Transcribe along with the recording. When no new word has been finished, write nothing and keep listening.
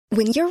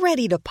When you're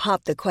ready to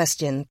pop the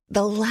question,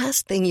 the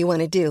last thing you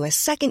want to do is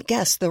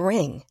second-guess the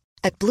ring.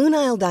 At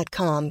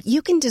BlueNile.com,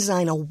 you can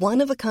design a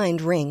one-of-a-kind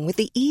ring with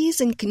the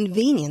ease and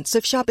convenience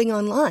of shopping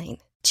online.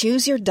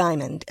 Choose your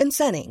diamond and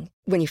setting.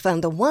 When you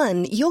find the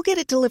one, you'll get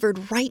it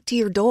delivered right to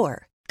your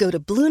door. Go to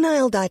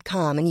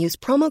BlueNile.com and use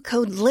promo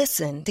code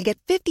LISTEN to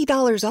get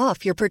 $50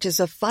 off your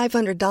purchase of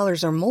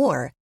 $500 or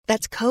more.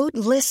 That's code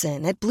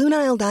LISTEN at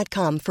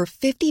BlueNile.com for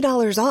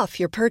 $50 off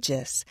your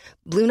purchase.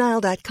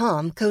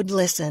 BlueNile.com, code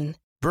LISTEN.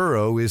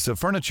 Burrow is a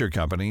furniture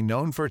company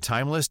known for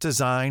timeless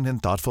design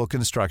and thoughtful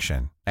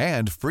construction,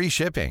 and free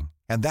shipping,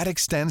 and that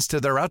extends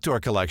to their outdoor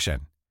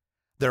collection.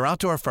 Their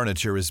outdoor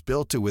furniture is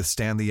built to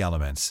withstand the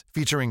elements,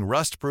 featuring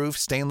rust-proof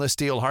stainless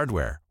steel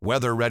hardware,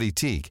 weather-ready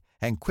teak,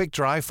 and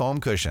quick-dry foam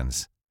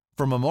cushions.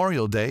 For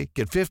Memorial Day,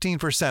 get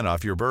 15%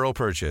 off your Burrow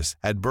purchase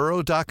at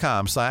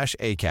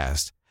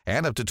burrow.com/ACAST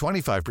and up to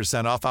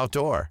 25% off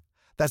outdoor.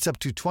 That's up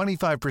to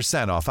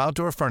 25% off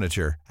outdoor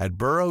furniture at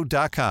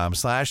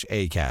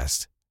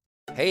burrow.com/ACAST.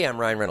 Hey, I'm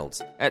Ryan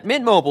Reynolds. At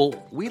Mint Mobile,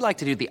 we like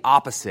to do the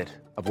opposite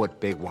of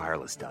what Big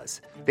Wireless does.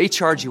 They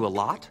charge you a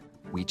lot.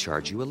 We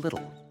charge you a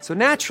little. So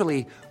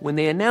naturally, when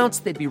they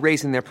announced they'd be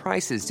raising their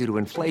prices due to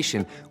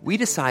inflation, we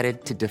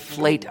decided to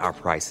deflate our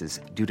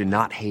prices due to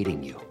not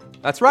hating you.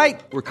 That's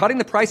right. We're cutting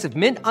the price of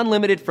Mint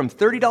Unlimited from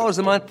 $30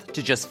 a month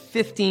to just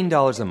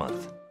 $15 a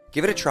month.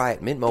 Give it a try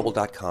at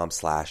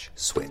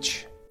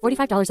mintmobile.com/switch.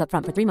 $45 up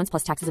front for 3 months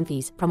plus taxes and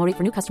fees. Promo rate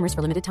for new customers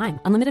for limited time.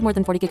 Unlimited more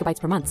than 40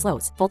 gigabytes per month.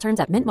 Slows full terms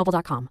at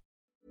mintmobile.com.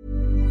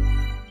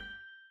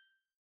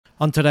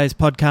 On today's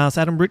podcast,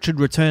 Adam Richard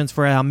returns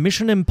for our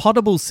Mission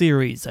Impossible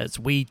series as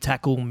we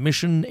tackle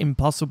Mission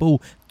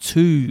Impossible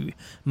 2.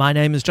 My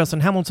name is Justin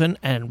Hamilton,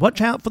 and watch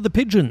out for the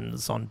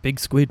pigeons on Big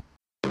Squid.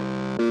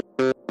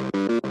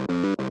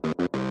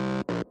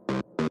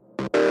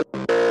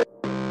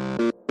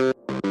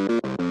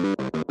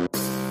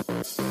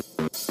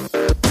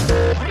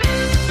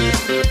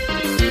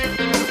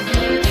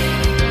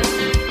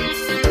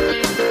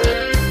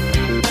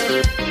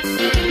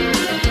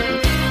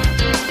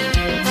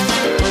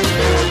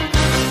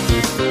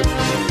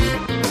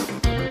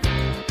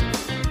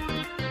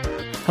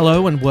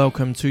 Hello and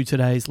welcome to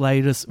today's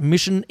latest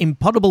Mission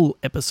Impossible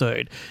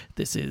episode.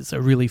 This is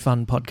a really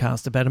fun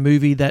podcast about a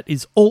movie that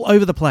is all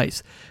over the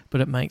place, but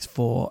it makes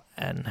for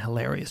an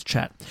hilarious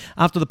chat.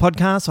 After the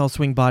podcast, I'll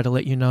swing by to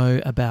let you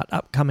know about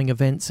upcoming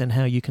events and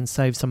how you can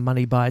save some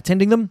money by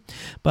attending them.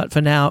 But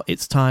for now,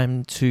 it's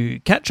time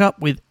to catch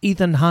up with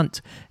Ethan Hunt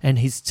and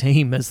his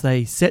team as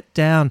they set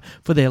down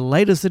for their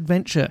latest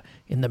adventure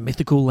in the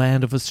mythical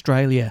land of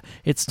Australia.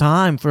 It's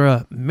time for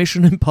a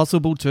Mission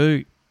Impossible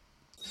 2.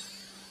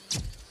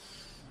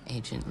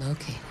 Agent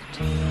located.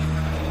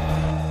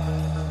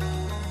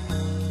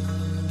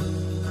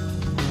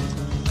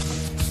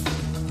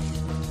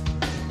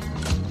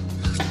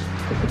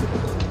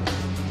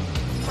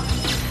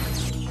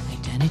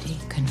 Identity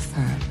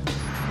confirmed.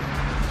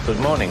 Good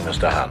morning,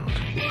 Mr. Hunt.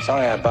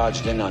 Sorry I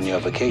barged in on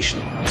your vacation.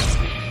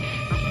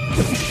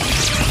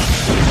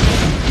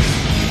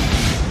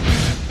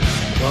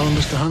 Well,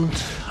 Mr.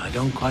 Hunt, I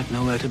don't quite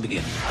know where to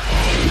begin.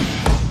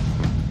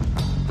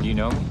 You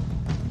know me?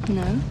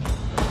 No.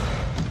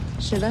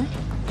 Should I?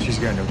 She's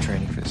got no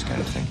training for this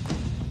kind of thing.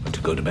 But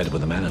to go to bed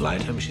with a man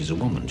like him, she's a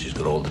woman. She's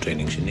got all the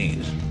training she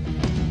needs.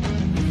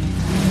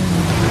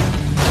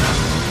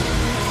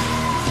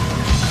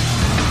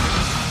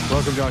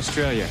 Welcome to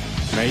Australia,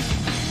 mate.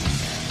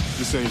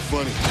 This ain't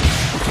funny.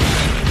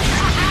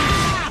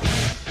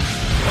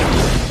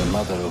 The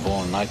mother of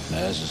all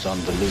nightmares is on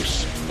the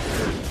loose.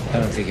 I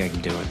don't think I can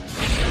do it.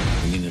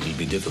 I mean, it'll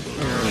be difficult.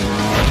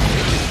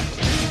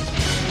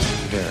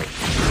 Very.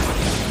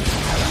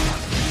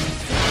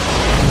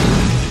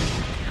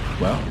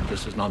 Well,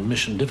 this is not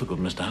mission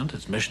difficult, Mr. Hunt.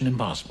 It's mission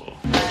impossible.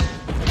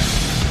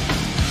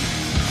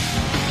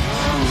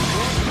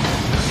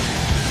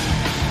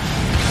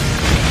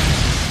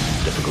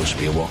 Difficult to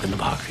be a walk in the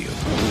park for you.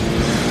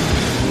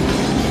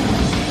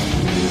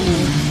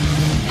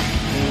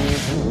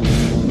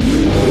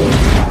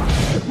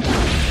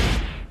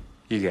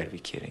 You gotta be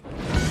kidding.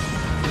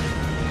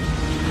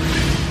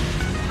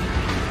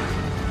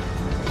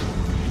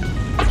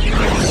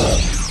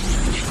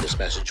 This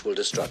message will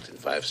destruct in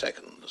 5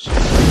 seconds.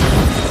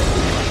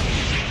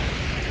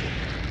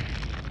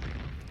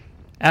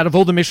 Out of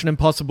all the Mission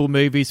Impossible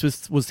movies,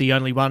 this was the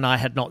only one I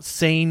had not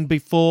seen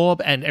before,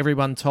 and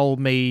everyone told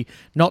me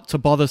not to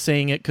bother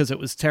seeing it because it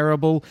was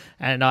terrible,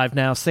 and I've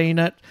now seen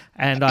it,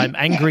 and I'm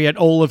angry at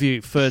all of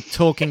you for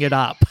talking it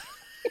up.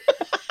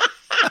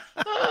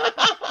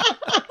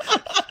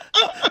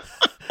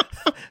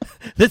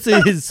 This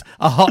is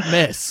a hot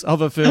mess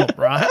of a film,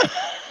 right?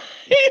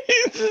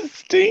 It is a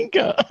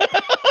stinker.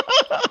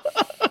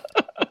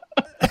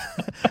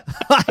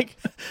 Like,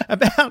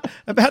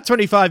 about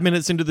 25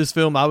 minutes into this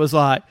film, I was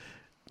like,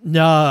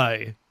 no,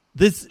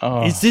 is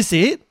this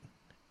it?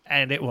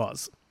 And it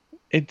was.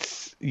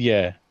 It's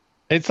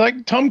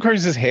like Tom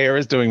Cruise's hair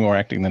is doing more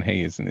acting than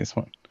he is in this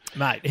one.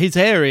 Mate, his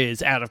hair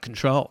is out of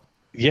control.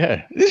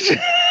 Yeah. His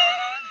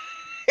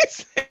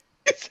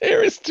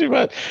hair is too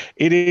much.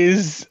 It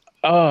is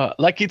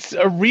like it's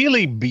a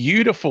really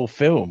beautiful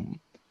film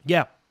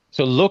Yeah.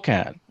 to look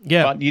at.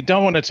 Yeah. But you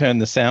don't want to turn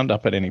the sound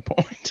up at any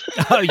point.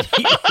 Oh,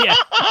 yeah.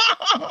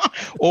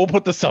 Or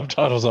put the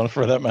subtitles on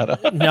for that matter.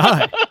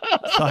 No.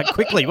 It's like,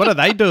 quickly, what are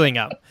they doing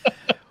up?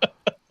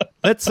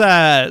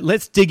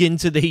 Let's dig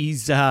into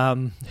these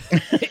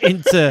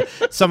into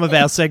some of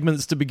our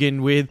segments to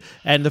begin with.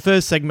 And the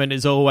first segment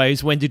is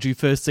always, when did you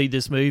first see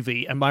this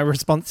movie? And my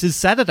response is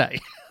Saturday.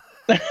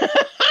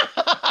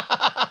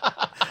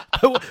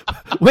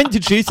 When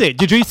did you see it?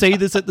 Did you see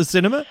this at the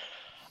cinema?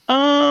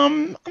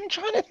 I'm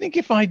trying to think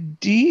if I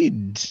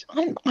did.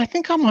 I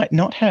think I might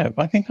not have.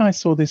 I think I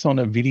saw this on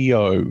a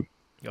video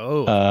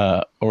or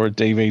a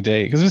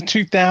DVD because it was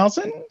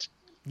 2000.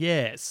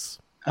 Yes.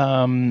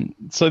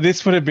 So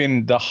this would have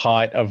been the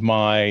height of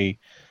my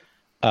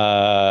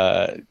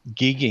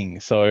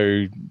gigging.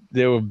 So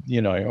there were,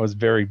 I was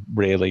very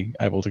rarely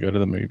able to go to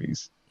the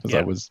movies because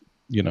I was,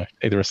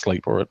 either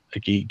asleep or at a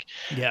gig.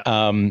 Yeah.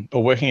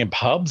 Or working in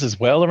pubs as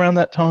well around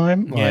that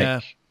time. Yeah.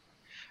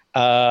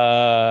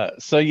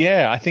 So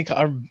yeah, I think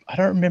I don't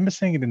remember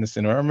seeing it in the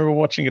cinema. I remember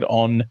watching it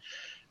on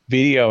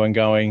video and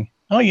going,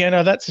 "Oh yeah,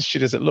 no, that's as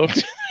shit as it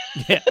looked."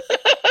 Yeah.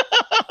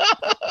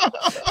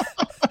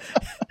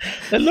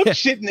 It looked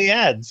shit in the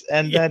ads,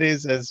 and that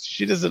is as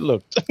shit as it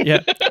looked.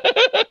 Yeah.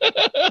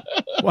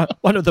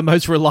 One of the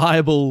most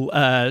reliable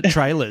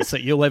trailers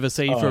that you'll ever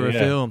see for a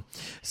film.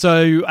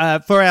 So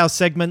for our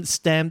segment,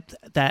 Stamp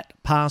That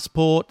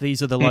Passport,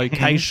 these are the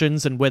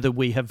locations and whether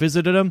we have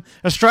visited them.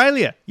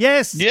 Australia,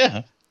 yes.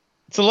 Yeah.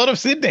 It's a lot of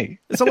Sydney.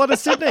 It's a lot of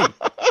Sydney.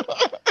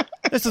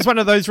 This is one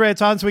of those rare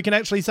times we can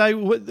actually say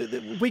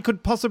we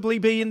could possibly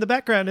be in the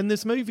background in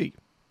this movie.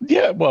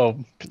 Yeah, well,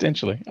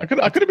 potentially. I could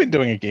have been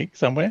doing a gig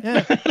somewhere.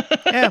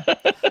 Yeah.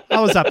 I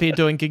was up here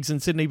doing gigs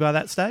in Sydney by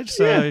that stage.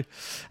 So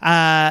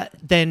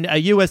then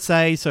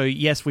USA. So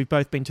yes, we've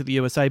both been to the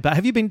USA. But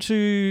have you been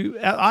to?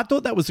 I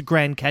thought that was the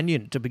Grand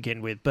Canyon to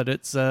begin with, but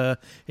it's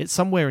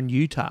somewhere in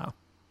Utah.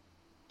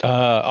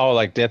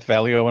 Like Death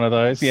Valley or one of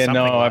those. Yeah,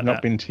 Something no, like I've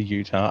not been to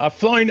Utah. I've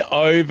flown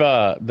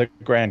over the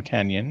Grand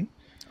Canyon.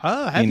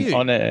 Oh, have you?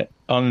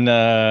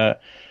 On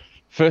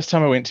first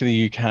time I went to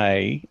the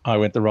UK, I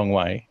went the wrong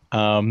way.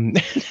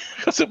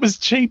 Because it was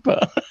cheaper.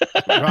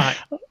 Right.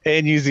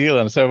 Air New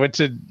Zealand. So I went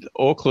to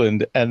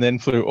Auckland and then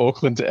flew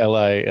Auckland to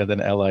LA and then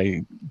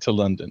LA to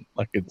London.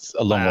 Like it's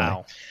a long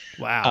way.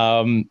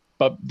 Wow.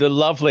 But the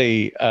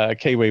lovely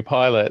Kiwi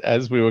pilot,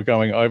 as we were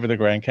going over the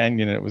Grand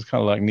Canyon, it was kind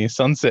of like near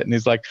sunset, and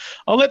he's like,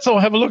 "Oh, let's all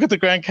have a look at the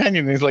Grand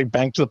Canyon." And he's like,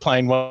 banked the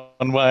plane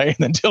one way and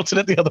then tilted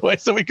it the other way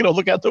so we could all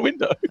look out the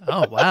window.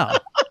 Oh, wow.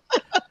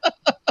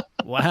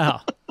 Wow.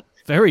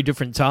 Very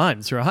different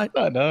times, right?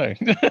 I know.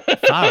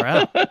 Far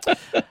out.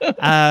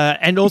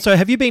 And also,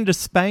 have you been to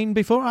Spain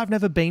before? I've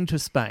never been to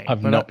Spain.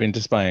 I've not been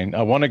to Spain.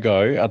 I want to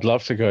go. I'd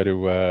love to go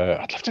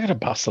to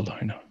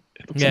Barcelona.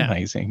 It looks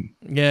amazing.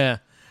 Yeah.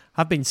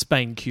 I've been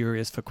Spain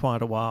curious for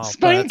quite a while.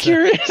 Spain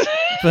curious?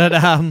 But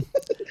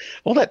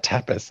all that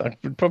tapas, I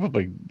would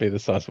probably be the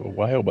size of a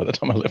whale by the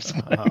time I left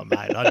Spain. Oh,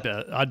 mate,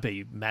 I'd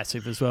be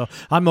massive as well.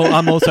 I'm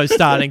also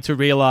starting to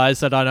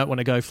realise that I don't want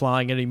to go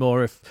flying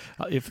anymore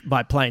if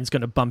my plane's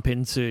going to bump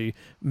into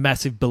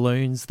massive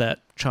balloons that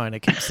China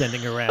keeps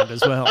sending around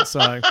as well.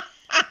 So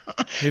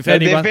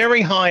they're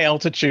very high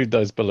altitude,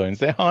 those balloons.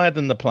 They're higher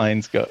than the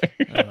planes go.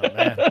 Oh,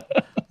 man.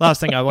 Last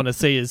thing I want to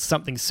see is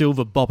something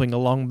silver bobbing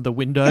along the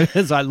window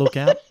as I look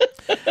out.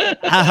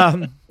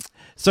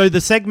 So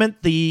the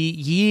segment, the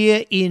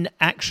year in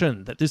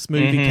action that this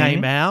movie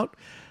came out,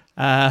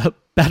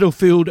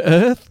 Battlefield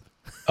Earth.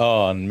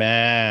 Oh,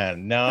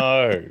 man,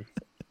 no.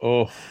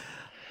 Oh,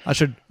 I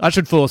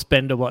should force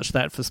Ben to watch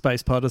that for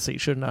Space Odyssey,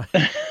 shouldn't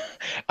I?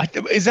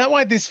 Is that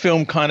why this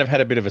film kind of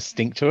had a bit of a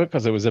stink to it?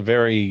 Because it was a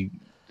very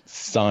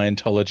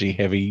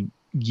Scientology-heavy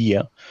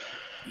year.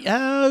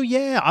 Oh,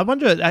 yeah. I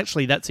wonder,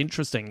 actually, that's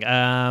interesting.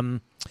 Yes,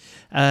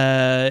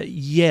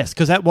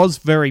 because that was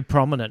very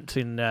prominent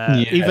in,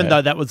 even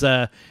though that was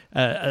a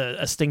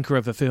stinker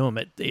of a film,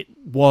 it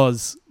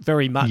was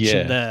very much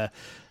in the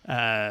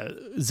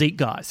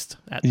zeitgeist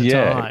at the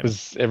time.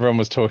 Everyone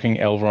was talking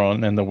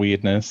Elrond and the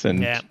weirdness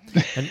and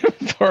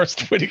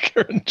Forrest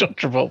Whitaker and John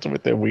Travolta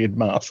with their weird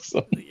masks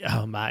on.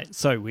 Oh, mate,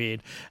 so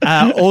weird.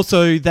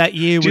 Also, that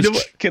year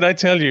was... Can I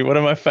tell you, one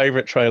of my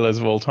favourite trailers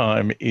of all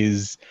time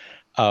is...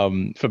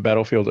 for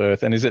Battlefield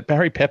Earth, and is it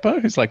Barry Pepper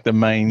who's like the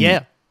main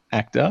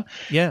actor?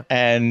 Yeah.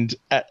 And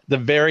at the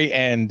very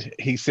end,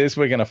 he says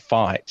we're going to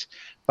fight,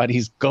 but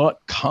he's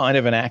got kind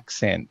of an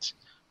accent.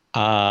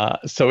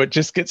 So it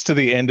just gets to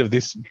the end of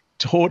this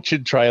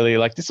tortured trailer. You're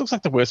like, this looks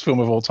like the worst film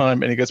of all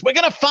time, and he goes, "We're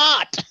going to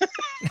fart."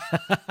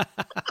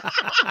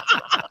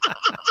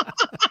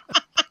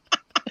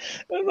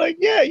 I'm like,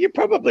 yeah, you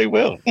probably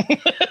will.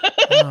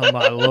 Oh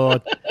my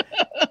Lord.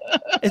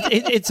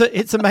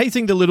 It's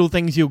amazing the little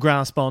things you'll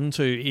grasp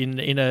onto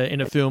in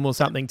a film or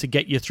something to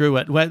get you through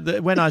it.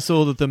 When I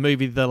saw the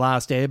movie The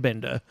Last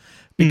Airbender,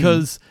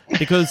 because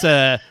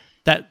that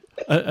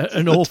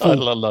an awful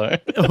title alone.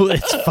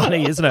 It's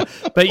funny, isn't it?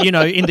 But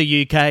in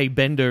the UK,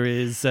 bender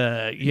is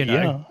a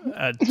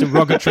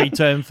derogatory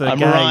term for I'm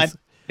gays. right.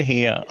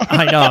 here.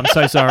 I know, I'm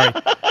so sorry.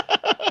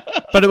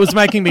 But it was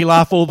making me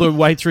laugh all the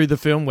way through the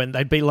film when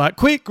they'd be like,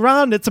 quick,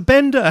 run, it's a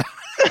bender.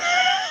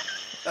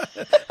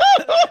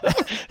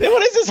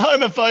 What is this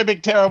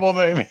homophobic, terrible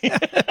movie?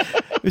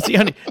 It was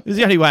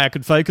the only way I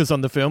could focus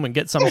on the film and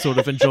get some sort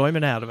of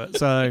enjoyment out of it.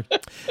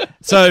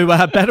 So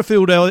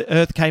Battlefield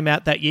Earth came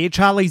out that year.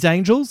 Charlie's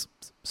Angels,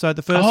 so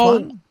the first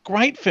one.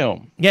 Great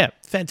film. Yeah,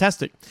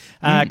 fantastic.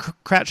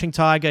 Crouching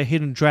Tiger,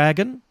 Hidden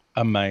Dragon.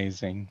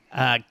 Amazing.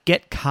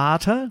 Get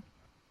Carter.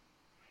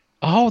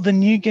 Oh, the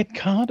new Get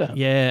Carter.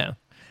 Yeah,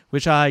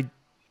 which I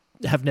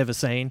have never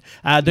seen.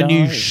 The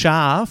new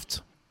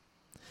Shaft.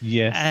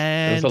 Yes,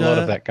 and, there's a lot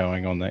of that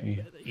going on that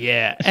year.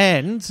 Yeah,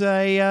 and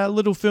a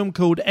little film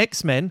called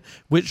X-Men,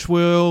 which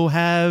will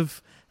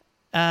have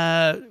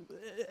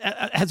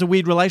has a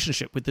weird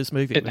relationship with this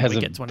movie. It has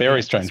a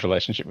very strange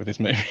relationship with this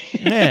movie.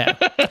 Yeah.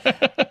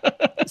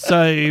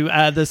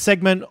 So the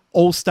segment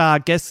all-star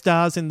guest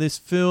stars in this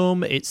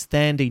film, it's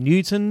Thandie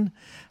Newton.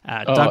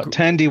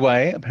 Tandy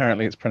Way,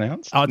 apparently it's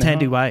pronounced. Oh,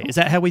 Tandy Way. Is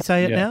that how we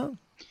say it now?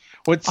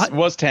 Well, it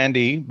was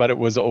Tandy, but it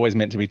was always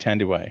meant to be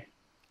Tandy Way.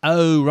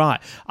 Oh,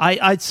 right.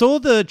 I saw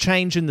the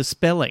change in the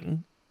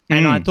spelling,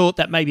 and I thought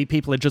that maybe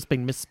people had just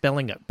been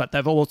misspelling it, but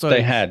they've also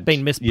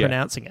been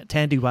mispronouncing it.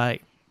 Tandy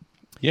Way.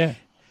 Yeah.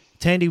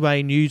 Tandy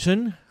Way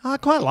Newton. I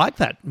quite like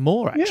that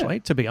more, actually,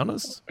 to be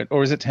honest.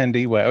 Or is it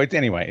Tandy Way?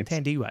 Anyway, it's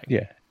Tandy Way.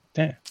 Yeah.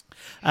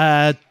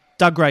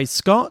 Doug Ray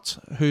Scott,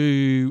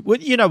 who, well,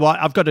 you know what?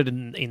 I've got it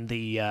in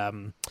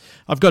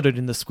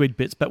the squid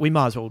bits, but we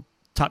might as well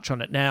touch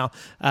on it now.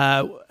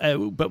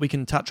 But we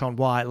can touch on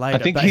why later.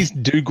 I think he's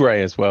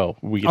Dougray as well.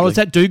 Weirdly. Oh, is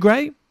that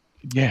Dougray?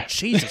 Yeah.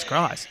 Jesus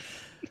Christ.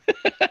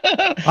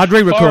 I'd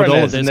re-record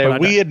all of this. They're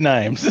weird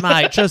names,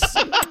 mate. Just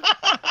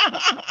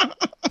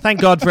thank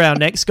God for our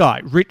next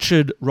guy,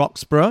 Richard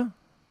Roxburgh.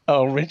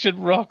 Oh, Richard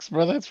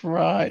Roxburgh, that's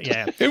right.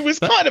 Yeah. It was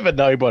kind of a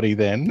nobody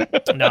then.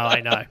 No,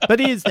 I know. But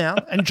he is now.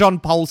 And John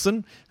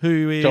Paulson,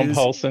 who is... John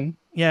Paulson.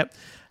 Yeah.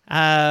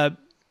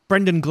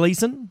 Brendan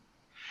Gleeson.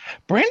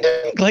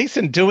 Brendan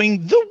Gleeson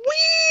doing the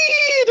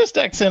weirdest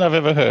accent I've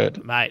ever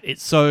heard. Mate,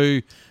 it's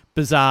so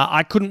bizarre.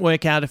 I couldn't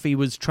work out if he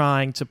was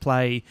trying to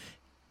play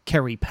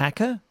Kerry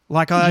Packer.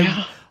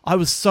 I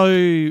was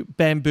so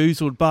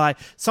bamboozled by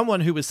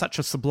someone who was such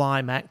a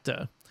sublime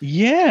actor.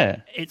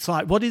 Yeah. It's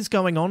like, what is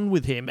going on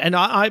with him? And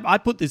I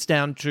put this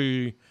down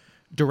to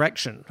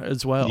direction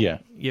as well. Yeah.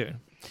 Yeah.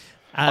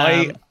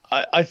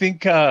 I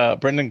think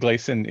Brendan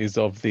Gleeson is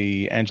of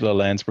the Angela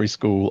Lansbury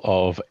school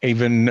of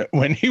even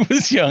when he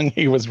was young,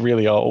 he was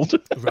really old.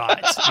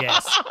 Right,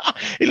 yes.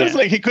 He looks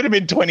like he could have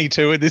been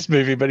 22 in this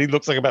movie, but he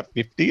looks like about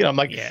 50. And I'm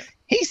like,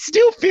 he's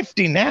still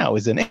 50 now,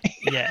 isn't he?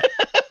 Yeah.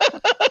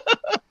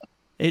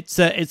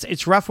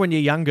 It's rough when you're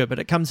younger, but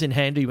it comes in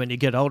handy when you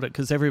get older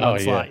because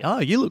everyone's like, "Oh,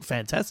 you look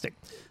fantastic."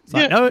 It's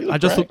like, no, I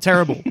just look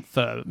terrible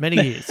for many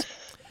years.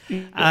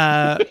 Ving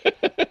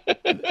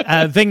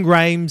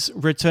Rhames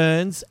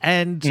returns,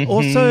 and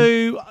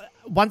also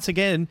once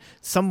again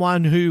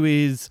someone who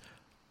is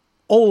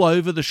all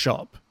over the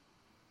shop,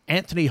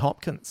 Anthony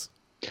Hopkins.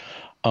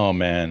 Oh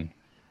man,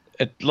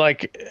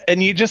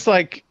 and you just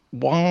like,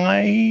 why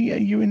are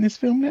you in this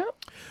film now?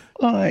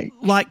 Like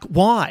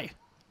why?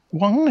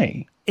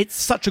 Why? It's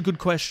such a good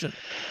question.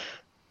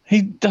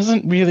 He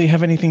doesn't really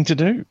have anything to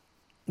do.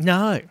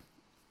 No.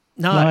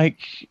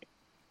 Like,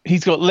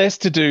 he's got less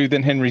to do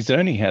than Henry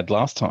Czerny had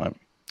last time.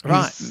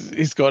 Right.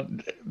 He's got,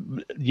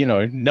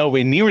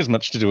 nowhere near as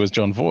much to do as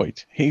John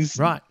Voight. He's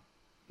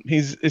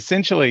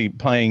essentially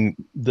playing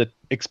the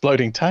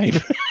exploding tape.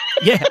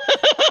 Yeah.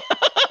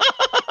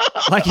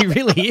 Like he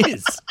really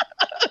is.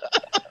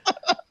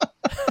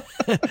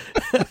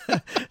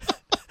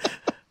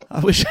 I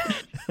wish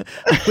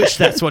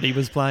that's what he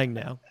was playing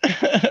now.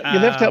 You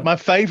left out my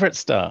favourite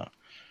star.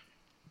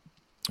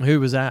 Who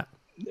was that?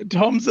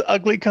 Tom's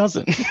ugly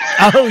cousin.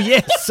 Oh,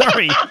 yes,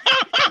 sorry.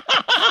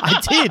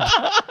 I did.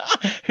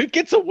 Who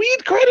gets a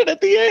weird credit at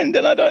the end,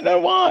 and I don't know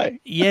why.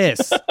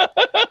 Yes.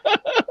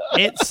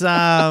 It's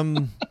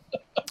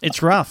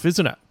rough,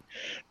 isn't it?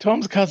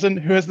 Tom's cousin,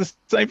 who has the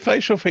same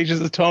facial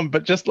features as Tom,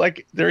 but just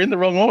like they're in the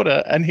wrong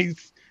order, and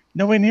he's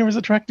nowhere near as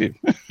attractive.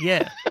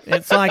 Yeah.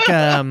 It's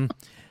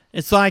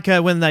like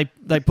when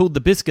they pulled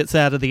the biscuits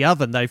out of the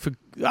oven. Oh,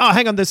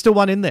 hang on, there's still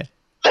one in there.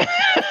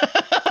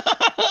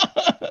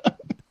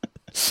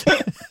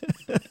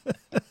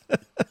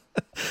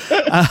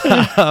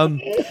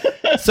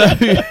 So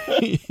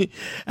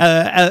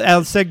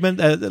our segment,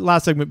 the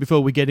last segment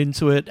before we get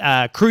into it,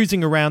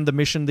 cruising around the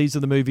mission. These are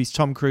the movies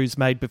Tom Cruise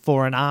made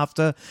before and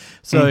after.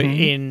 So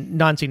in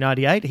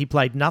 1998, he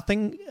played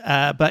nothing.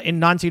 But in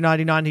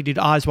 1999, he did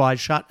Eyes Wide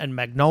Shut and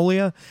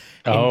Magnolia.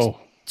 In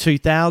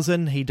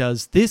 2000, he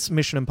does this,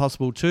 Mission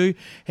Impossible 2.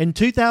 In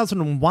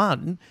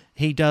 2001,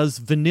 he does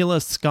Vanilla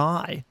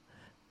Sky.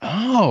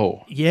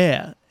 Oh.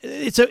 Yeah.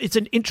 It's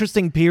an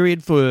interesting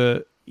period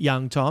for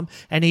young Tom.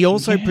 And he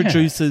also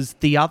produces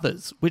The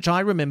Others, which I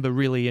remember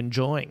really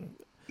enjoying.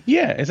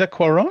 Yeah. Is that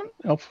Cuarón?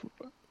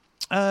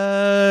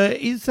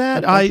 Is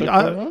that?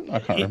 I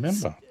can't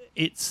remember.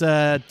 It's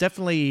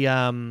definitely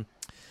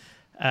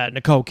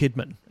Nicole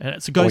Kidman, and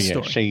it's a ghost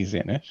story. She's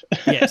in it.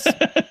 Yes.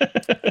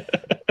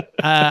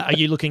 Are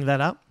you looking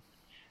that up?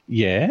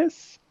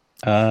 Yes.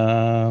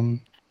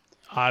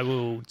 I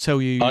will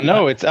tell you. Oh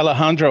no, it's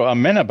Alejandro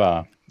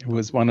Amenabar, who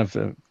was one of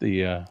the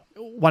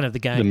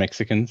gang, the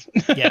Mexicans.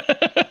 Yeah.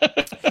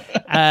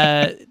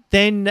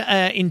 Then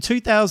in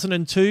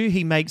 2002,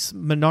 he makes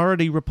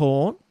Minority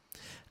Report,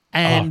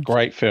 and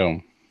great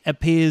film.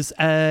 Appears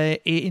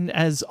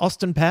as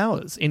Austin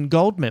Powers in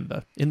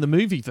Goldmember in the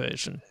movie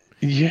version.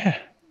 Yeah.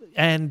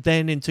 And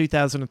then in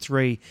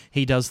 2003,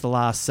 he does The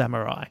Last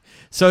Samurai.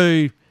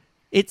 So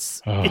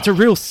it's a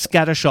real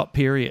scattershot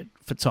period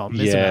for Tom,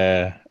 isn't it?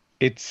 Yeah.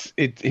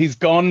 He's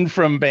gone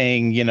from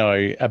being,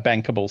 a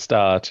bankable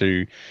star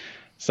to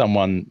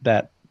someone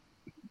that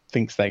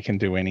thinks they can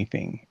do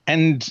anything.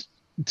 And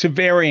to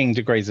varying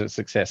degrees of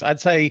success. I'd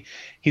say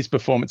his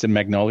performance in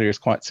Magnolia is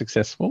quite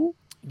successful.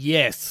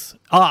 Yes.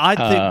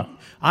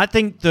 I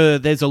think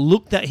there's a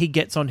look that he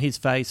gets on his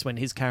face when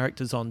his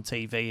character's on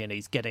TV and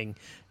he's getting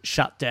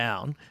shut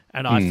down,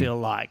 and I feel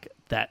like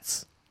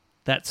that's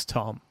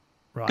Tom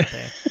right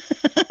there.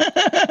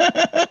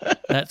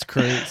 That's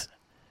Cruise.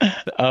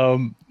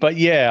 But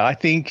yeah, I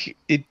think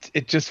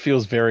it just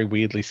feels very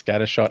weirdly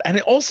scattershot. And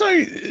it also,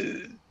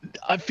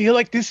 I feel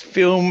like this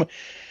film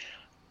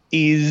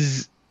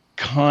is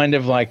kind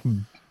of like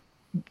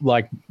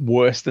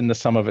worse than the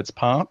sum of its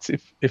parts,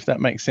 if that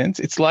makes sense.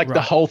 It's like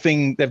the whole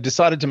thing, they've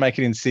decided to make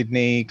it in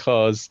Sydney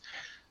because,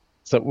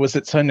 so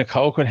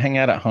Nicole could hang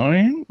out at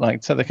home,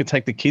 like so they could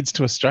take the kids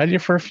to Australia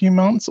for a few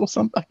months or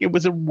something. It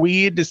was a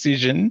weird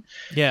decision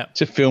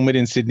to film it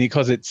in Sydney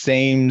because it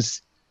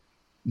seems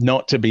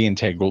not to be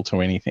integral to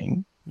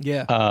anything.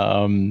 Yeah.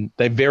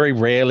 They very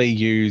rarely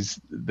use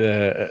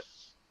the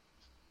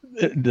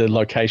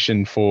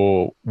location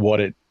for what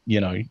it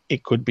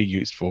could be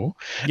used for.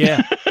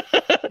 Yeah.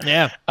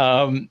 Yeah.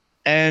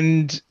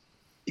 And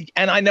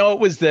I know it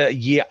was the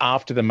year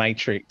after The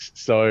Matrix,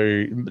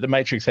 so The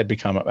Matrix had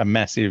become a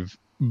massive,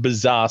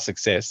 bizarre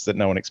success that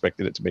no one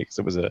expected it to be because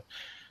it was a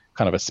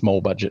kind of a small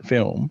budget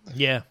film.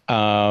 Yeah.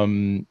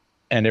 And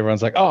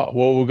everyone's like, oh,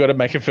 well, we've got to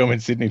make a film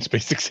in Sydney to be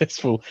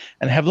successful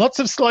and have lots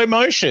of slow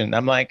motion.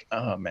 I'm like,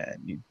 oh,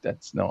 man,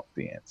 that's not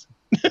the answer.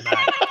 No.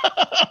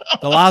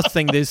 The last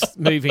thing this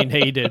movie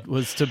needed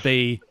was to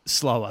be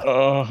slower.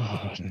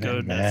 Oh,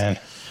 goodness.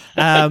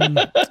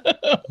 Man.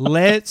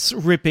 Let's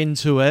rip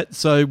into it.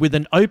 So with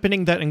an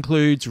opening that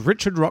includes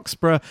Richard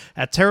Roxburgh,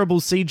 a terrible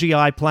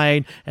CGI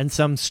plane, and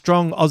some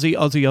strong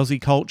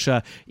Aussie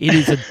culture, it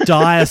is a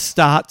dire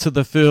start to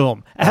the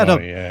film.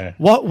 Adam,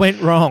 what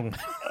went wrong?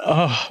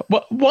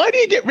 Why do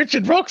you get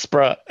Richard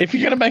Roxburgh if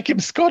you're going to make him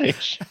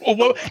Scottish?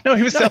 No,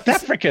 he was South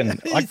African.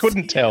 I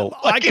couldn't tell.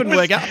 I couldn't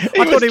work out.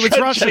 I thought he was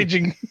Russian.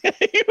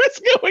 He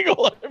was going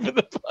all over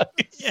the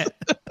place. Yeah.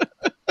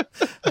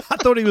 I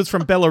thought he was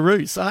from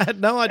Belarus. I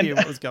had no idea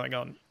what was going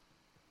on.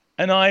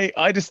 And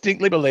I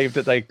distinctly believe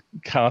that they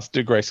cast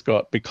Dougray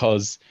Scott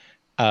because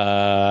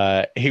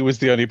he was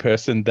the only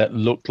person that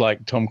looked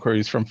like Tom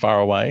Cruise from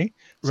far away,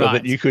 so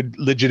that you could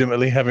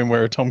legitimately have him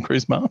wear a Tom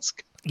Cruise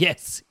mask.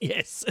 Yes.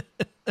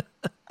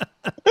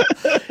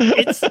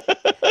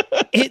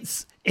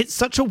 It's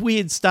such a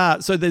weird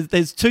start. So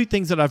there's two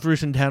things that I've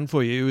written down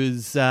for you.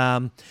 Is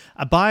a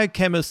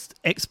biochemist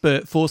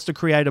expert forced to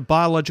create a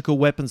biological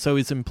weapon so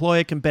his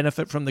employer can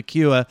benefit from the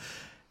cure.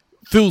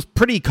 Feels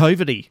pretty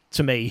COVID-y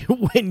to me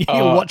when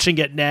you're watching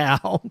it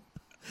now.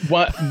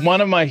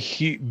 One of my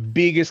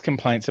biggest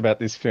complaints about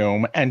this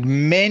film and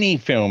many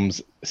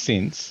films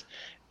since,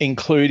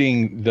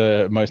 including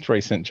the most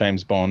recent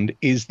James Bond,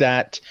 is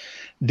that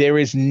there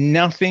is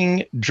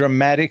nothing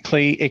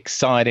dramatically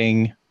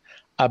exciting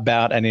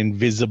about an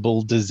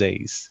invisible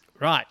disease.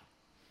 Right.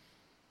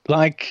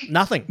 Like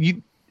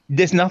nothing.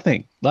 There's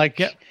nothing.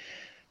 Like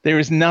there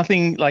is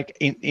nothing like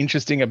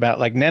interesting about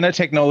like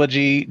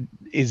nanotechnology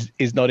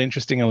is not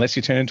interesting unless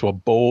you turn into a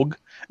Borg.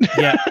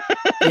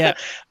 Yeah.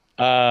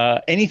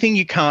 Anything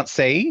you can't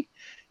see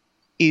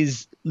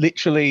is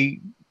literally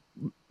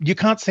you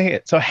can't see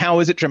it. So how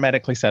is it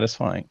dramatically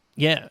satisfying?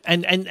 Yeah,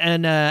 and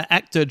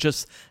actor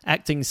just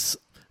acting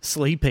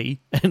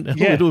sleepy and a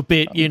little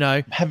bit,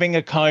 having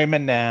a coma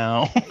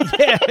now.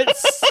 Yeah,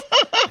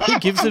 who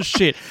gives a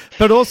shit?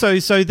 But also,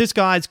 so this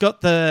guy's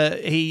got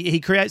he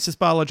creates this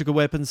biological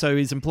weapon so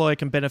his employer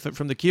can benefit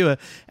from the cure,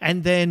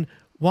 and then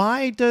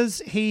why does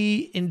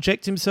he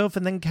inject himself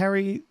and then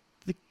carry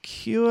the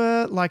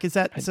cure? Like, is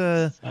that?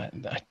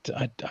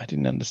 I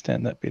didn't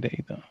understand that bit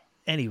either.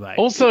 Anyway,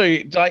 also,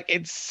 like,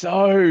 it's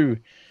so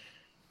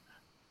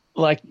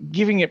like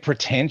giving it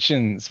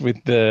pretensions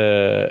with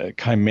the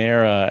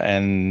Chimera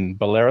and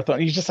Bellerothon.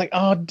 You're just like,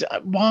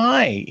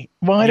 why?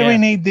 Why do we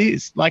need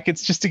this? Like,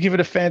 it's just to give it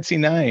a fancy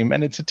name,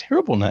 and it's a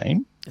terrible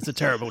name. It's a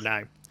terrible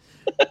name.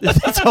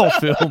 This whole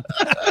film.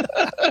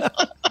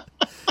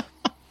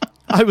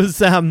 I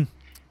was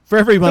for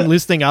everyone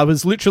listening, I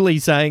was literally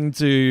saying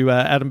to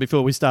Adam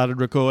before we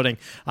started recording,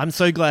 I'm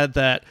so glad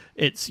that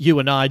it's you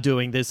and I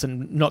doing this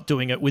and not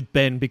doing it with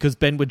Ben, because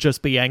Ben would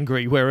just be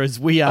angry, whereas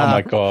we are. Oh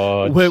my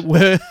God.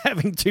 We're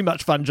having too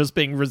much fun just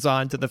being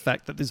resigned to the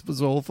fact that this was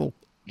awful.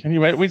 Can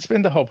you wait? We'd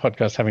spend the whole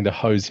podcast having to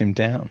hose him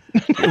down.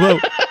 Well,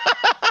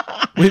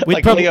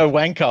 like Leo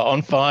Wanker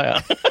on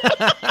fire.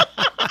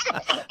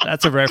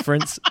 That's a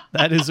reference.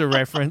 That is a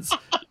reference.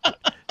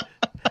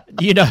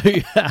 You know,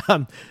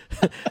 the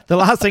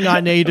last thing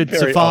I needed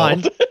to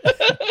find...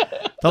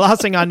 The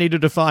last thing I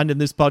needed to find in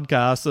this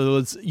podcast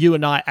was you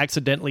and I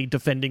accidentally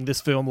defending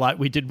this film like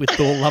we did with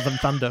Thor: Love and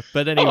Thunder.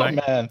 But anyway.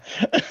 Oh, man.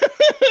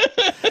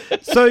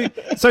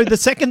 So the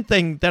second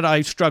thing that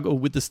I struggle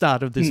with the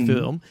start of this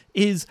film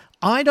is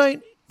I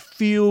don't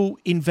feel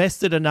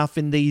invested enough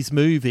in these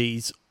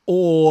movies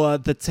or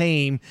the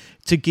team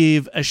to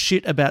give a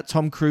shit about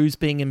Tom Cruise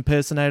being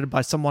impersonated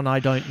by someone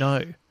I don't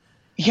know.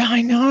 Yeah,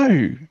 I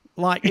know.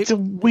 Like it's a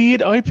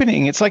weird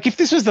opening. It's like if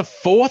this was the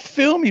fourth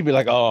film, you'd be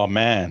like, "Oh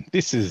man,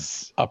 this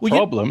is a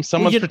problem.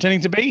 Someone's pretending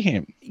to be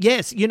him."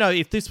 Yes, you know,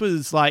 if this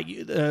was like,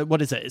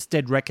 what is it? It's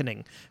Dead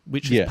Reckoning,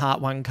 which is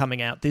part 1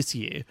 coming out this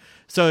year.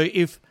 So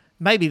if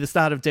maybe the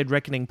start of Dead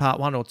Reckoning part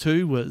 1 or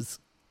 2 was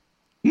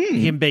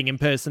him being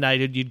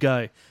impersonated, you'd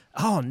go,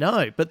 "Oh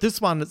no!" But this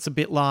one, it's a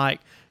bit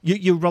like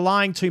you're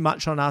relying too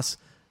much on us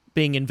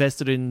being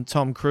invested in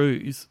Tom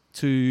Cruise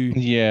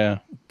to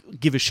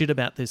give a shit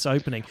about this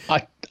opening.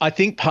 I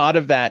think part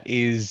of that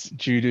is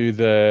due to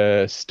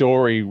the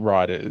story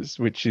writers,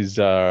 which is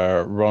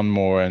Ron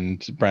Moore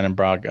and Brandon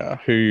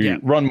Braga, who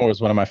Ron Moore is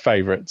one of my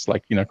favorites,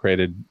 like, you know,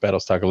 created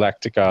Battlestar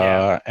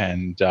Galactica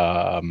and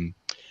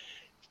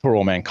For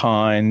All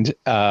Mankind.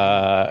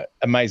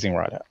 Amazing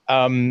writer.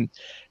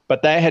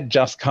 But they had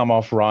just come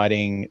off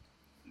writing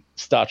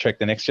Star Trek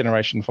The Next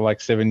Generation for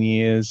like 7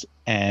 years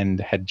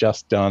and had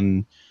just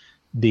done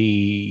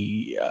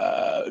the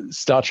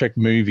Star Trek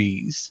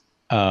movies,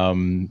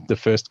 the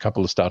first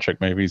couple of Star Trek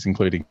movies,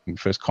 including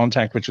First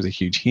Contact, which was a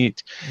huge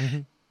hit.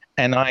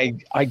 And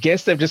I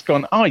guess they've just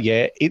gone, oh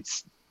yeah,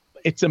 it's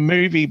a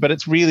movie, but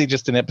it's really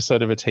just an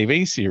episode of a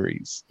TV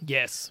series.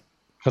 Yes.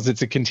 Because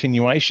it's a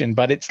continuation,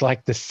 but it's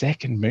like the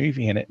second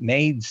movie and it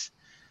needs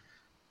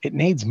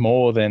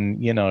more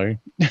than, you know,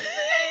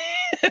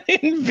 an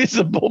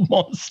invisible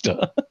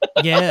monster.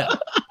 Yeah.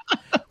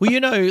 Well, you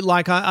know,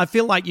 like I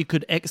feel like you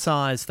could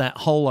excise that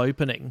whole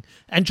opening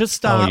and just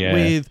start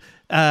with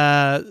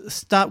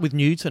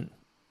Newton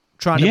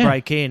trying to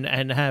break in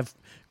and have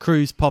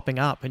Cruise popping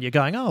up, and you're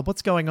going, "Oh,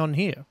 what's going on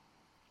here?"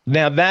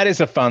 Now that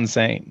is a fun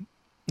scene.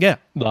 Yeah,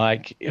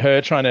 like her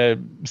trying to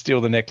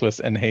steal the necklace,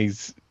 and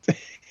he's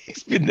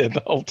been there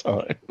the whole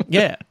time.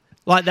 Yeah.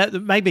 Like that,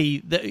 maybe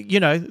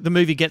the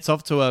movie gets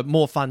off to a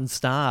more fun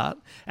start,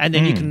 and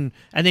then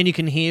you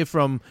can hear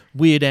from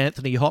Weird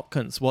Anthony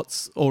Hopkins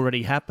what's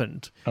already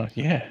happened. Oh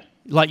yeah,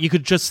 like you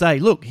could just say,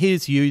 "Look,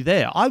 here's you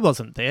there. I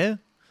wasn't there."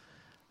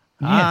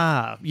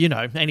 Yeah.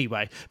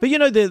 Anyway, but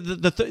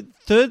the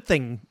third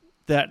thing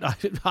that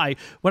I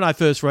when I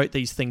first wrote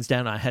these things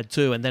down, I had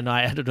two, and then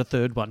I added a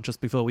third one just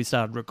before we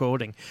started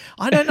recording.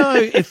 I don't know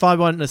if I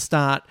want to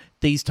start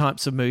these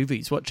types of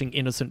movies watching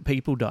innocent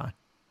people die.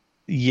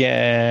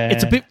 Yeah.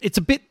 It's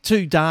a bit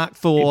too dark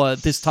for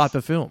this type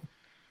of film.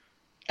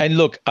 And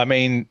look, I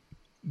mean,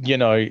 you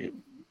know,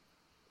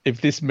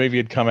 if this movie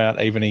had come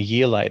out even a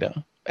year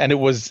later, and it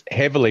was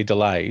heavily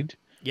delayed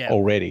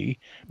already,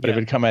 but if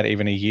it had come out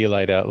even a year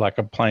later, like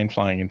a plane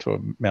flying into a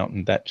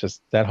mountain,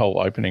 that whole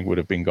opening would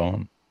have been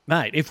gone.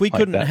 Mate, if we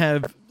couldn't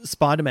have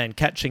Spider-Man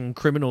catching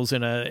criminals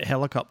in a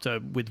helicopter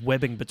with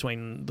webbing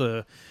between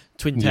the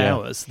Twin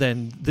Towers,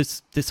 then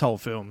this whole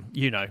film,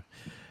 you know.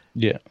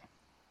 Yeah.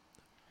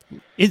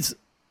 Is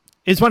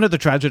one of the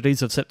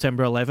tragedies of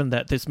September 11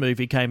 that this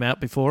movie came out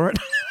before it?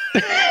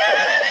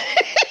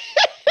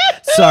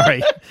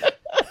 Sorry.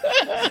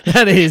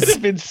 That is. It has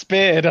been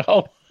spared a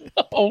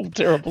whole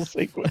terrible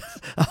sequence.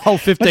 A whole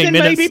 15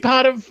 minutes.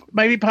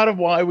 Maybe part of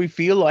why we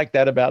feel like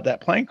that about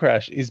that plane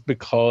crash is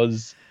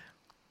because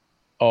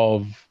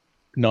of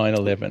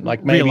 9/11.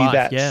 Like maybe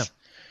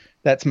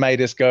that's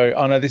made us go,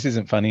 oh no, this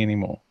isn't funny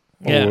anymore.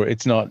 Yeah. Or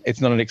it's not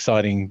an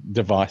exciting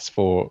device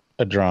for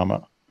a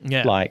drama.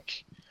 Yeah.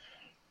 Like,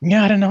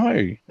 yeah, I don't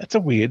know. That's a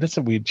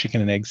weird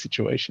chicken and egg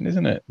situation,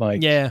 isn't it?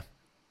 Like, yeah,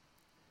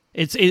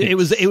 it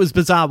was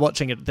bizarre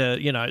watching it.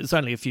 It's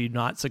only a few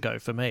nights ago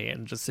for me,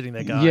 and just sitting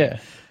there going,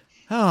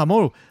 I'm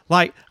all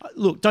like,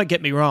 look, don't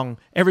get me wrong.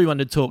 Everyone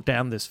had talked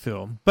down this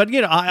film, but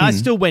I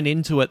still went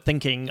into it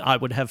thinking I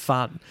would have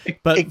fun.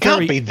 But it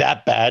can't be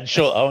that bad,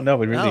 sure. Oh no,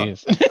 it really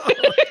is.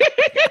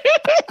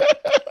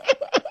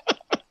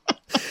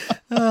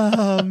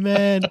 Oh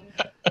man.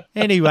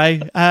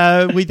 Anyway,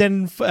 we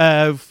then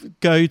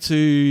go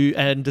to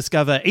and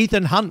discover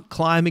Ethan Hunt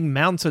climbing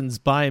mountains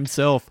by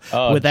himself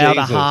without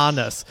a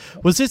harness.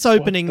 Was this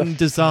opening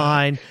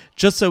design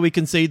just so we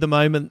can see the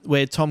moment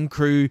where Tom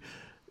Cruise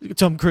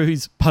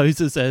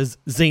poses as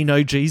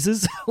Xeno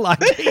Jesus?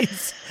 Like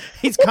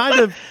he's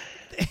kind of,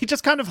 he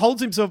just kind of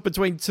holds himself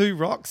between two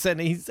rocks, and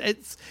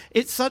it's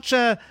such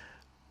a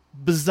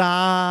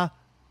bizarre,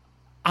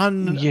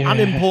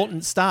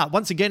 unimportant start.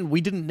 Once again,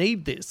 we didn't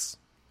need this.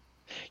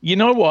 You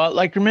know what?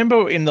 Like,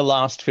 remember in the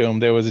last film,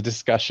 there was a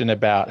discussion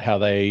about how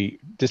they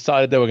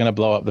decided they were going to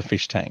blow up the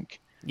fish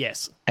tank.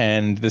 Yes.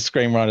 And the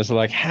screenwriters were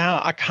like,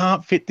 I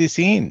can't fit this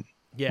in.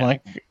 Yeah.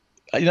 Like,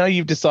 I know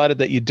you've decided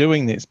that you're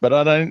doing this, but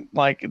I don't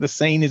like the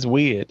scene is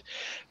weird,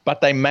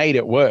 but they made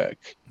it work.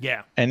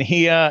 Yeah. And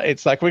here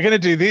it's like, we're going to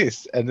do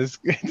this. And the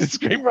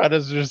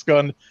screenwriters are just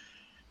gone,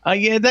 oh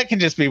yeah, that can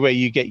just be where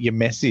you get your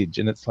message.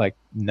 And it's like,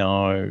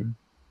 no,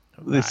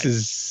 this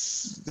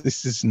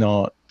is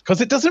not,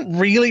 because it doesn't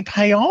really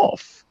pay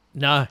off.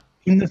 No.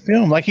 In the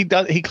film, like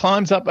he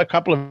climbs up a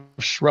couple of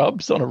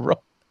shrubs on a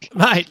rock.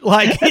 Mate,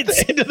 like at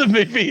the end of the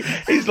movie,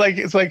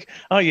 it's like,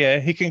 oh yeah,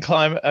 he can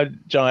climb a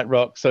giant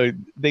rock. So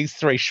these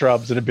 3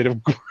 shrubs and a bit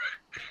of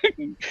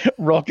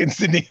rock in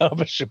Sydney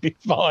Harbour should be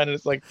fine. And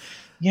it's like,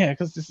 yeah,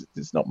 because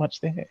there's not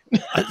much there.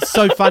 It's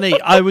so funny.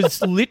 I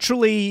was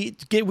literally,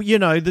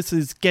 this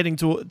is getting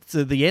to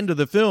the end of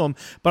the film,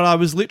 but I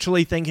was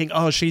literally thinking,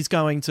 oh, she's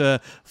going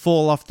to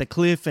fall off the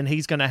cliff and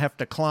he's going to have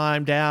to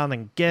climb down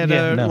and get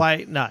her. No.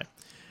 Like, no.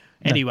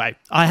 Anyway,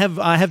 I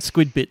have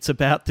squid bits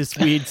about this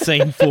weird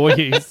scene for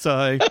you.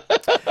 So,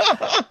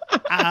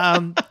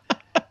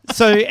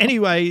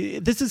 anyway,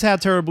 this is how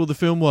terrible the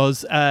film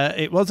was.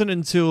 It wasn't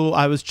until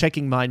I was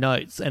checking my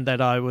notes and that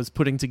I was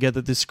putting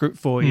together this script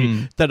for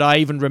you that I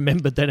even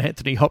remembered that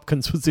Anthony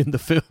Hopkins was in the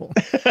film.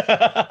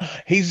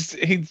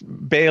 He's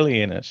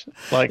barely in it.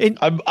 Like,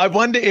 I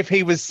wonder if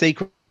he was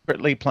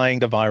secretly playing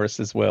the virus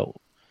as well.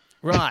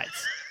 Right.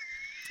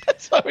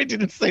 So we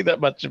didn't see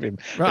that much of him.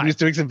 Right. He was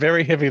doing some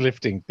very heavy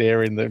lifting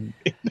there in the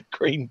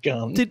Green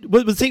Gun.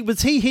 Was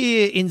he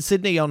here in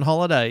Sydney on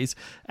holidays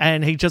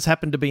and he just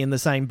happened to be in the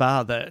same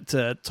bar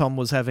that Tom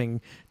was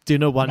having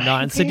dinner one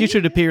night and said, you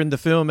should appear in the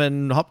film,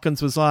 and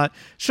Hopkins was like,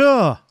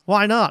 sure,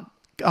 why not?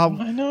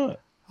 Why not?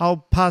 I'll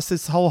pass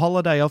this whole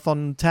holiday off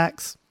on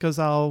tax because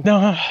I'll...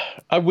 No,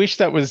 I wish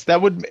that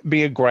would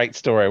be a great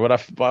story. What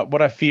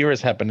I fear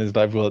has happened is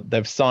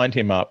they've signed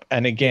him up,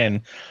 and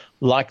again...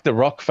 Like the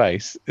rock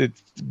face,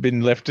 it's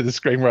been left to the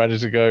screenwriter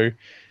to go,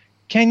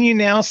 can you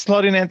now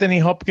slot in Anthony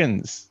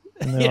Hopkins?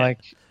 And they're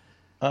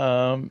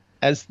like,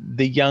 as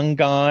the young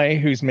guy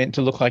who's meant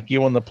to look like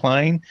you on the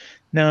plane?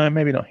 No,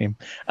 maybe not him.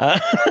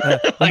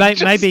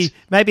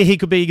 Maybe he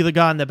could be the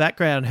guy in the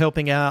background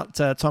helping out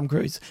Tom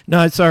Cruise.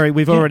 No, sorry,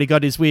 we've already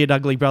got his weird,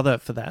 ugly brother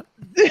for that.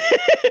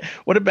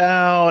 What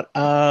about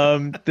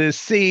the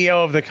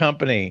CEO of the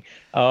company?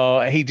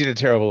 Oh, he did a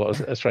terrible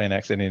Australian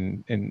accent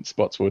in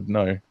Spotswood.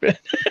 No.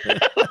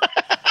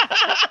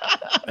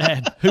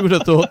 Man, who would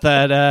have thought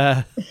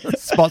that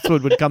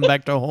Spotswood would come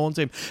back to haunt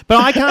him?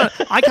 But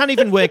I can't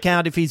even work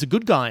out if he's a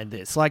good guy in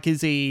this. Like,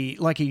 is he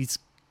like he's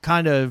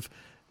kind of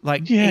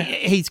like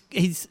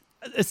he's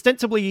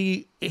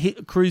ostensibly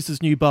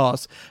Cruise's new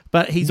boss,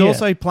 but he's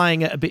also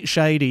playing it a bit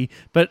shady,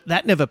 but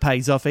that never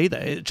pays off either.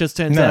 It just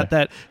turns out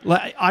that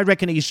I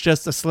reckon he's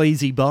just a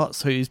sleazy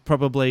boss who's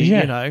probably,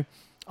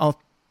 off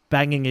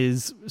banging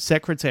his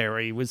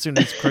secretary as soon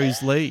as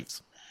Cruise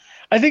leaves.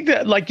 I think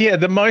that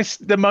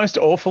the most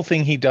awful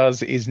thing he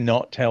does is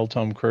not tell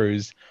Tom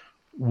Cruise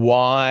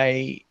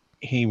why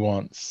he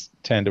wants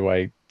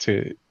Tandaway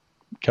to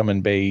come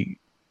and be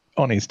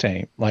on his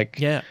team.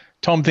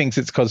 Tom thinks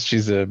it's because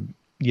she's a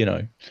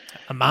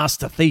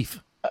master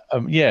thief.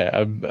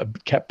 A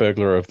cat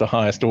burglar of the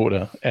highest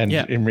order. And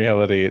in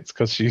reality, it's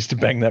because she used to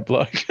bang that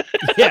bloke.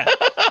 Yeah.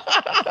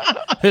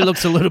 Who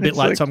looks a little bit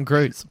like Tom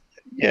Cruise.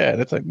 Yeah,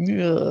 that's like,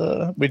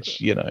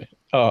 which,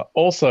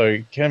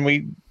 also, can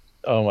we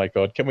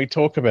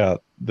talk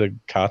about the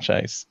car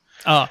chase?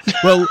 Oh,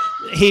 well,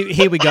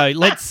 here we go.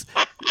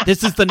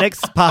 This is the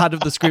next part of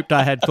the script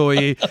I had for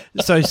you.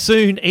 So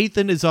soon,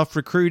 Ethan is off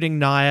recruiting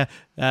Naya,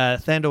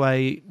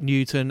 Thandaway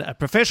Newton, a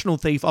professional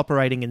thief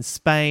operating in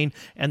Spain,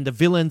 and the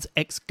villain's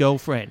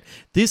ex-girlfriend.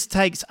 This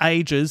takes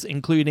ages,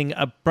 including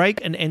a break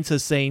and enter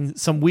scene,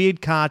 some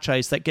weird car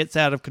chase that gets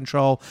out of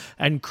control,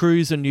 and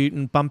Cruise and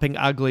Newton bumping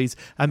uglies.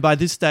 And by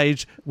this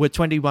stage, we're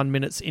 21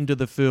 minutes into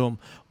the film.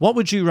 What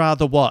would you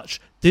rather watch?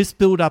 This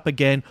build up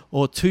again,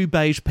 or 2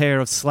 beige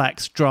pair of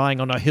slacks drying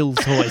on a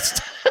hill's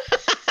hoist?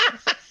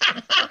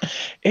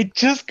 It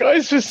just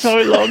goes for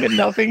so long and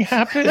nothing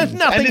happens.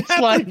 Nothing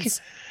happens.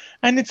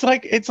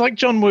 It's like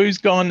John Woo's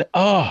gone,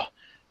 oh,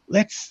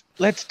 let's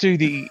do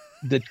the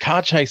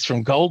car chase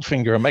from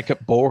Goldfinger and make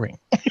it boring.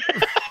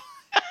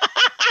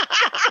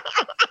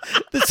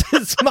 This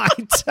is my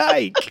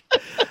take.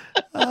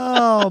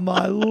 Oh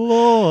my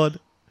Lord.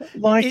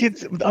 I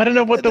don't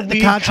know what the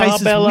weird car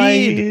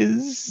ballet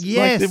is.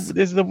 Yes.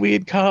 There's the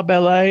weird car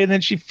ballet, and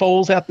then she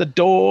falls out the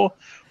door,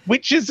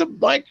 which is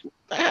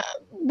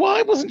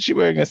why wasn't she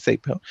wearing a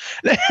seatbelt?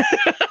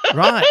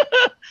 Right.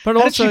 But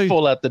How also did she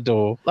fall out the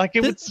door? Like,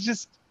 it was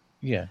just,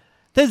 yeah.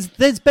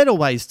 There's better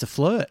ways to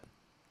flirt.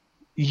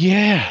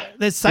 Yeah.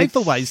 There's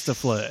safer ways to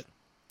flirt.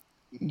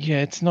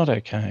 Yeah, it's not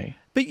okay.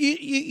 But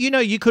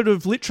you could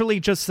have literally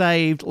just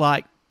saved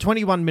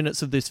 21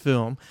 minutes of this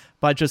film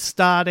by just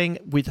starting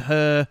with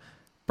her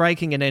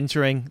breaking and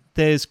entering.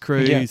 There's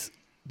Cruise. Yeah.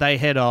 They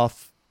head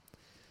off.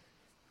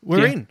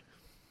 We're in.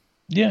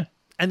 Yeah.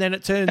 And then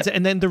it turns,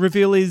 and then the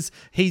reveal is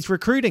he's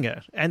recruiting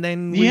her, and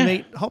then we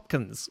meet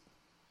Hopkins.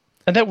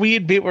 And that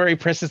weird bit where he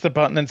presses the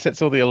button and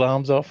sets all the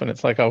alarms off, and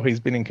it's like, oh, he's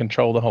been in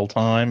control the whole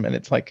time, and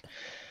it's like,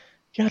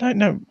 Yeah, I don't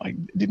know. I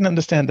didn't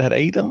understand that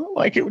either.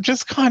 Like, it was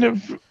just kind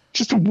of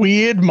just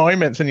weird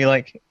moments, and you're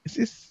like, is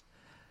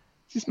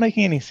this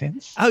making any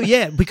sense? Oh,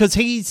 yeah, because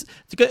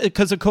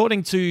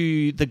according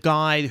to the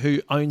guy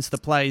who owns the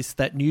place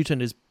that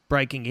Newton is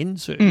breaking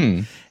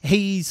into,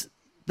 he's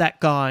that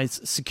guy's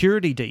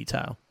security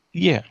detail.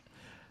 Yeah.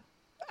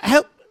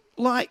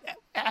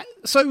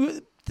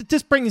 So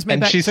this brings me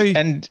back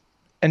to...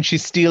 And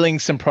she's stealing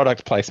some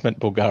product placement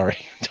Bulgari.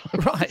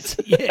 Right,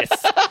 yes.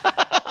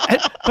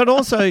 But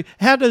also,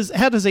 how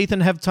does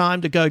Ethan have time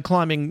to go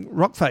climbing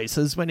rock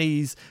faces when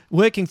he's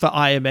working for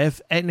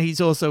IMF and he's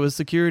also a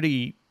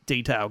security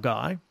detail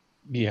guy?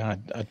 Yeah,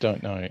 I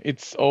don't know.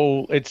 It's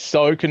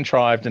so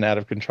contrived and out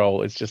of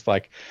control. It's just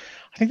like,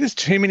 I think there's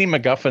too many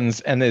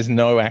MacGuffins and there's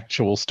no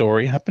actual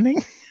story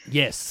happening.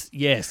 Yes.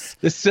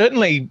 There's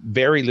certainly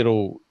very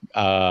little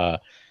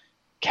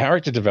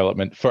character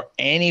development for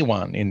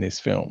anyone in this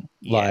film.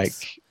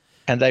 Yes.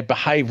 And they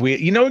behave weird.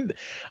 You know,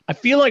 I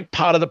feel like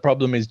part of the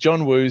problem is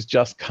John Woo's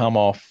just come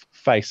off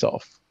Face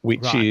Off,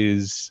 which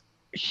is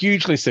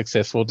hugely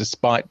successful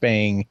despite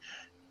being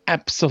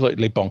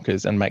absolutely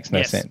bonkers and makes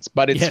no sense.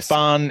 But it's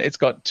fun. It's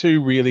got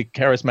two really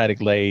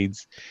charismatic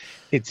leads.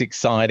 It's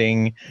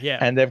exciting. Yeah.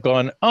 And they've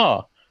gone,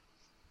 oh,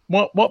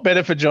 what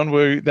better for John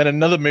Woo than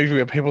another movie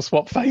where people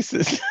swap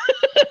faces?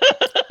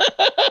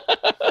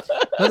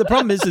 Well, the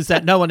problem is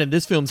that no one in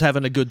this film's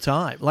having a good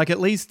time. Like, at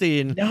least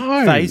in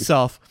Face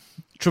Off,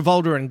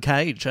 Travolta and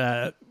Cage,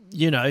 they're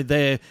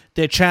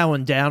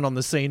chowing down on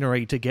the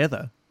scenery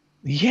together.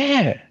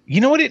 Yeah. You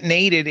know what it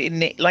needed?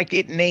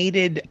 It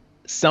needed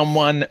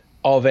someone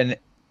of an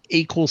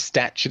equal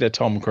stature to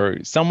Tom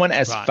Cruise, someone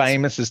as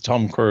famous as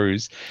Tom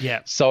Cruise.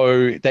 Yeah.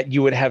 So that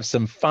you would have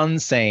some fun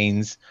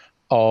scenes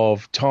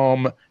of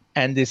Tom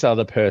and this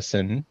other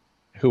person,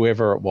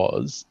 whoever it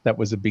was, that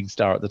was a big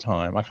star at the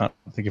time. I can't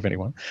think of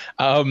anyone,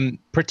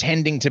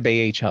 pretending to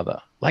be each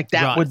other. Like,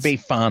 that would be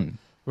fun.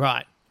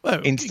 Right.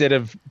 Well, instead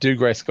of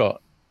Dougray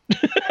Scott.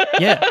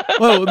 Yeah.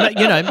 Well,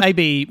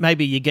 maybe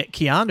you get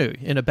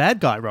Keanu in a bad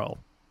guy role.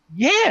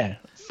 Yeah.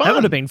 Fun. That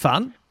would have been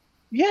fun.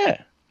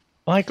 Yeah.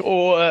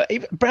 Or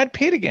even Brad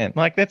Pitt again.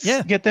 Like, let's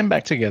get them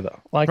back together.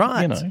 Like,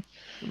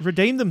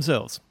 redeem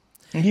themselves.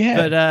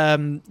 Yeah.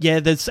 But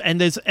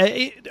there's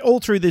all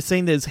through this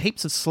scene, there's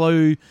heaps of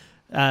slow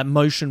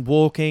motion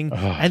walking,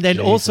 and then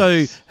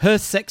also her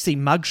sexy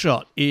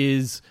mugshot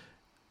is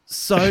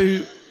so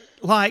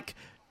like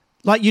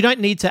you don't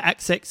need to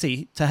act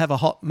sexy to have a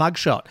hot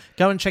mugshot.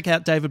 Go and check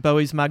out David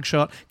Bowie's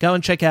mugshot. Go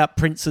and check out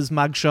Prince's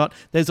mugshot.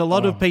 There's a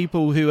lot of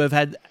people who have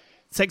had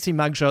sexy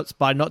mugshots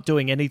by not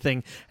doing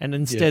anything, and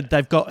instead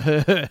they've got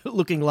her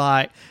looking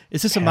like,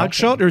 is this a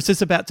mugshot or is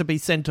this about to be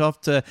sent off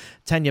to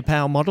Tanya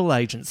Powell Model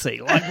Agency?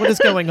 Like, what is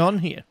going on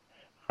here?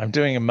 I'm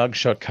doing a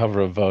mugshot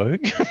cover of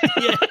Vogue.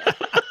 Yeah.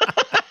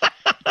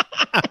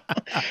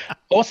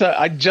 Also,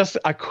 I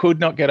could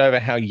not get over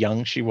how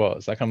young she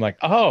was. Like, I'm like,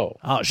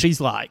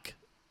 she's like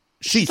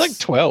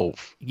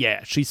 12.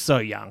 Yeah, she's so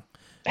young.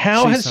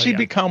 How has she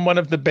become one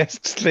of the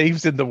best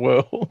thieves in the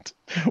world?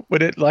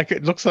 When it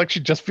looks like she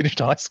just finished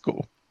high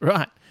school.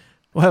 Right.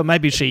 Well,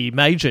 maybe she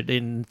majored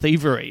in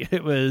thievery.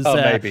 It was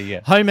maybe,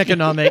 home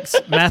economics,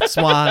 maths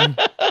 1,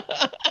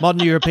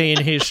 modern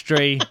European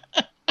history,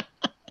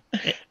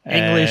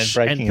 English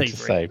and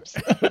thievery.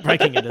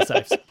 Breaking into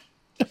safes.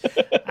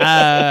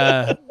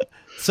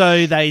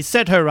 So they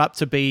set her up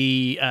to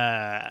be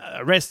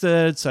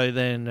arrested, so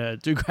then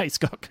Dougray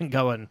Scott can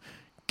go and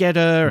get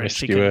her and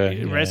she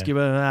can rescue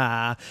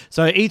her.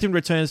 So Ethan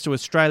returns to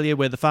Australia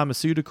where the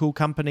pharmaceutical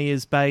company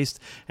is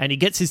based, and he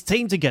gets his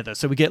team together.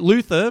 So we get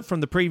Luther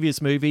from the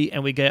previous movie,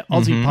 and we get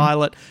Aussie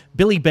pilot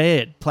Billy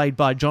Baird, played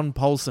by John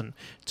Paulson,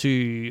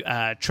 to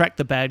track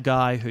the bad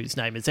guy whose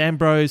name is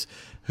Ambrose,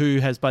 who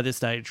has by this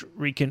stage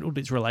rekindled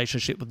his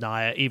relationship with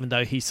Naya, even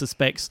though he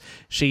suspects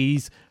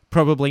she's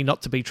probably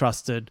not to be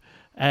trusted.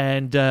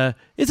 And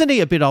isn't he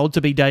a bit old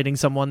to be dating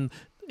someone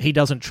he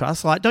doesn't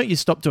trust? Like, don't you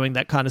stop doing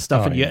that kind of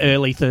stuff in your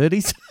early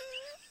 30s?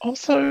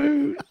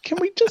 Also, can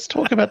we just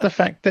talk about the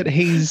fact that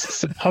he's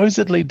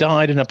supposedly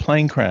died in a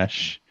plane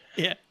crash?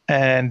 Yeah.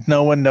 And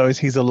no one knows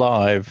he's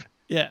alive.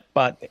 Yeah.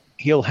 But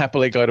he'll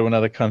happily go to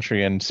another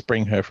country and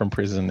spring her from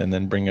prison and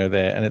then bring her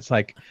there. And it's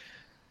like,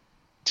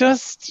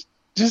 just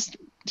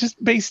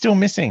be still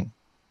missing.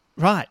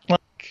 Right.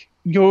 Like,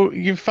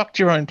 you fucked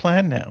your own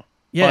plan now.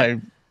 Yeah.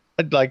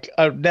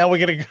 Now we're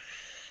gonna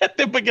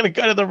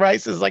go to the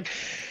races. Like,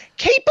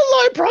 keep a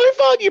low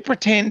profile, you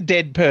pretend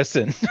dead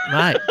person.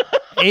 Mate,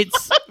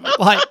 it's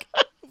like,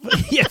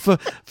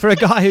 for a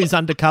guy who's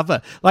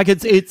undercover, like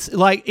it's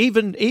like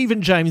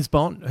even James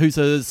Bond, who's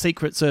a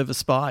Secret Service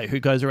spy who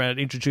goes around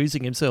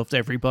introducing himself to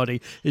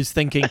everybody, is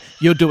thinking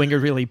you're doing a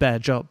really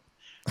bad job.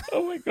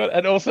 Oh my God!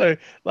 And also,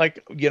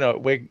 like,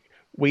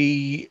 we're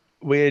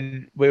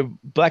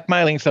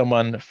blackmailing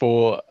someone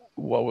for.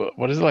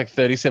 What is it, like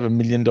 $37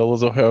 million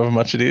or however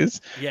much it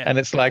is? Yeah. And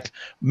it's like,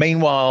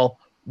 meanwhile,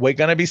 we're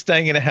going to be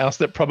staying in a house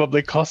that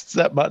probably costs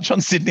that much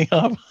on Sydney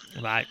Harbour.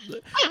 Right.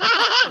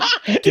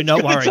 Do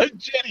not worry. It's so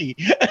jetty.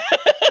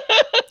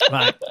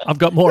 Right. I've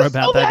got more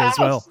about that as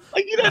well.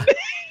 Like,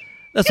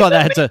 That's why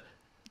they had to.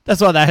 That's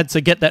why they had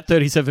to get that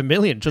 37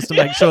 million just to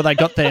make sure they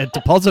got their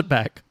deposit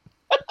back.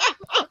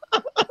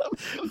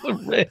 The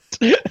rent.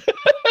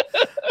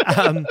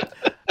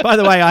 By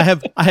the way, I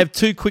have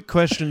two quick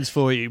questions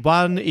for you.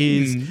 One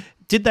is,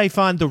 did they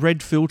find the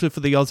red filter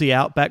for the Aussie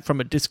Outback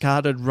from a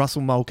discarded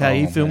Russell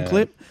Mulcahy film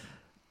clip?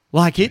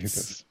 Like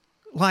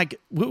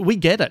we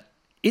get it.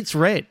 It's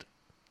red.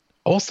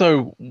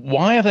 Also,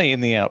 why are they in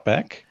the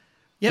Outback?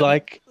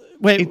 Yep.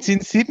 It's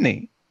in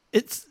Sydney.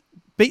 This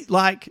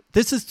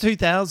is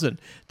 2000.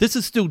 This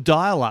is still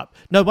dial-up.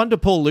 No wonder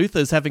Paul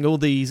Luther's having all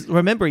these...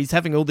 Remember, he's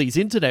having all these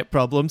internet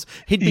problems.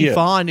 He'd be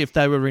fine if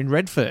they were in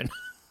Redfern.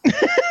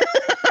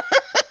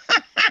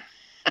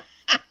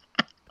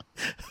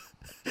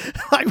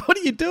 What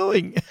are you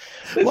doing?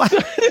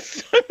 There's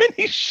so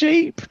many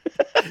sheep.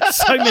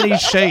 So many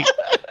sheep.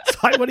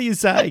 It's like, what are you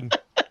saying?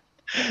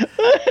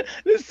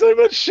 There's so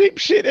much sheep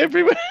shit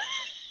everywhere.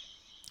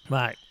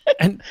 Right.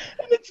 And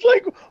it's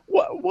like,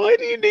 why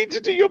do you need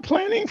to do your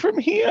planning from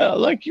here?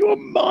 Like, you're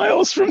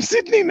miles from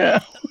Sydney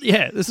now.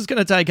 Yeah, this is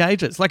going to take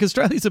ages. Like,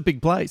 Australia's a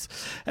big place.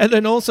 And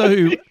then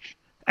also,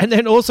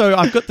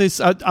 I've got this.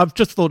 I've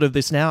just thought of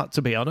this now.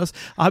 To be honest,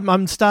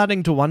 I'm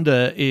starting to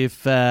wonder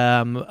if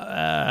oh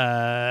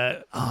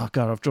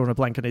god, I've drawn a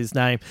blank on his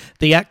name.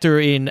 The actor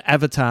in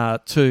Avatar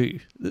 2,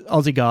 the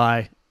Aussie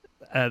guy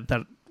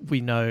that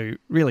we know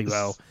really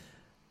well.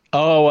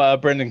 Oh,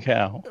 Brendan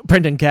Cowell.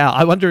 Brendan Cowell.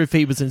 I wonder if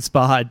he was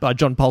inspired by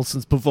John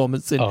Paulson's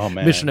performance in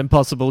Mission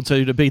Impossible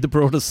 2 to be the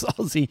broadest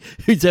Aussie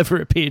who's ever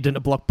appeared in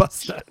a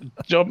blockbuster.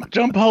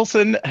 John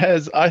Paulson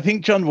has, I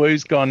think John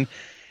Woo's gone,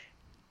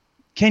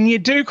 can you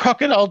do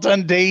Crocodile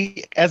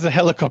Dundee as a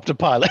helicopter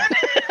pilot?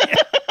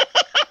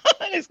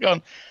 And he's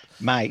gone,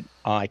 mate,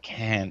 I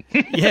can.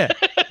 Yeah.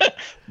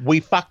 We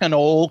fucking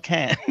all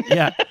can.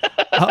 Yeah.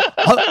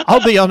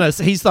 I'll be honest,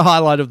 he's the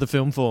highlight of the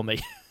film for me.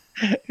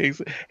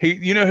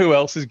 You know who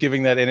else is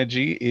giving that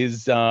energy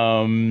is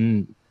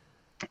in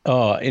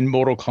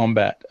Mortal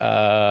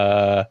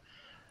Kombat.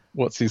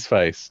 What's his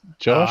face?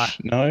 Josh?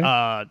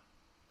 No.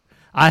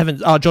 I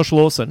haven't. Josh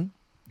Lawson.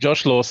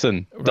 Josh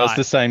Lawson does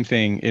the same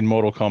thing in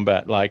Mortal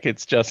Kombat. Like,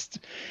 it's just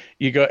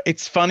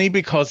it's funny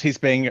because he's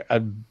being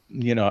a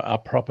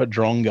proper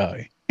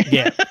drongo.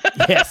 Yeah.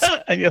 Yes.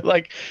 And you're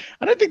like,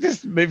 I don't think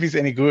this movie's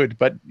any good,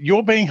 but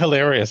you're being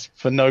hilarious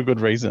for no good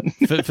reason.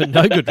 for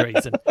no good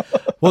reason.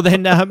 Well,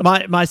 then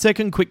my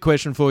second quick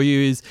question for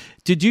you is,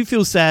 did you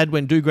feel sad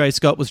when Dougray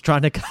Scott was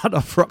trying to cut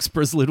off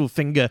Roxburgh's little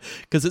finger?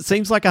 Because it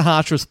seems like a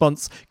harsh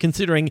response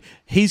considering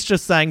he's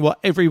just saying what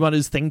everyone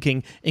is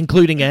thinking,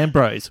 including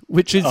Ambrose,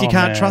 which is you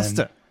can't trust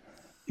her.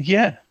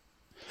 Yeah.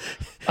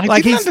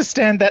 I didn't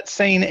understand that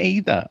scene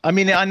either. I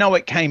mean, I know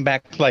it came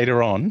back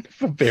later on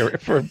for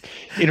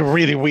in a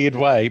really weird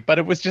way, but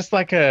it was just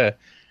like this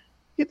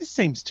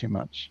seems too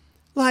much.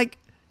 Like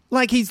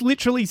he's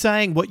literally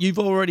saying what you've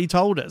already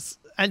told us,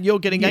 and you're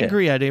getting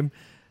angry at him.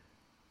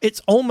 It's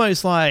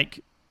almost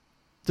like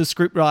the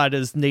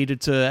scriptwriters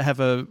needed to have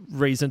a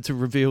reason to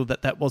reveal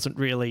that wasn't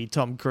really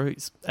Tom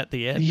Cruise at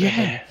the end.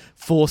 Yeah.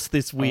 Force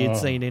this weird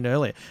scene in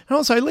earlier. And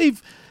also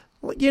leave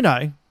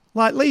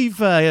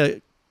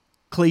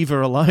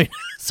Cleaver alone.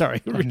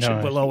 Sorry,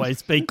 Richard will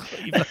always be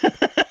Cleaver.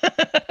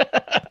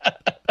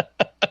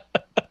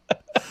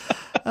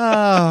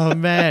 Oh,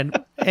 man.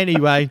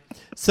 Anyway,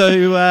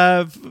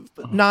 so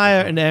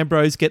Nia and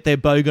Ambrose get their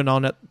bogan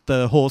on at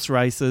the horse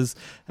races,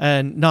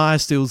 and Nia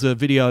steals a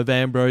video of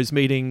Ambrose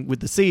meeting with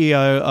the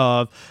CEO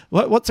of,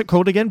 what's it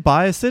called again?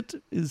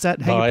 Biosit? Is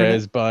that how you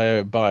pronounce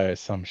it? Bio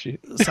some shit.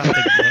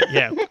 Something,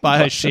 yeah.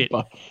 Bio shit.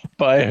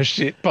 Bio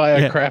shit.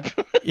 Bio crap.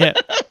 Yeah.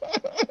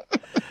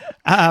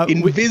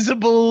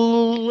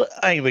 Invisible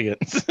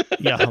aliens.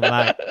 Yeah,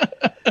 mate.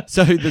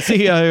 So the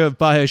CEO of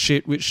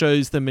BioShit, which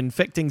shows them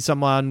infecting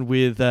someone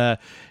with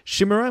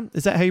Chimera,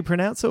 is that how you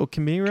pronounce it, or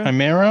Chimera?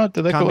 Chimera?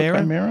 Do they call it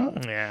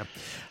Chimera? Yeah.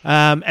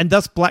 And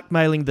thus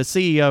blackmailing the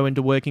CEO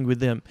into working with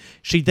them.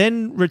 She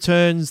then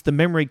returns the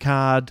memory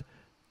card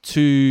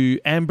to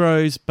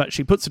Ambrose, but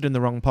she puts it in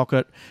the wrong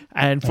pocket.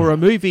 And for a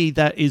movie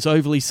that is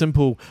overly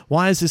simple,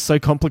 why is this so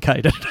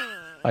complicated?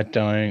 I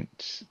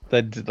don't.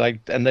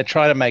 They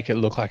try to make it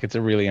look like it's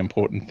a really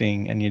important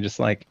thing, and you're just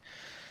like,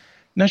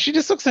 no, she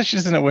just looks like she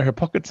doesn't know where her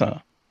pockets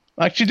are.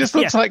 Like, she just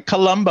looks like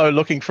Columbo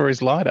looking for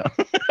his lighter.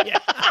 Yeah.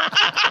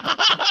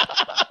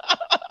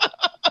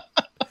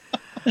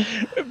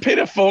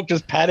 Peter Falk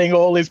just patting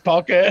all his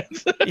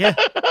pockets. Yeah.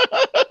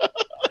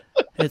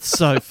 It's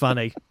so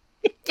funny.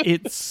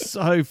 It's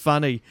so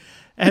funny.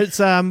 And it's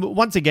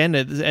once again,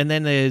 and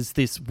then there's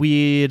this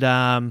weird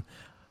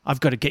I've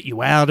got to get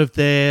you out of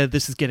there.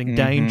 This is getting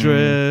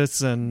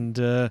dangerous. And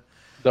the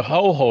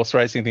whole horse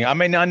racing thing. I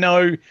mean, I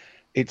know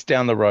it's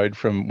down the road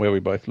from where we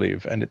both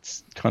live, and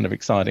it's kind of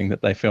exciting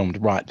that they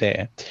filmed right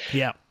there.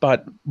 Yeah.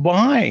 But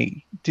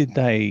why did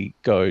they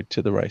go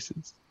to the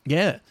races?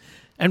 Yeah.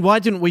 And why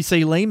didn't we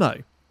see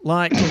Limo?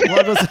 Like,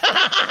 what was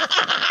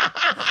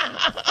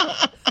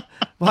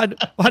Why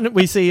didn't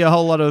we see a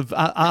whole lot of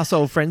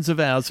arsehole friends of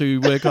ours who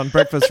work on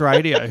breakfast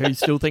radio who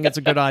still think it's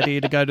a good idea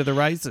to go to the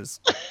races?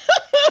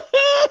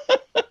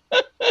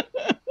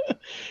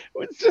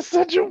 just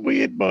such a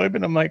weird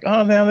moment. I'm like,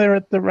 oh, now they're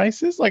at the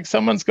races. Like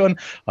someone's gone,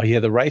 oh yeah,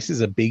 the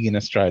races are big in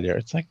Australia.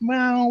 It's like,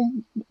 well,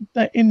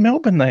 in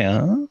Melbourne they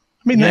are.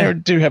 I mean, they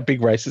do have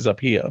big races up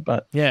here,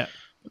 but I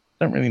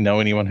don't really know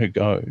anyone who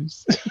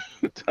goes.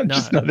 I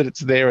just know that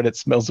it's there and it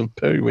smells of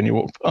poo when you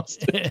walk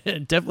past it.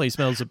 It definitely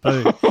smells of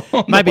poo.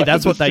 Maybe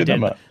that's what they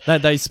did.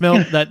 They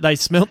smelt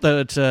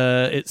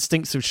that it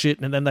stinks of shit,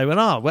 and then they went,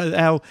 oh,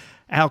 well,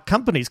 our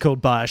company's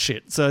called Buy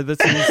Shit, so this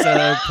is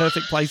a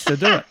perfect place to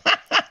do it.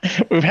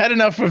 We've had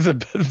enough of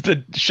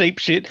the sheep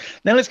shit.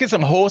 Now let's get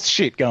some horse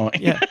shit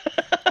going. Yeah.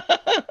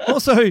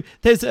 Also,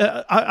 there's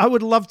I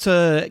would love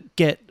to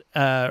get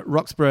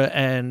Roxburgh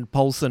and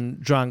Paulson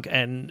drunk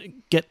and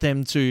get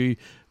them to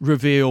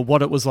reveal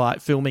what it was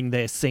like filming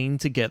their scene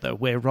together,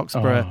 where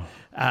Roxburgh,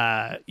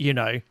 lays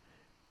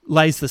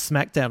the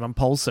smackdown on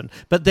Paulson,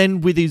 but then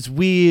with his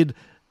weird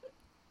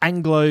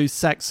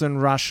Anglo-Saxon,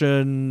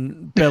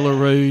 Russian,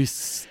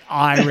 Belarus,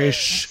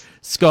 Irish,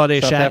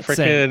 Scottish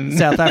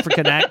South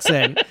African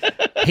accent,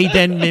 he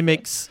then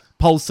mimics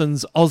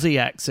Paulson's Aussie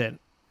accent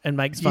and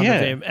makes fun of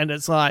him, and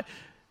it's like,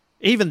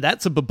 even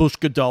that's a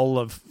babushka doll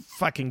of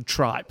fucking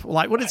tripe.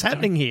 Like, what is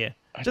happening here?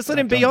 Just let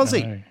him be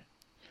Aussie. Know.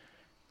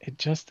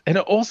 And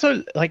it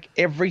also, like,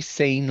 every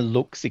scene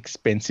looks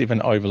expensive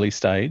and overly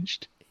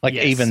staged. Like,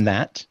 even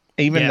that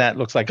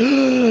looks like,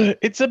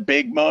 it's a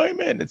big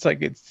moment. It's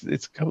like, it's a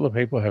couple of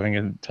people having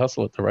a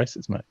tussle at the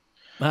races, mate.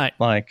 Right.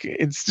 Like,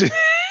 it's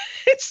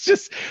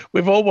just,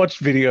 we've all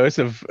watched videos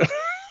of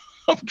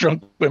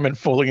drunk women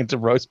falling into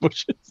rose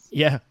bushes.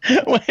 Yeah.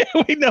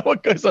 We know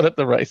what goes on at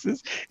the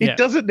races. It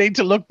doesn't need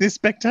to look this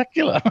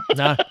spectacular.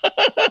 No.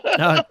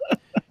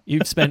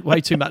 You've spent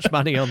way too much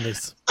money on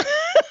this.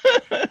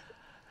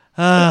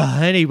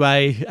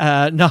 Anyway,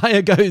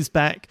 Naya goes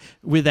back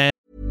with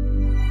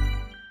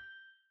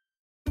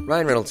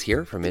Ryan Reynolds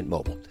here from Mint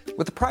Mobile.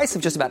 With the price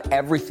of just about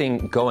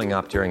everything going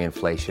up during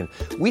inflation,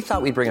 we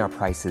thought we'd bring our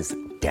prices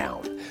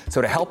down.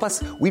 So to help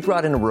us, we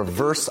brought in a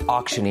reverse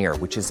auctioneer,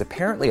 which is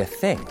apparently a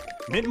thing.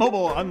 Mint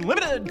Mobile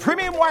Unlimited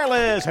Premium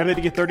Wireless. How to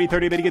get 30,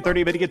 30, bit to get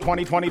 30, bit to get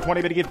 20, 20,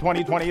 20, bit to get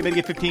 20, 20, bit to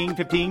get 15,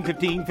 15,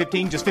 15,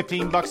 15, just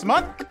 $15 a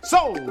month?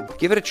 Sold!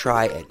 Give it a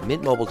try at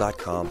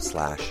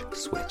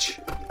mintmobile.com/switch.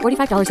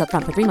 $45 up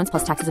front for 3 months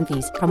plus taxes and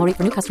fees. Promo rate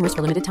for new customers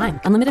for limited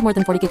time. Unlimited more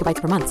than 40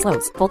 gigabytes per month.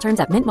 Slows full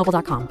terms at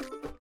mintmobile.com.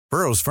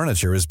 Burrow's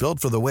furniture is built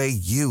for the way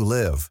you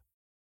live.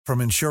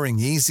 From ensuring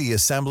easy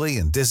assembly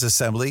and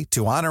disassembly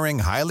to honoring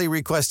highly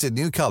requested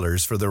new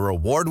colors for their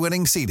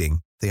award-winning seating,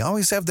 they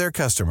always have their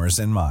customers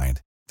in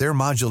mind. Their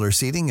modular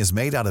seating is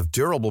made out of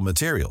durable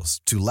materials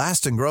to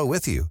last and grow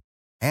with you.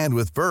 And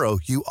with Burrow,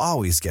 you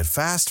always get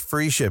fast,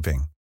 free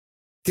shipping.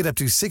 Get up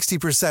to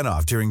 60%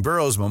 off during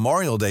Burrow's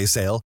Memorial Day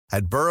sale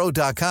at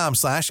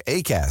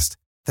burrow.com/ACAST.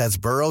 That's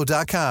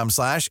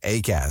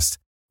burrow.com/ACAST.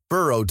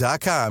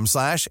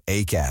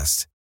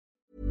 burrow.com/ACAST.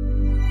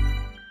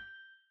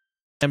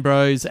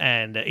 Ambrose,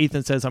 and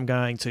Ethan says, I'm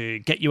going to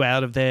get you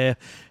out of there.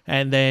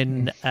 And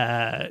then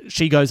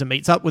she goes and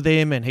meets up with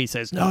him, and he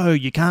says, no,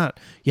 you can't.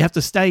 You have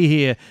to stay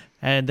here.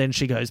 And then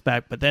she goes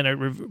back, but then it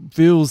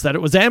reveals that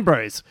it was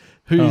Ambrose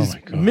who's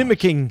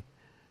mimicking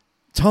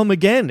Tom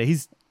again.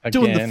 He's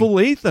doing the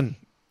full Ethan.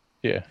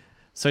 Yeah.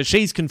 So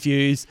she's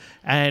confused,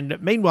 and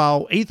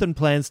meanwhile, Ethan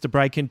plans to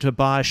break into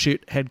Buy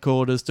Shit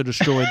headquarters to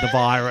destroy the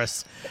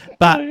virus.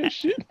 But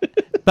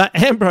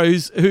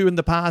Ambrose, who in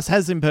the past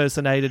has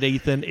impersonated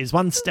Ethan, is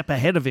one step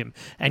ahead of him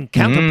and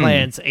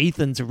counterplans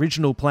Ethan's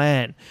original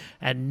plan.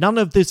 And none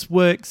of this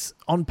works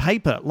on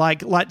paper. Like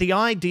the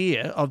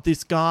idea of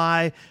this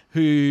guy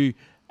who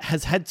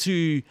has had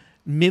to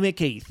mimic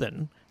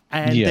Ethan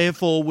and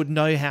therefore would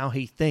know how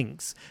he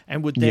thinks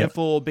and would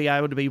therefore be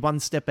able to be one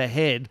step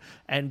ahead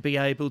and be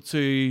able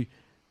to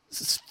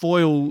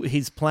foil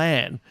his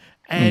plan.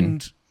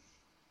 And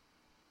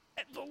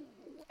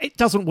it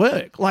doesn't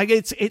work. Like,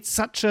 it's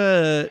such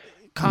a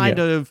kind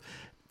of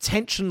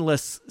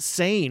tensionless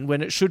scene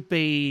when it should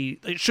be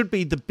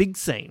the big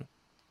scene.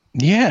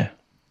 Yeah.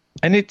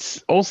 And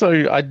it's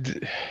also, I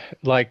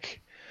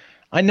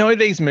know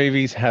these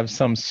movies have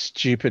some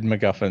stupid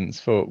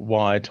MacGuffins for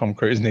why Tom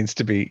Cruise needs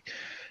to be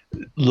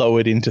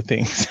lowered into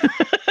things.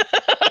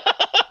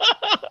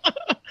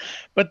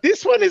 But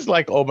this one is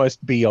like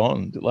almost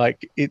beyond.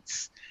 Like,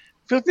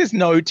 there's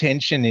no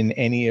tension in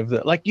any of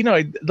the, like,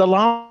 the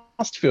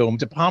last film,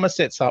 De Palma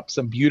sets up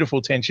some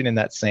beautiful tension in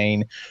that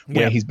scene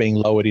where he's being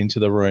lowered into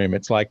the room.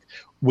 It's like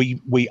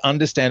we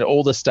understand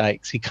all the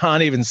stakes. He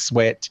can't even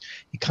sweat.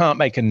 He can't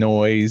make a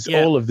noise.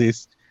 Yeah. All of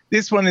this.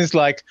 This one is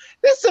like,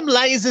 there's some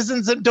lasers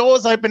and some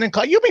doors open and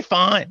you'll be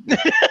fine.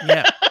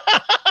 Yeah.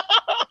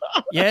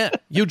 Yeah,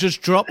 you'll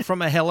just drop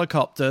from a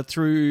helicopter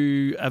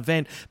through a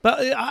vent.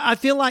 But I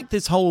feel like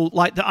this whole,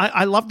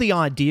 I love the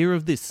idea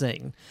of this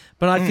thing,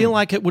 but I feel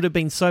like it would have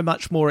been so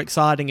much more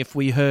exciting if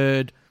we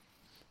heard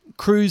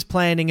Cruise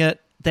planning it,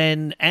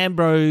 then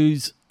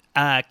Ambrose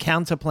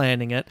counter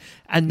planning it,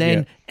 and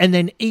then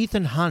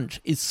Ethan Hunt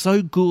is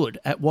so good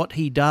at what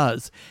he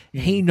does,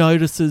 he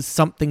notices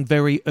something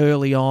very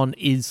early on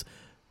is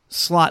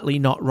slightly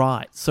not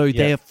right. So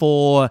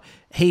therefore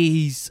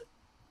he's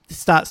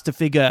starts to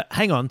figure,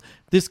 hang on,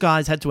 this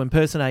guy's had to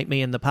impersonate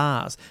me in the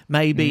past.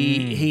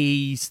 Maybe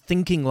he's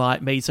thinking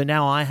like me, so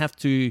now I have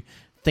to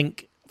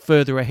think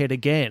further ahead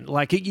again.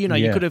 Like, you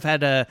could have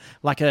had a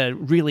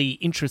really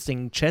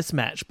interesting chess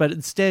match, but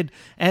instead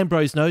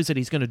Ambrose knows that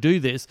he's going to do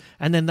this,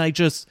 and then they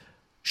just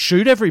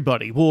shoot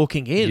everybody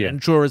walking in and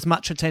draw as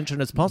much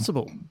attention as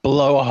possible.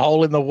 Blow a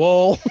hole in the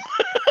wall.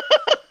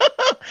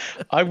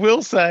 I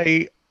will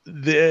say,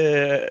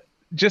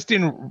 just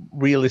in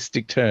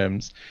realistic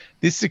terms,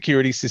 this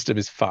security system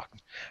is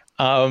fucked.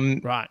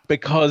 Right.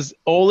 Because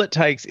all it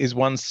takes is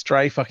one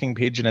stray fucking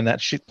pigeon and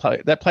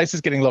that place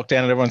is getting locked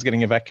down and everyone's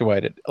getting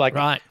evacuated.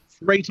 Like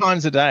 3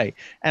 times a day.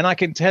 And I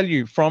can tell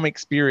you from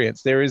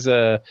experience, there is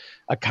a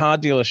car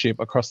dealership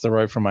across the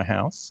road from my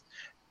house,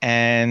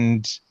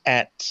 and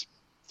at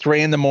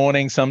 3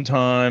 a.m,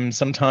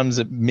 sometimes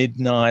at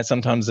midnight,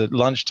 sometimes at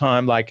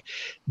lunchtime, like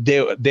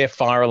their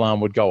fire alarm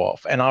would go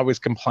off. And I was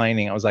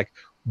complaining. I was like,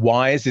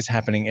 why is this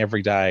happening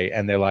every day?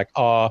 And they're like,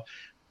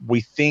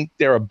 we think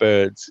there are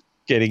birds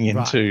getting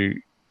into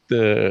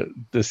the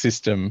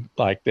system,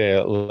 like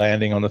they're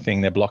landing on the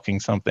thing, they're blocking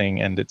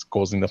something, and it's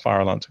causing the fire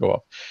alarm to go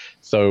off.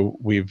 So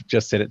we've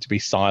just set it to be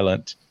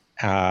silent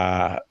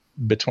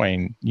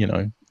between,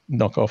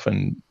 knock off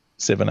and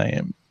 7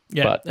 a.m.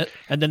 Yeah,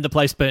 and then the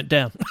place burnt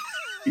down.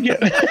 Yeah,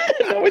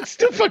 no, it's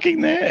still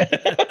fucking there.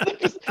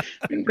 Just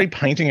been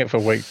repainting it for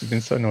weeks. It's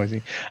been so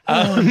noisy.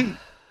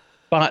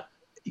 But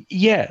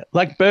yeah,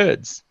 like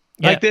birds.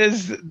 Yeah. Like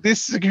there's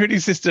this security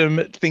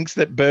system thinks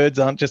that birds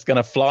aren't just going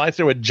to fly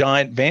through a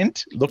giant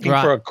vent looking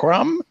for a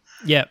crumb.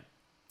 Yeah.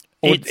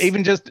 Or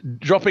even just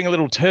dropping a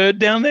little turd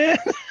down there.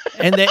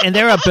 and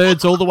there are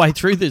birds all the way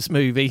through this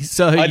movie.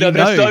 So I know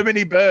there's so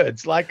many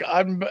birds. Like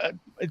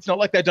it's not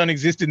like they don't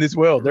exist in this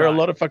world. There are a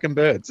lot of fucking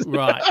birds.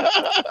 Right.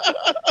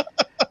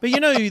 But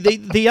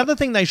the other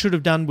thing they should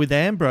have done with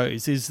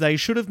Ambrose is they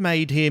should have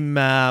made him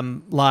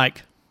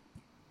like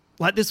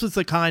this was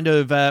the kind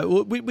of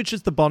which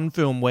is the Bond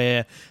film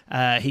where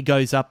he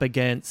goes up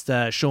against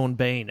Sean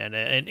Bean,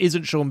 and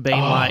isn't Sean Bean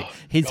like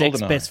his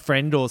ex-best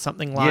friend or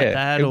something like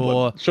that?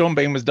 Or Sean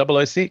Bean was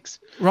 006.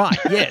 Right,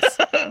 yes.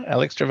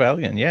 Alex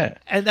Trevelyan, yeah.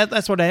 And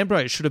that's what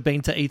Ambrose should have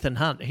been to Ethan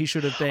Hunt. He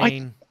should have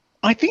been...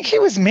 I think he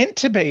was meant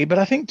to be, but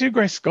I think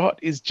Dougray Scott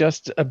is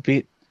just a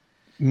bit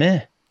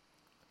meh.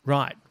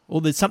 Right.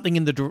 Or there's something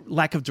in the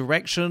lack of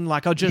direction.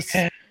 Like, I just...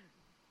 Yeah.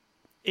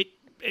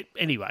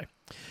 Anyway...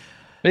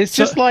 It's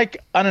just like,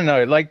 I don't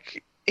know,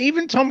 like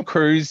even Tom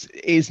Cruise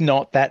is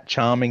not that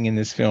charming in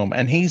this film,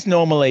 and he's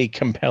normally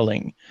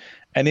compelling.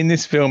 And in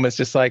this film, it's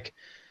just like,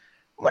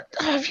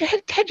 have you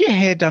had your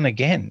hair done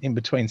again in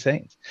between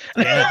scenes?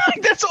 Yeah.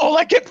 That's all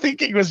I kept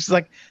thinking was just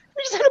like,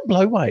 we just had a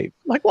blow wave.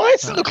 Like, why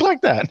does it look like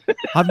that?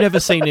 I've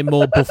never seen him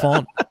more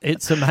bouffant.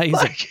 It's amazing.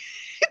 Like,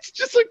 it's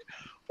just like,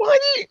 why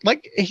do you,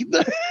 like,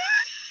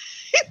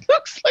 it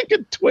looks like a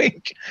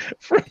twink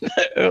from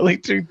the early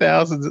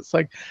 2000s. It's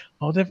like,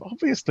 they've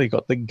obviously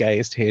got the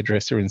gayest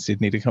hairdresser in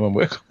Sydney to come and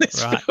work on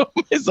this film.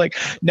 It's like,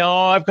 no,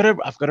 I've got to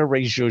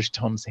rezhuzh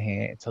Tom's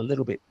hair. It's a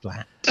little bit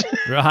flat.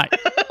 Right.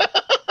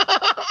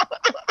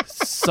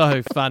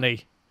 So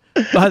funny.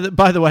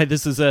 By the way,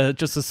 this is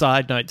just a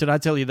side note. Did I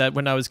tell you that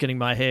when I was getting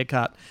my hair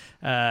cut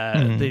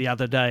the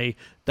other day,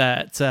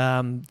 that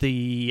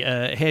the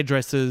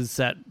hairdressers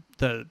at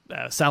the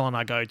salon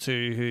I go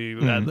to, who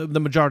the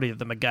majority of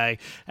them are gay,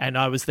 and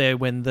I was there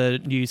when the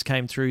news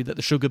came through that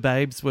the Sugar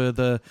Babes were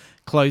the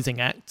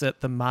closing act at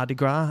the Mardi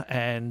Gras,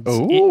 and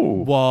it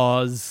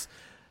was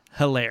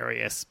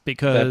hilarious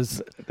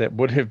because that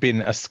would have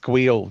been a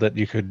squeal that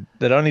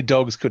only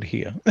dogs could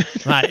hear.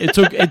 Right, it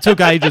took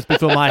ages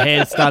before my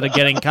hair started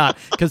getting cut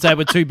because they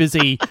were too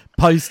busy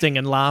posting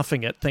and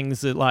laughing at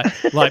things that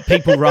like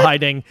people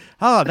writing,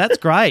 "Oh, that's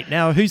great.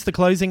 Now who's the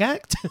closing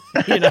act?"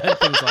 Things like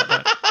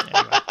that.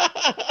 Anyway.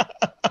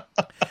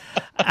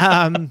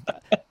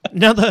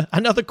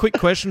 Another quick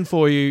question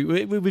for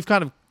you. We've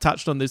kind of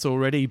touched on this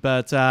already,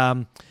 but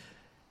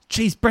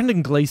geez,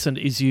 Brendan Gleeson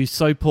is used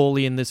so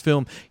poorly in this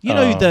film.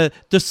 The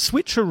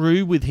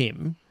switcheroo with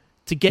him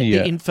to get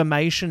the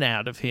information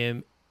out of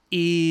him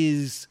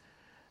is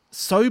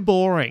so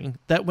boring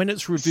that when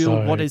it's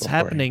revealed what is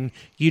happening,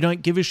 you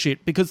don't give a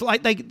shit, because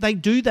like they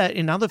do that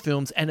in other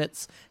films and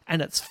it's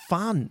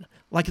fun.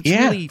 Like it's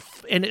really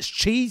and it's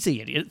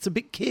cheesy and it's a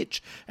bit kitsch.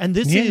 And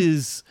this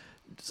is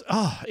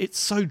it's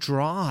so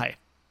dry.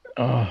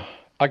 I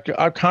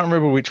can't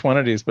remember which one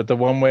it is, but the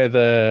one where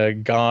the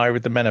guy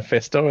with the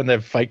manifesto and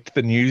they've faked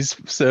the news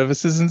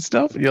services and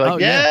stuff. You're like,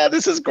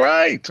 this is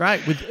great.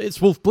 Great.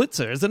 It's Wolf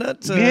Blitzer, isn't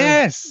it?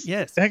 Yes.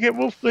 Yes. They get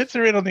Wolf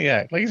Blitzer in on the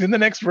act. Like he's in the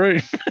next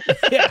room.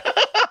 Yeah.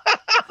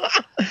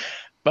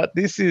 But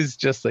this is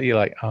just that you're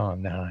like, oh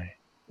no.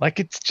 Like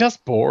it's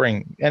just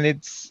boring. And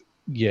it's,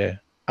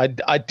 I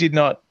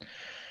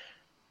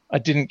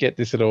didn't get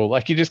this at all.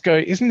 Like you just go,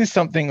 isn't this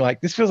something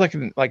like this feels like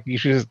you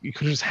could have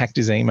just hacked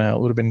his email. It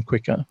would have been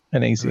quicker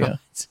and easier.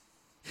 Right.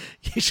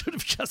 You should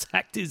have just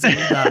hacked his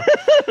email.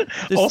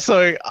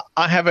 Also,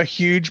 I have a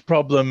huge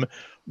problem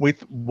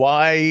with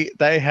why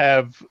they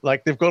have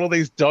they've got all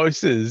these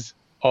doses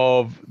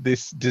of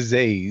this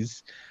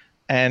disease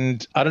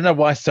and I don't know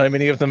why so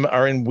many of them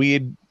are in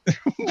weird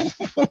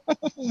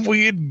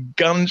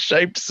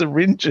gun-shaped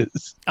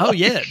syringes. Oh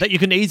yeah, that you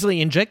can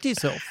easily inject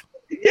yourself.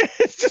 Yeah,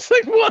 it's just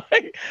like,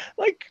 why?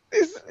 Like,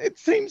 it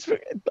seems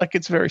like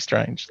it's very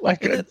strange.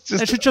 Like, it's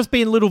just, it should just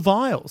be in little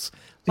vials.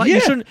 Like,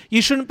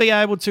 you shouldn't be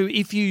able to,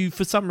 if you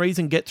for some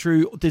reason get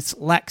through this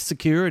lax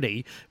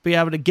security, be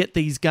able to get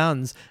these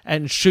guns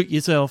and shoot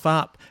yourself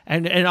up.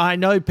 And I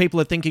know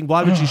people are thinking,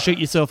 why would you shoot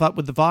yourself up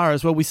with the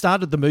virus? Well, we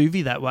started the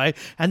movie that way,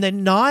 and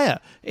then Naya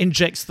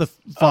injects the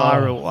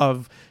viral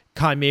of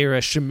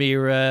Chimera,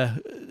 Chimera.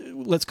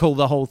 Let's call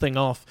the whole thing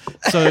off.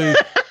 So.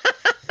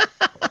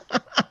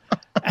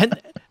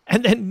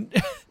 And then,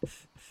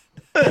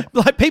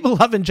 like, people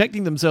love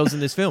injecting themselves in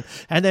this film.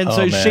 And then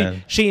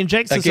she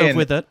injects herself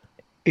with it.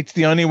 It's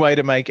the only way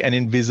to make an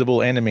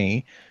invisible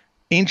enemy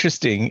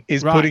interesting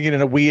is putting it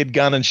in a weird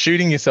gun and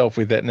shooting yourself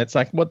with it. And it's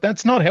like,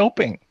 that's not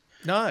helping.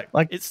 No.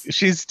 Like,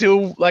 she's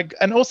still, like,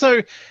 and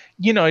also,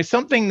 you know,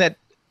 something that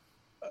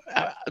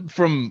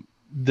from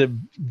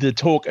the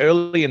talk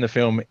early in the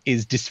film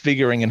is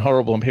disfiguring and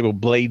horrible and people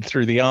bleed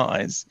through the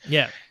eyes.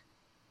 Yeah.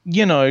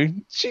 You know,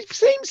 she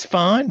seems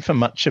fine for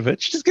much of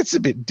it. She just gets a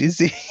bit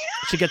dizzy.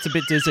 She gets a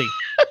bit dizzy.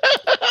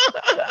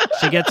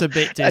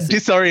 And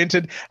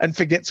disoriented and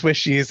forgets where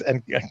she is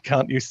and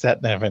can't use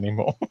sat-nav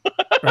anymore.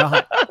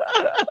 Right.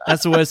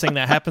 That's the worst thing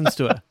that happens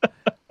to her.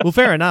 Well,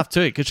 fair enough,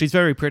 too, because she's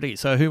very pretty.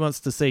 So who wants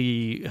to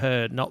see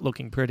her not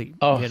looking pretty?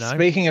 Oh, you know?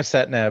 Speaking of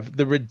sat-nav,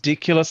 the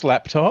ridiculous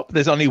laptop.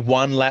 There's only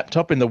one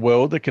laptop in the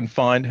world that can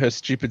find her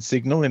stupid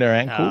signal in her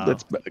ankle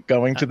that's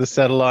going to the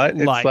satellite.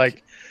 It's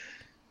like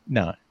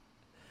no.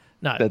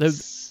 No,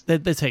 there's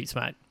heaps,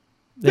 mate.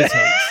 There's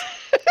heaps.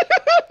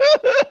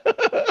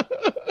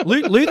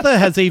 Luther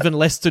has even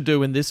less to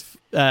do in this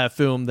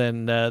film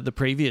than the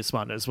previous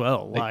one as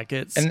well. Like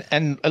it's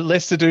and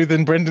less to do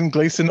than Brendan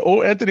Gleeson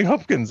or Anthony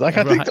Hopkins. Like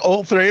I think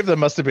all three of them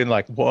must have been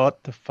like,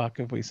 "What the fuck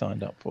have we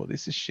signed up for?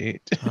 This is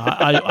shit."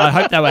 I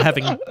hope they were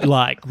having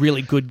like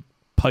really good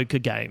poker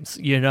games,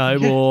 you know,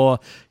 or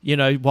you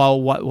know,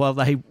 while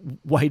they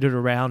waited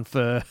around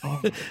for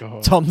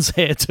Tom's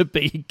hair to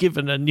be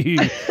given a new.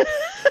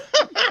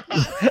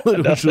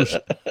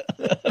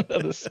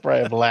 Another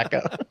spray of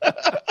lacquer.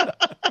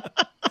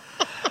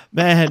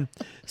 Man,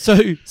 so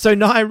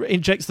Naya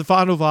injects the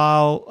final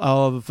vial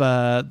of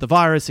the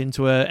virus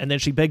into her, and then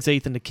she begs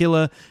Ethan to kill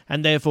her,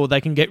 and therefore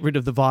they can get rid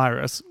of the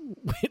virus,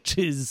 which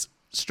is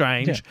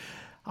strange. Yeah.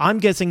 I'm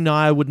guessing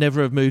Naya would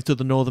never have moved to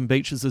the northern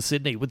beaches of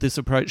Sydney with this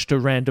approach to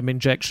random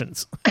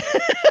injections.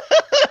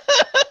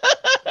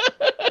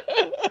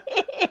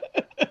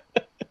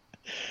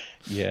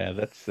 Yeah,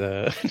 that's...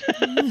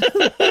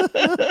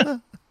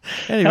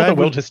 Anyway, how the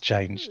world has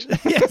changed.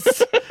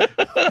 Yes.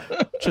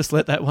 Just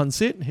let that one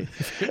sit.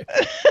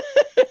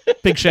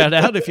 Big shout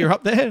out if you're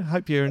up there.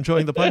 Hope you're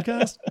enjoying the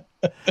podcast.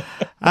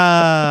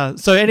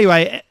 So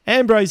anyway,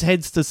 Ambrose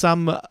heads to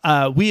some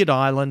weird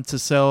island to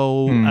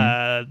sell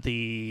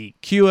the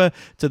cure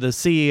to the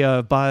CEO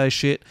of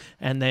BioShit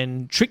and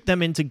then trick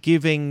them into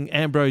giving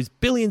Ambrose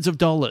billions of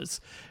dollars.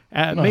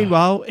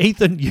 Meanwhile,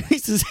 Ethan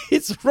uses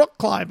his rock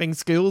climbing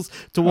skills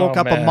to walk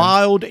up a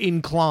mild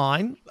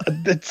incline.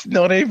 That's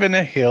not even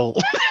a hill.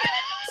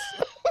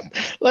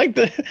 like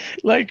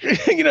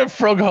you know,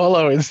 Frog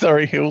Hollow in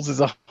Surrey Hills is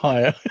a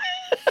higher.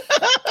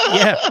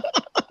 Yeah,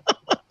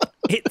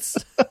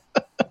 it's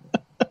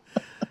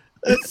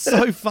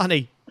so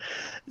funny.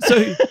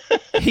 So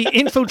he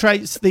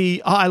infiltrates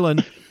the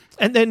island,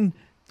 and then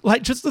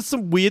like just does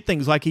some weird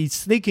things, like he's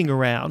sneaking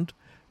around.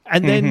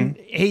 And then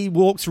he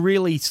walks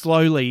really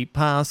slowly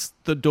past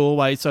the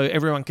doorway so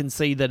everyone can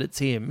see that it's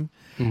him.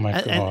 Oh,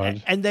 my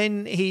God. And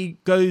then he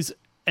goes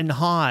and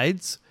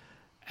hides,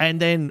 and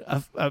then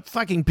a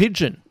fucking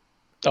pigeon.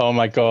 Oh,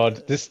 my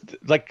God. This,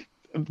 like,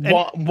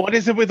 what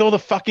is it with all the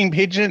fucking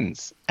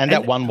pigeons? And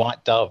that one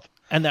white dove.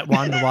 And that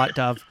one white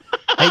dove.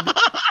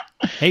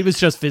 He was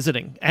just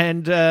visiting.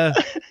 And...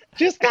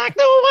 just like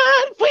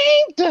the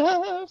white-winged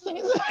doves.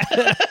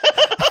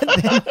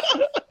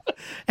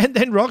 And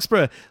then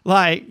Roxburgh,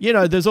 like, you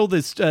know, there's all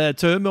this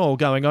turmoil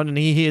going on, and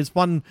he hears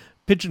one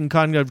pigeon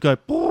kind of go,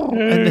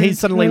 and he's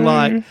suddenly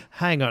like,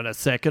 hang on a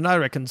second, I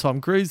reckon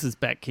Tom Cruise is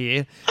back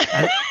here.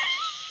 And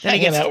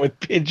hanging out with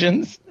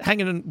pigeons.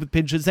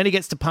 Then he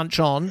gets to punch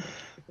on.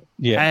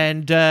 Yeah.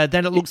 And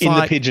then it looks like...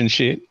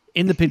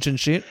 In the pigeon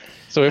shit.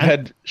 So we've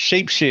had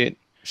sheep shit,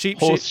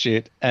 horse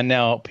shit, and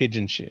now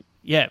pigeon shit.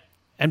 Yeah.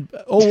 And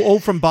all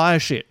from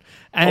BioShit.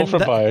 All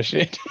from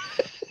BioShit.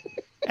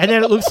 And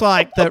then it looks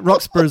like that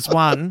Roxburgh's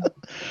won,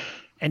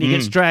 and he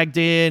gets dragged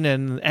in,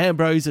 and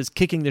Ambrose is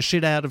kicking the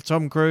shit out of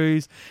Tom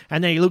Cruise.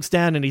 And then he looks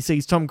down and he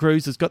sees Tom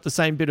Cruise has got the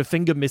same bit of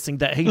finger missing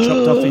that he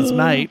chopped off his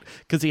mate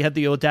because he had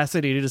the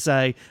audacity to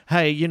say,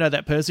 hey, you know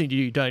that person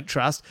you don't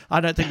trust?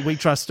 I don't think we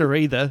trust her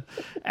either.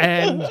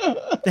 And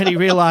then he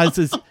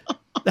realizes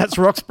that's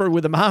Roxburgh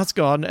with a mask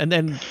on, and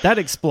then that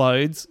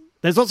explodes.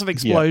 There's lots of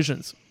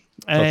explosions.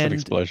 Yeah. Lots of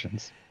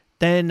explosions.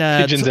 Then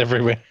pigeons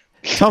everywhere.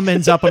 Tom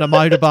ends up on a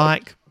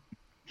motorbike.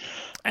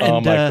 And,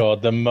 oh my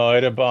God, the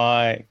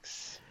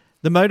motorbikes.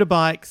 The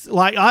motorbikes,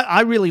 like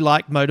I really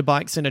like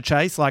motorbikes in a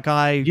chase. Like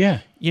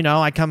I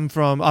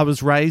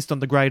was raised on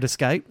The Great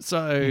Escape, so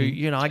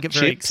I get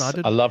very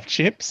excited. I love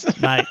Chips,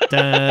 mate.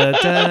 I've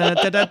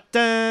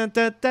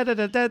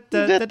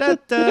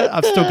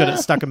still got it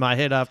stuck in my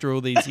head after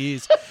all these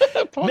years.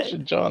 Posh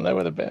and John, they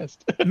were the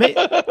best.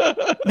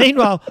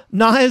 Meanwhile,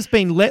 Naya's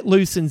been let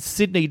loose in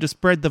Sydney to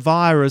spread the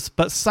virus,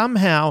 but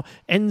somehow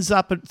ends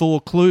up at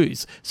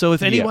Vaucluse. So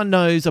if anyone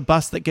knows a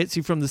bus that gets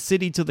you from the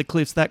city to the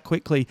cliffs that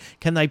quickly,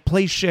 can they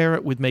please share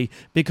it with me?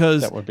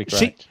 Because that would be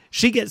great.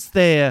 She gets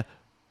there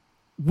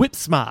whip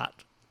smart.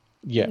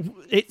 Yeah.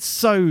 It's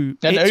so... And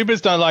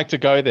Ubers don't like to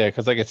go there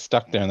because they get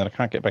stuck there and then I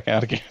can't get back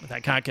out again.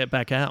 They can't get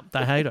back out.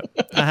 They hate it.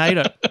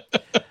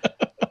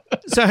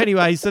 So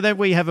anyway, then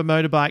we have a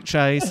motorbike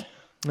chase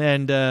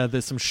and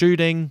there's some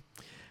shooting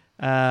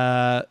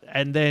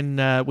and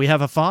then we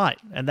have a fight.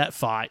 And that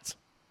fight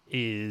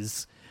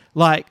is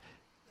like...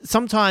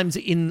 Sometimes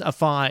in a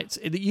fight,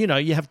 you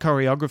have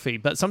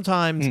choreography, but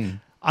sometimes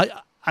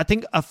I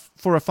think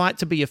for a fight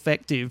to be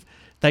effective,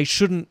 they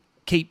shouldn't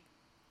keep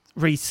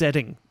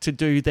resetting to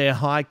do their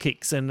high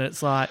kicks. And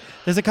it's like,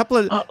 there's a couple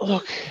of...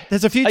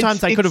 there's a few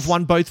times they could have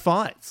won both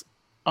fights.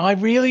 I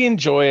really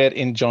enjoy it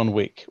in John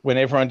Wick when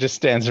everyone just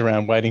stands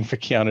around waiting for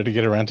Keanu to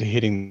get around to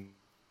hitting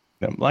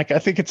them. Like, I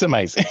think it's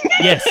amazing.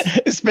 Yes.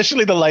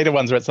 Especially the later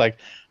ones where it's like,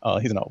 oh,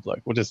 he's an old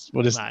bloke. We'll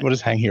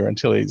just hang here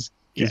until he's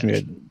gives me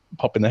a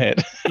pop in the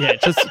head. Yeah,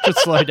 just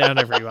slow down,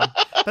 everyone.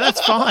 But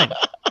that's fine.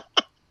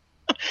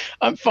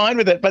 I'm fine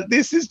with it, but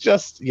this is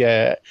just,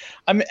 and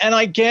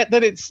I get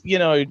that it's,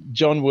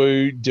 John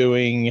Woo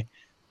doing,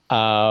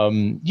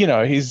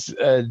 he's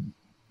an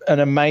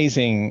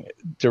amazing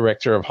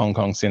director of Hong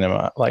Kong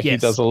cinema. Like he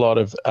does a lot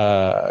of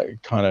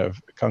kind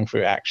of kung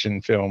fu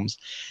action films,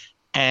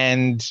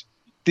 and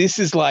this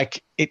is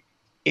like it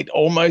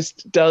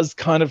almost does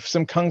kind of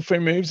some kung fu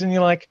moves, and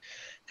you're like,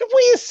 have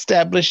we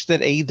established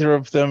that either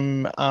of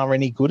them are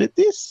any good at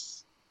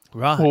this?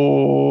 Right.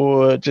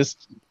 Or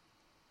just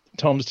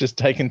Tom's just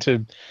taken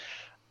to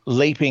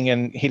leaping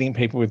and hitting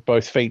people with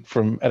both feet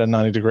at a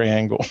 90-degree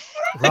angle.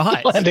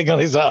 Right. Landing on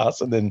his ass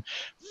and then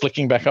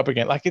flicking back up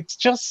again. Like, it's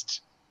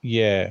just,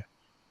 I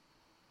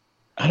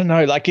don't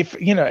know. Like, if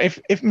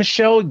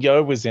Michelle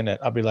Yeoh was in it,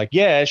 I'd be like,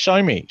 yeah,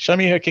 show me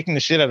her kicking the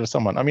shit out of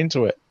someone. I'm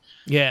into it.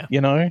 Yeah.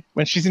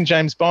 When she's in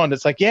James Bond,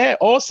 it's like, yeah,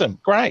 awesome.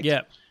 Great.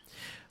 Yeah.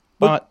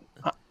 But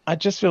I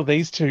just feel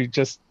these two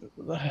just,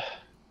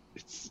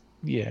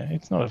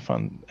 it's not a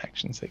fun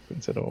action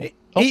sequence at all.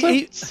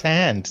 Also,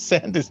 sand.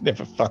 Sand is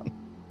never fun.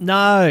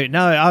 No.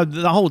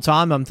 The whole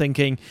time I'm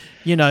thinking,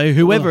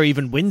 whoever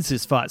even wins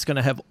this fight is going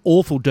to have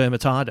awful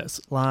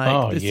dermatitis.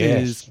 Like, this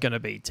is going to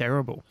be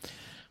terrible.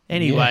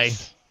 Anyway.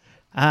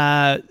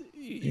 You're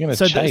going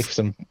to chafe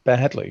them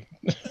badly.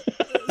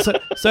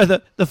 so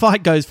the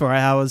fight goes for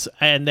hours,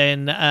 and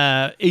then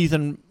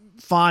Ethan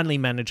finally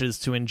manages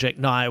to inject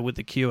Naya with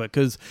the cure,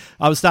 because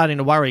I was starting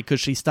to worry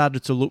because she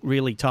started to look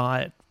really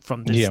tired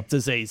from this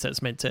disease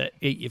that's meant to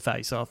eat your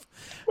face off.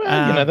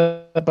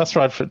 Well, the bus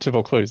ride to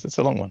Vaucluse, it's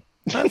a long one.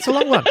 It's a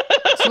long one.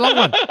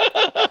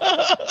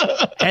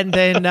 And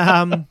then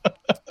the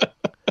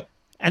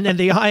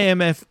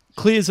IMF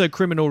clears her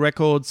criminal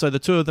record so the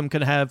two of them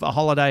can have a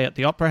holiday at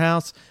the Opera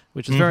House,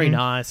 which is very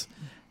nice.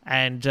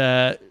 And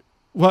so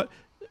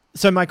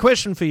my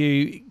question for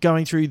you,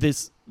 going through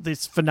this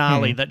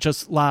finale that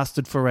just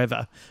lasted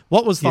forever,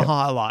 what was the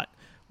highlight?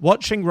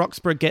 Watching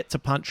Roxburgh get to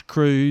punch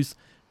Cruz,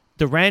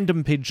 the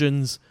random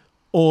pigeons,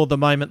 or the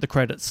moment the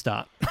credits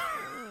start?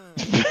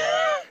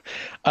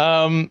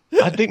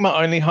 I think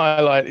my only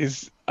highlight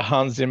is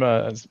Hans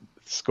Zimmer's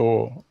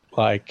score.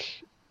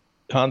 Like,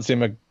 Hans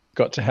Zimmer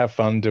got to have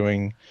fun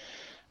doing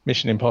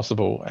Mission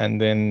Impossible, and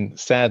then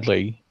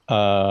sadly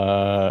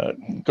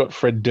got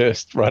Fred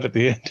Durst right at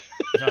the end.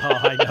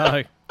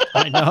 Oh,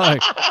 I know.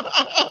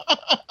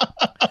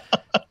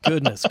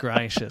 Goodness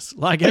gracious.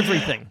 Like,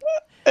 everything.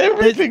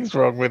 Everything's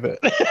wrong with it.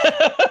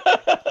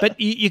 But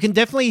you can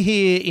definitely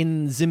hear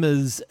in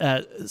Zimmer's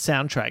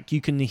soundtrack, you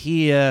can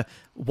hear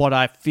what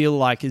I feel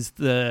like is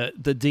the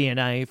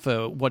DNA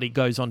for what he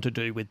goes on to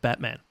do with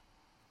Batman.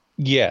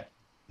 Yeah.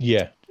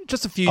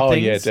 Just a few things. Oh,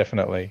 yeah,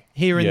 definitely.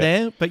 Here and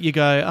there, but you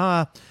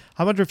go,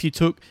 I wonder if you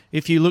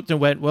looked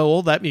and went, well,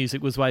 all that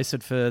music was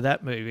wasted for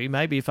that movie.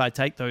 Maybe if I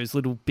take those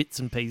little bits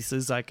and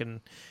pieces, I can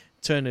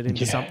turn it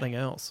into something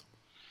else.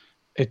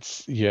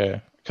 It's,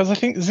 because I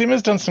think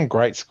Zimmer's done some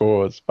great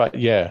scores, but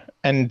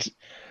and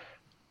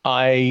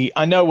I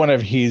know one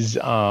of his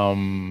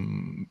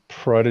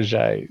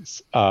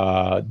proteges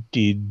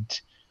did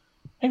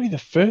maybe the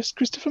first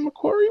Christopher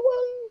McQuarrie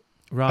one.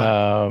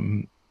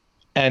 Right.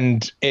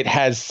 And it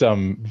has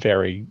some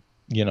very,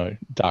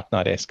 Dark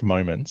Knight-esque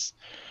moments.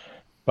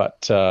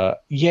 But I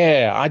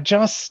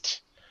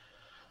just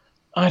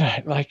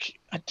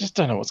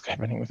don't know what's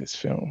happening with this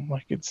film.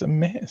 Like, it's a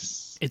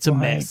mess. It's a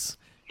mess.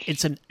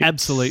 It's an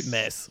absolute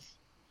mess.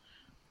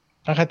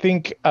 I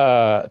think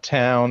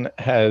Town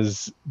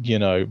has,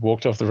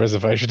 walked off the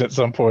reservation at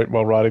some point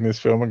while writing this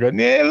film and gone,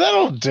 yeah,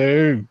 that'll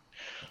do.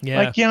 Yeah.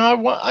 Like,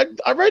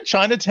 I wrote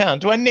Chinatown.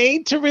 Do I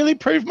need to really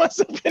prove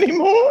myself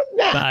anymore?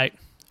 Nah. Mate.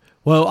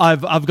 Well,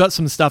 I've got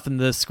some stuff in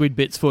the squid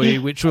bits for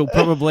you, which will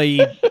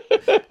probably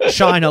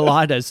shine a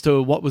light as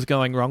to what was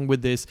going wrong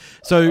with this.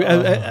 So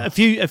a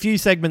few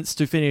segments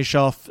to finish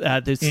off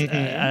this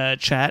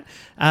chat.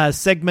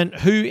 Segment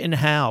Who and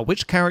How.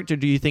 Which character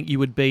do you think you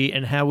would be,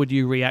 and how would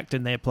you react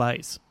in their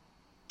place?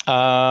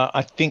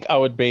 I think I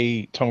would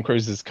be Tom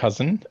Cruise's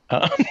cousin,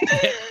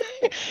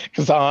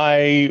 because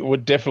I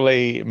would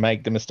definitely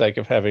make the mistake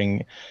of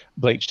having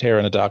bleached hair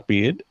and a dark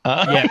beard.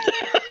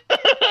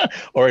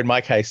 Or in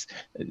my case,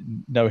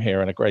 no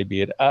hair and a grey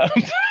beard.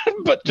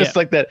 But just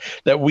like that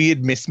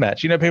weird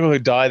mismatch. You know, people who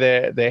dye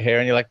their hair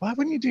and you're like, why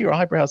wouldn't you do your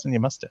eyebrows and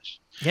your mustache?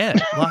 Yeah,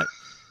 like,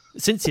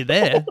 since you're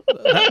there.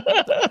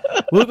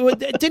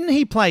 Didn't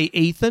he play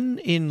Ethan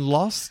in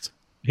Lost?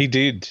 He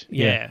did.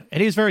 Yeah.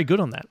 And he was very good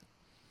on that.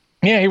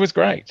 Yeah, he was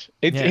great.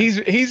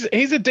 He's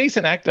a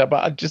decent actor,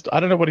 but I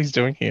don't know what he's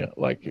doing here.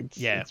 Like,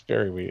 it's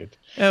very weird.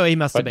 Oh, he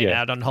must have been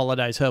out on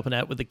holidays helping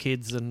out with the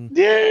kids, and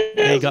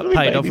he got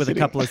paid off with a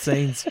couple of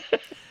scenes.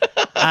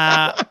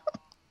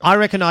 I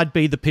reckon I'd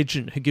be the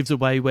pigeon who gives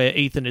away where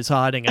Ethan is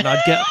hiding, and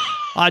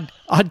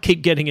I'd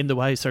keep getting in the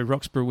way so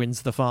Roxburgh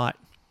wins the fight.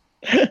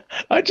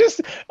 I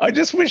just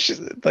wish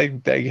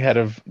they had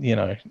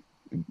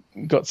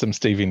got some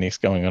Stevie Nicks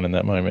going on in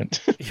that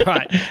moment.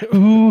 Right.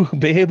 Ooh,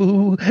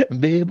 baby,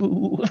 baby.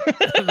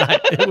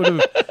 Right. It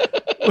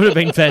would have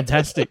been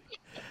fantastic.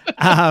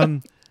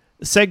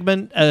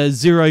 Segment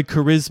Zero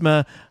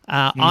Charisma.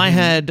 I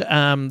had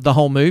the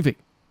whole movie.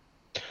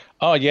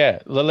 Oh, yeah.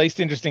 The least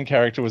interesting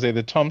character was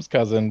either Tom's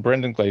cousin,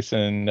 Brendan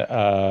Gleeson,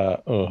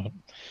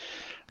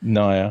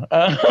 Naya,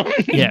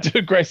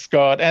 Grace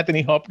Scott,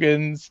 Anthony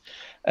Hopkins,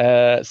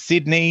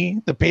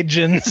 Sydney, the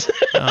pigeons.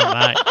 Oh,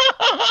 mate.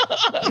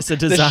 It's a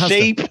disaster. The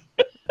sheep.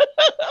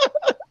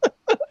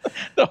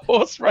 The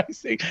horse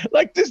racing.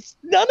 Like,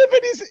 none of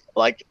it is,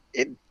 like,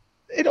 it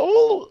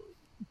all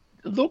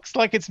looks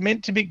like it's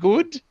meant to be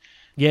good.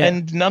 Yeah.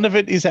 And none of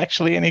it is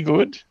actually any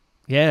good.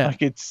 Yeah.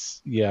 Like,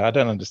 I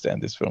don't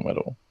understand this film at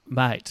all.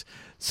 Mate.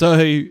 So,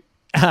 like,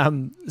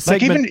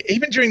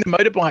 even during the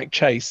motorbike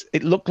chase,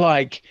 it looked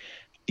like,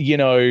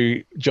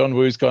 John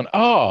Woo's gone,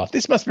 oh,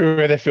 this must be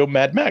where they filmed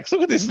Mad Max.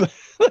 Look at this. Like,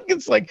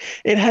 it's like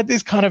it had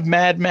this kind of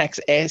Mad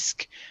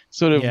Max-esque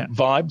sort of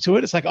vibe to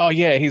it. It's like, oh,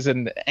 yeah, here's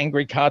an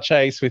angry car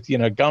chase with,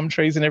 gum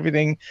trees and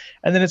everything.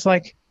 And then it's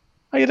like,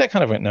 oh, yeah, that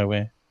kind of went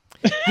nowhere.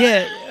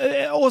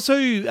 Yeah. Also,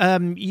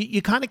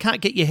 you kind of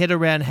can't get your head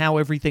around how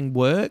everything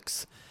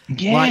works.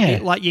 Yeah.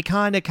 Like you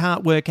kind of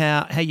can't work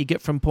out how you get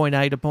from point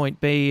A to point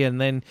B, and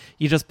then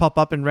you just pop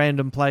up in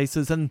random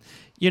places. And,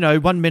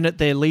 1 minute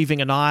they're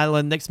leaving an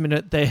island, next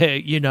minute they're,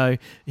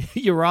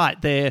 you're right,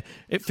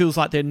 it feels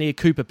like they're near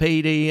Cooper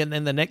Pedy, and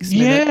then the next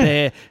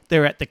minute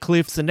they're at the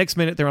cliffs, and next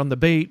minute they're on the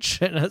beach,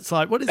 and it's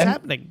like, what is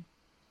happening?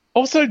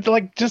 Also,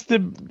 like, just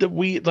the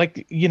weird,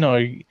 like,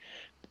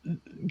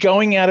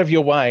 going out of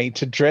your way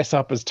to dress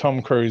up as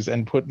Tom Cruise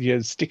and put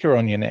your sticker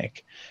on your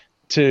neck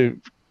to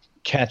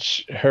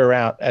catch her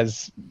out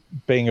as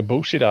being a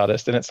bullshit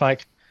artist. And it's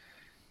like,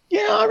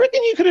 yeah, I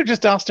reckon you could have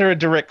just asked her a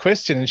direct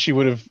question and she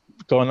would have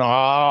gone,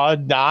 I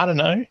don't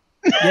know.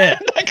 Yeah.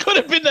 That could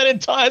have been that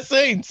entire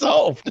scene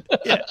solved.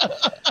 Yeah.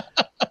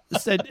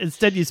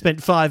 Instead you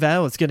spent 5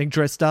 hours getting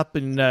dressed up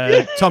in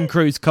Tom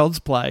Cruise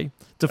cosplay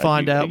to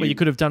find out what you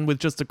could have done with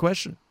just a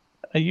question.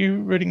 Are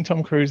you rooting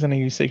Tom Cruise and are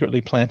you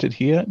secretly planted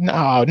here?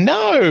 No.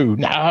 Yeah.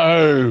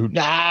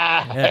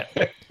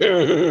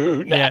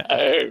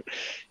 No.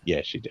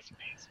 Yeah, she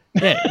definitely is.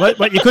 Yeah,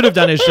 what you could have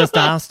done is just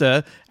asked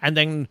her and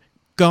then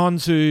gone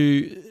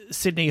to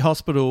Sydney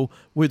Hospital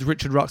with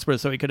Richard Roxburgh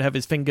so he could have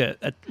his finger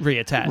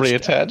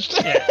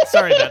reattached. Yeah,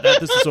 sorry about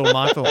that. This is all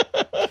my fault.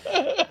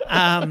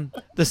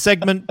 The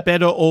segment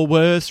Better or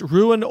Worse,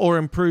 ruin or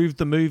improve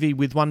the movie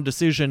with one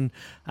decision.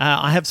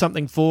 I have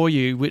something for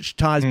you which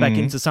ties back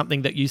into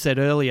something that you said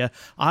earlier.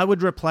 I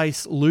would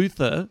replace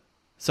Luther.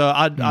 So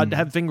I'd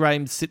have Ving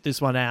Rhames sit this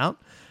one out.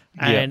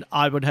 And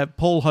I would have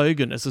Paul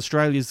Hogan as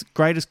Australia's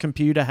greatest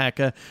computer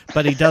hacker,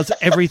 but he does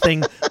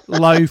everything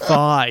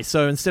lo-fi.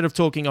 So instead of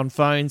talking on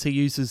phones, he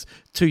uses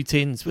 2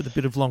 tins with a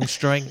bit of long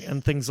string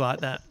and things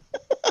like that.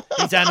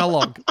 He's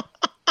analog.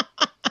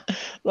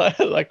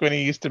 Like when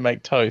he used to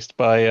make toast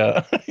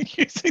by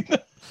using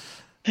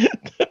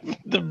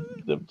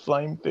the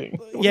flame thing.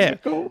 What is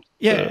it called?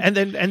 Yeah, and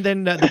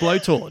then the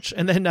blowtorch,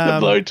 and then the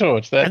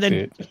blowtorch. That's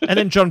it. And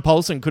then John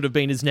Paulson could have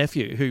been his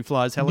nephew who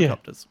flies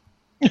helicopters.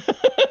 Yeah.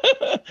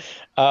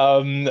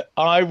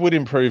 I would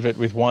improve it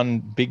with one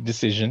big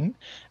decision,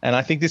 and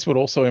I think this would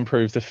also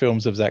improve the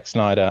films of Zack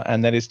Snyder,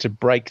 and that is to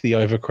break the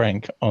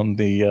overcrank on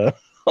the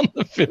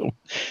film.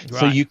 Right.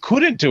 So you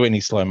couldn't do any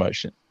slow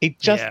motion. It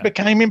just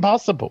became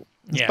impossible.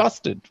 It's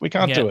busted. We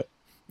can't do it.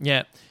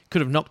 Yeah.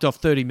 Could have knocked off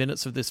 30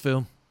 minutes of this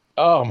film.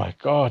 Oh, my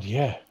God,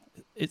 yeah.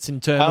 It's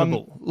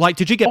interminable.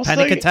 Did you get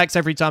panic attacks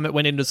every time it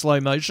went into slow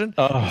motion?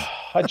 Oh,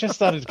 I just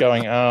started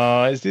going,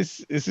 is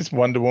this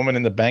Wonder Woman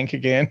in the bank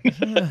again?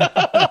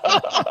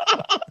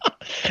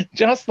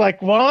 Just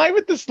like, why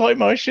with the slow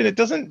motion? It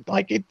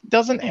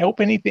doesn't help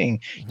anything.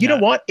 You know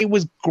what? It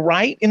was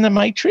great in The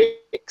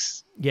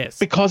Matrix. Yes.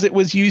 Because it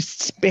was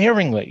used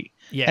sparingly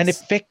and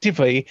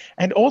effectively.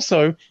 And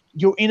also,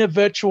 you're in a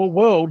virtual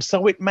world,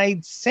 so it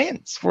made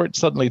sense for it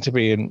suddenly to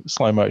be in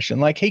slow motion.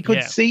 Like, he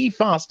could see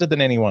faster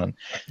than anyone.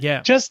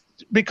 Yeah. Just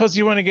because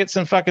you want to get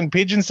some fucking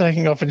pigeons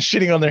taking off and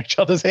shitting on each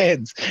other's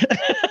heads.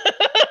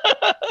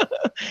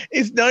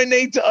 There's no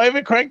need to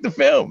overcrank the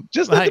film.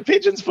 Just let the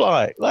pigeons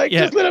fly. Like,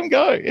 just let them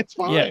go. It's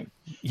fine.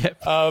 Yeah.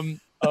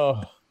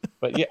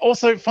 But yeah,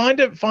 also find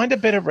a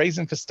better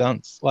reason for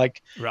stunts.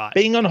 Like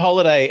being on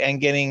holiday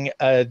and getting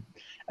a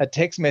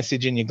text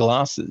message in your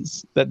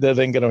glasses that they're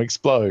then going to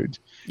explode.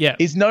 Yeah.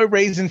 Is no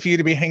reason for you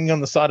to be hanging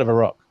on the side of a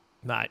rock.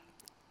 Mate.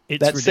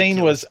 That ridiculous.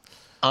 Scene was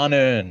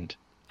unearned.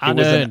 It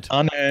was an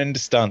unearned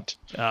stunt.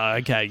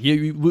 Okay.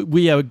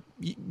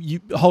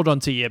 You hold on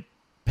to your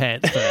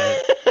pants for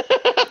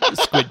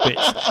squid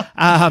bits.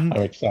 I'm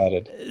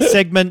excited.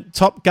 Segment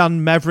Top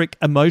Gun Maverick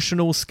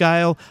emotional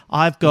scale.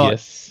 I've got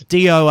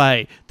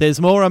DOA.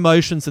 There's more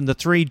emotions in the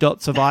 3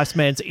 dots of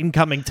Iceman's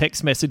incoming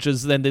text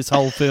messages than this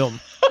whole film.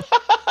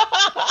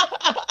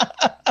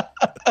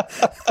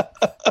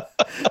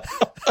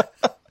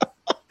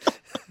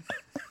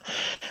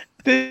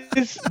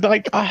 This,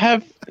 like, I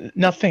have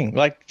nothing.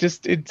 Like,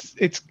 just it's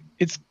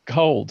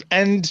cold.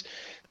 And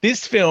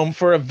this film,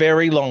 for a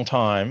very long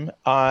time,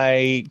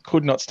 I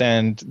could not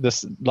stand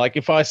this. Like,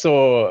 if I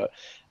saw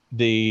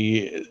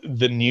the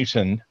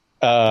Newton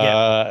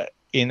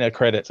in the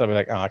credits, I'd be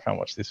like, oh, I can't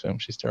watch this film.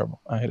 She's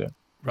terrible. I hate her.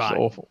 Right. She's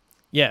awful.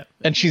 Yeah.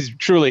 And she's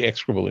truly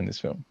execrable in this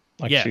film.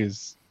 Like,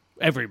 she's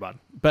everyone,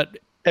 but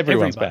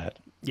everyone's bad.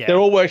 Yeah. They're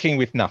all working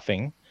with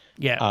nothing.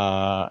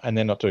 Yeah. And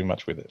they're not doing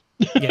much with it.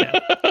 Yeah.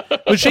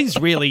 Well, she's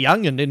really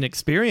young and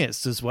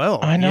inexperienced as well.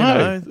 I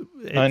know.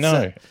 I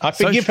know. I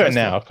forgive her stressful.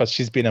 now because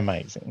she's been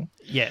amazing.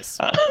 Yes.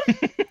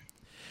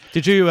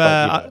 Did you?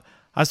 I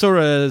saw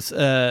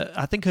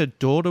I think her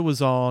daughter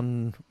was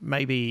on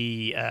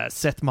maybe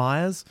Seth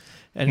Meyers,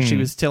 and she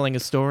was telling a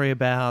story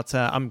about.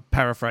 I'm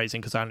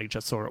paraphrasing because I only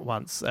just saw it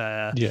once.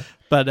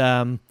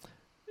 But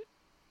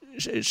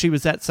she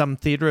was at some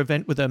theatre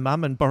event with her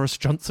mum, and Boris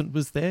Johnson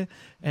was there,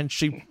 and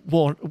she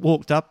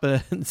walked up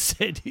and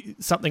said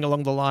something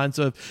along the lines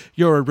of,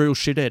 "You're a real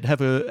shithead.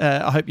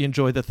 I hope you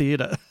enjoy the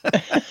theatre."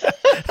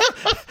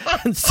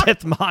 And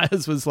Seth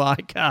Meyers was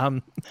like,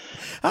 "Oh,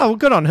 well,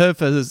 good on her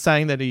for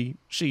saying that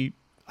she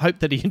hoped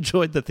that he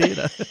enjoyed the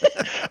theatre."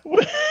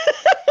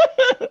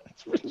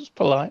 It's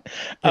polite.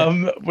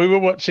 We were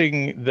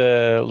watching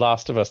The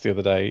Last of Us the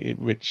other day,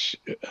 which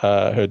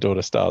her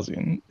daughter stars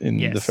in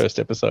the first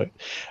episode.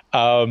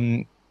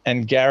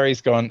 And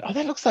Gary's gone, oh,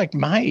 that looks like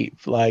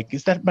Maeve. Like,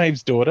 is that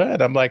Maeve's daughter?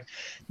 And I'm like,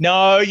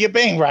 no, you're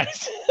being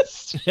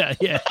racist.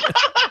 Yeah.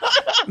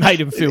 Made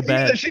him feel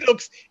bad. She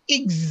looks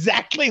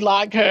exactly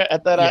like her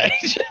at that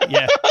age.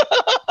 Yeah.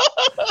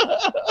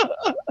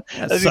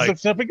 And he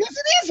looks up and goes,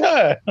 it is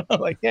her.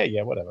 I'm like,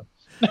 yeah, whatever.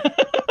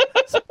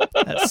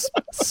 That's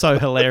so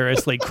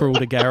hilariously cruel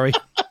to Gary.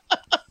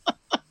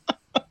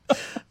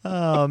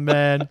 Oh,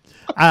 man.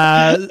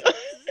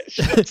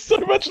 So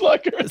much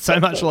like her. So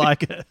much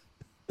like her.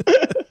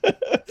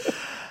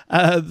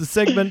 The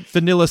segment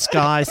Vanilla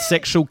Sky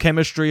Sexual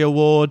Chemistry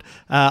Award.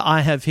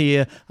 I have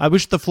here, I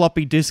wish the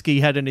floppy disk he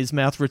had in his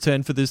mouth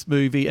returned for this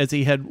movie, as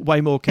he had way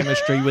more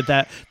chemistry with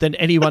that than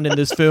anyone in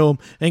this film,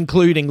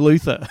 including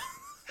Luther.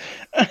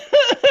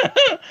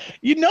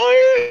 You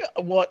know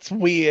what's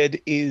weird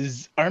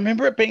is I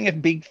remember it being a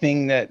big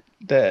thing that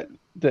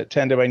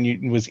Thandie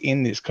Newton was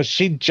in this because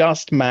she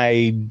just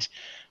made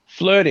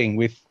Flirting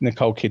with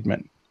Nicole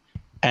Kidman.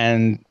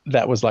 And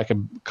that was like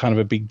a kind of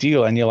a big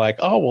deal. And you're like,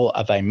 oh, well,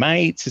 are they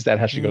mates? Is that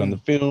how she got on the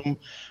film?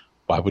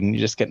 Why wouldn't you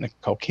just get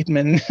Nicole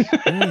Kidman?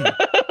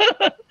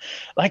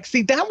 Like,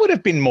 see, that would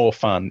have been more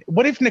fun.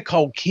 What if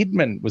Nicole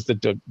Kidman was the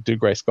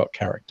Dougray Scott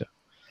character?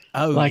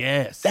 Oh, like,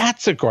 yes.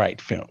 That's a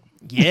great film.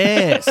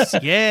 Yes.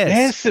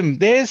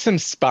 There's some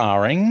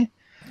sparring.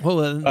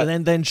 Well,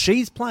 then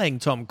she's playing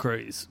Tom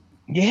Cruise.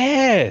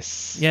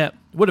 Yes. Yeah.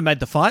 Would have made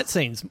the fight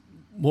scenes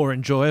more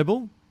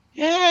enjoyable.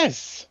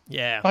 Yes.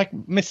 Yeah. Like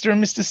Mr.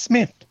 and Mrs.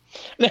 Smith.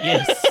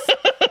 Yes.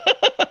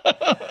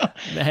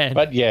 Man.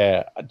 But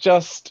yeah,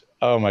 just,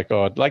 oh my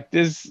God. Like,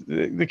 there's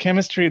the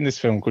chemistry in this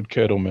film could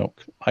curdle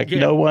milk. Like,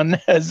 no one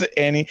has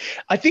any.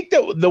 I think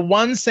that the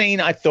one scene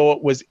I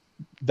thought was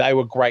they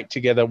were great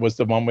together was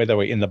the one where they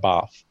were in the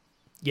bath.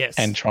 Yes.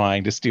 And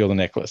trying to steal the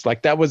necklace.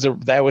 Like, there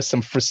was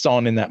some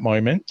frisson in that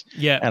moment.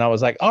 Yeah. And I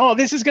was like, oh,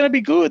 this is going to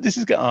be good.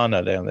 Oh,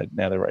 no,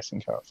 now they're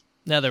racing cars.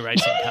 Now they're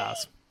racing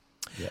cars.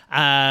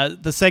 Yeah.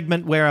 The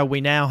segment, Where Are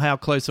We Now? How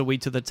close are we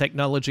to the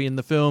technology in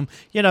the film?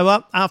 You know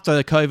what? After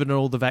COVID and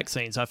all the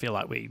vaccines, I feel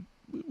like we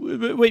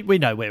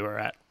know where we're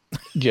at.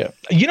 Yeah.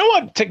 You know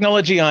what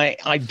technology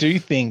I do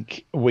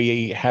think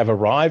we have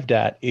arrived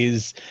at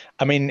is,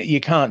 I mean, you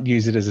can't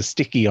use it as a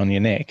sticky on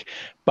your neck,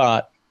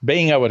 but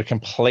being able to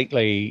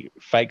completely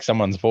fake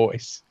someone's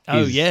voice. Oh,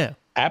 is yeah.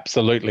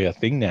 absolutely a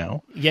thing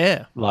now.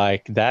 Yeah.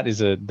 Like that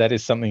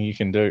is something you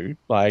can do.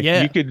 Like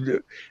Yeah.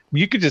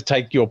 you could just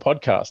take your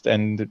podcast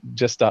and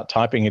just start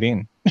typing it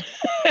in.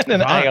 And then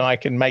Right. AI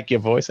can make your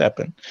voice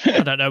happen. I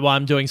don't know why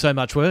I'm doing so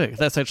much work.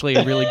 That's actually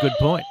a really good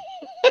point.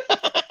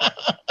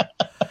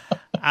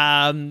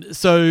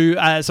 So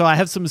I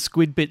have some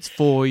squid bits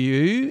for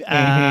you.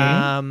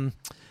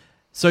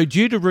 So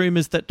due to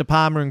rumours that De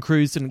Palma and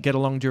Cruise didn't get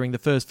along during the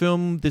first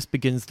film, this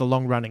begins the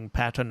long-running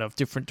pattern of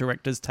different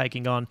directors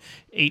taking on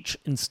each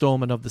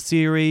instalment of the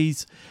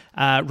series.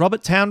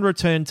 Robert Towne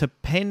returned to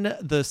pen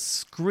the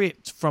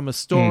script from a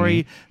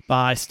story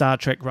by Star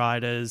Trek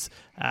writers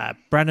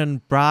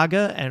Brannon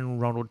Braga and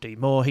Ronald D.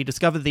 Moore. He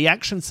discovered the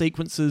action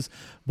sequences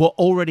were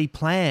already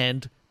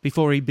planned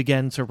before he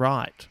began to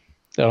write.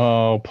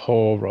 Oh,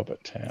 poor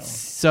Robert Towne.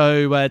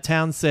 So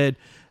Towne said,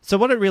 so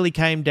what it really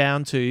came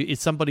down to is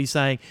somebody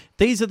saying,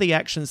 these are the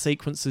action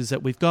sequences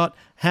that we've got.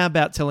 How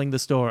about telling the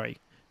story?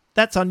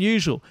 That's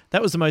unusual.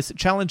 That was the most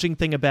challenging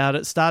thing about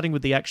it, starting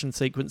with the action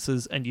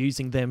sequences and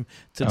using them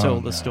to tell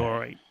the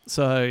story.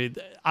 So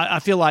I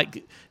feel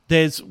like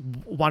there's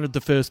one of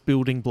the first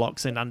building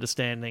blocks in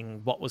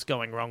understanding what was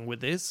going wrong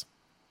with this.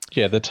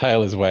 Yeah, the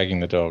tail is wagging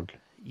the dog.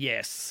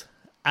 Yes.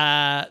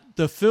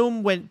 The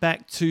film went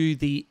back to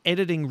the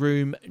editing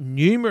room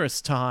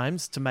numerous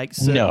times to make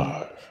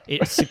certain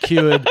it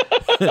secured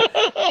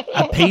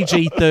a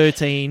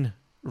PG-13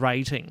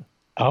 rating.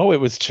 Oh,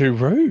 it was too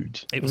rude.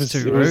 It was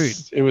too rude.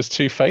 It was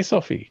too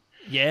face-offy.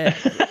 Yeah,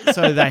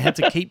 so they had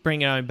to keep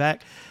bringing it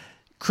back.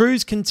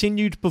 Cruise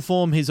continued to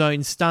perform his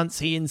own stunts.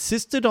 He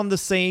insisted on the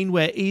scene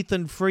where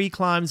Ethan free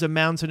climbs a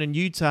mountain in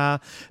Utah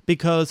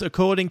because,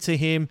 according to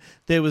him,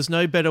 there was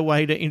no better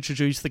way to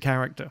introduce the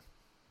character.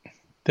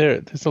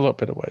 There's a lot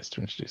better ways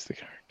to introduce the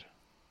character.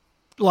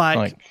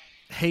 Like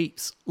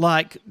heaps.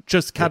 Like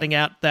just cutting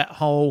out that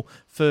whole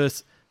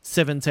first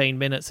 17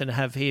 minutes and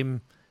have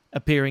him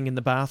appearing in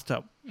the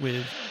bathtub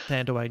with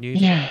Thandaway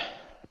Newton. Yeah.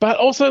 But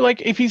also,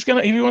 like, if he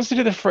wants to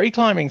do the free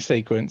climbing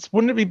sequence,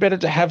 wouldn't it be better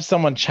to have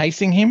someone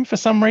chasing him for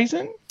some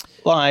reason?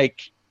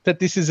 Like, that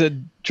this is a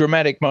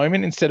dramatic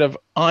moment instead of,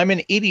 I'm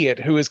an idiot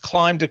who has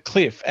climbed a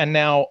cliff and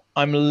now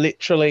I'm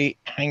literally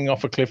hanging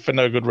off a cliff for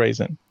no good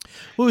reason.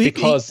 Well,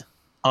 because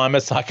I'm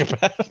a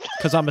psychopath.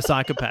 Because I'm a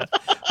psychopath.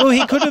 Well,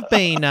 he could have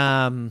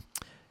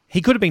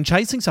been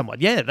chasing someone.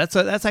 Yeah, that's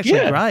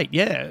actually great.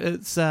 Yeah,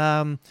 it's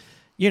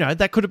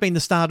that could have been the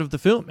start of the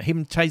film,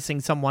 him chasing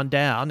someone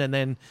down, and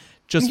then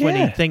just when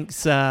he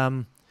thinks,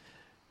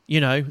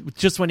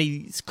 just when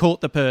he's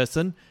caught the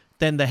person,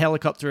 then the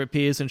helicopter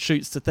appears and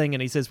shoots the thing,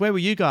 and he says, "Where were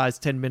you guys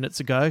 10 minutes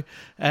ago?"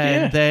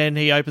 And then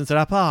he opens it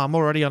up. Oh, I'm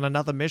already on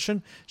another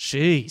mission.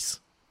 Jeez.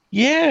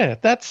 Yeah,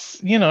 that's,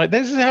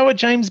 this is how a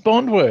James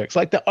Bond works.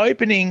 Like the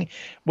opening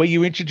where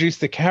you introduce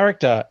the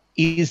character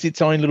is its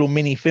own little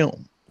mini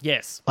film.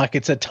 Yes. Like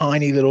it's a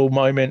tiny little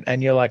moment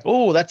and you're like,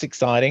 oh, that's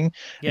exciting.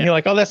 Yeah. And you're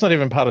like, oh, that's not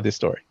even part of this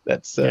story.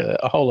 That's a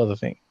whole other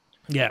thing.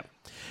 Yeah.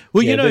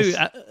 Well,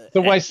 it's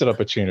a wasted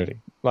opportunity.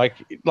 Like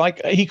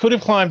he could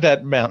have climbed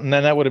that mountain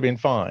and that would have been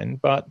fine,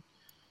 but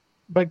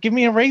give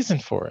me a reason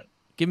for it.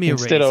 Give me a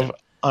reason. Instead of,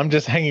 I'm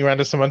just hanging around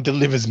till someone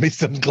delivers me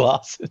some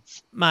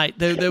glasses. Mate,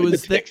 there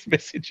was text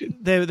messages.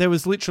 There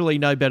was literally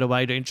no better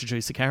way to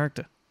introduce a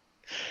character.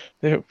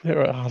 There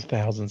are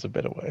thousands of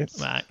better ways.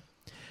 Mate.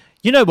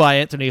 You know why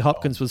Anthony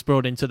Hopkins was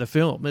brought into the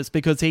film? It's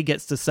because he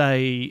gets to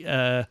say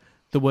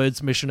the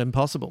words Mission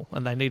Impossible,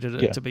 and they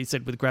needed it to be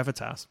said with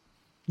gravitas.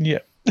 Yeah.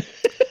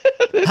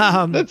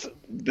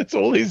 That's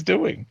all he's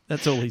doing.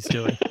 That's all he's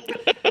doing.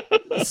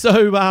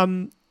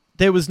 So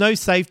there was no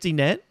safety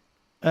net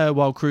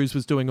while Cruise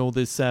was doing all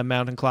this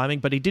mountain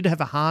climbing, but he did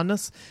have a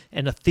harness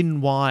and a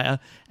thin wire,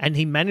 and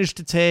he managed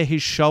to tear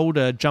his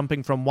shoulder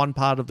jumping from one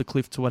part of the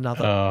cliff to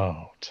another.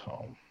 Oh,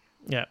 Tom.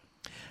 Yeah.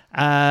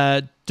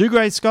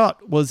 Dougray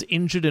Scott was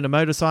injured in a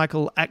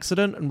motorcycle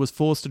accident and was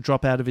forced to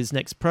drop out of his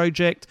next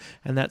project,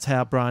 and that's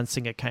how Bryan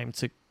Singer came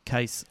to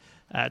case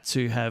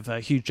to have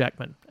Hugh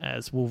Jackman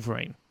as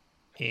Wolverine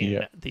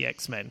in the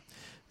X-Men.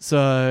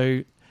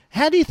 So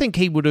how do you think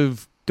he would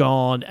have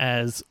gone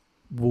as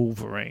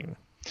Wolverine?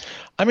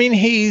 I mean,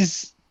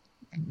 he's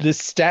the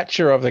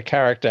stature of the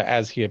character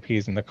as he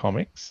appears in the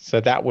comics, so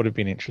that would have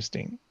been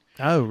interesting.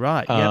 Oh,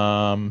 right.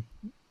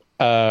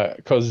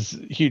 Because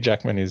Hugh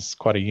Jackman is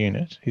quite a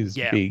unit. He's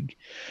big.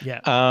 Yeah.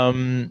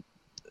 And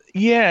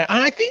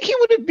I think he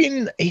would have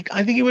been.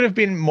 I think he would have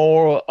been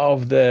more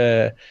of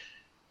the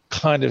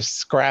kind of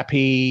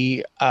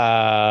scrappy.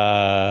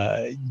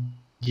 I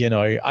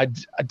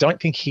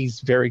don't think he's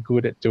very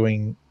good at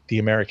doing the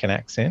American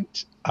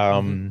accent.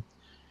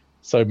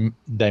 So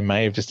they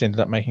may have just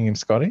ended up making him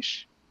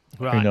Scottish.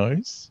 Right. Who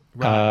knows?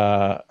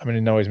 Right. I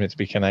know he's meant to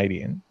be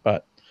Canadian,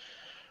 but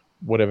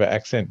whatever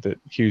accent that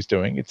Hugh's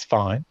doing, it's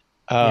fine.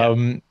 I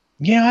don't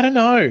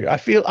know.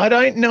 I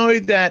don't know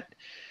that.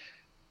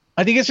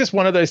 I think it's just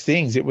one of those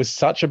things. It was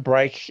such a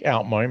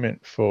breakout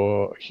moment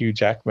for Hugh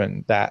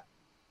Jackman that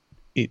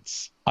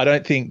I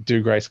don't think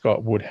Dougray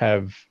Scott would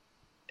have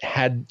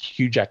had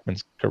Hugh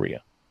Jackman's career.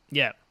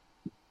 Yeah.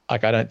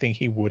 Like, I don't think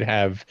he would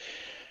have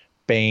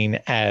been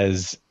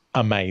as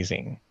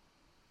amazing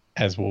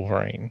as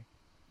Wolverine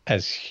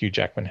as Hugh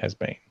Jackman has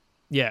been.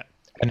 Yeah.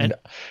 And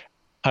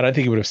I don't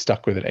think he would have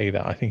stuck with it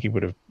either. I think he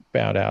would have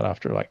bowed out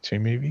after like 2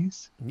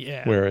 movies.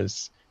 Yeah.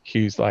 Whereas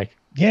Hugh's like,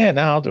 yeah,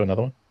 no, I'll do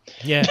another one.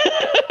 Yeah.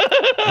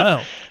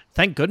 Well,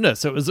 thank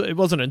goodness. It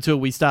wasn't until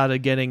we started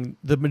getting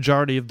the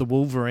majority of the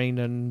Wolverine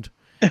and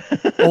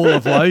all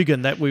of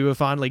Logan that we were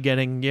finally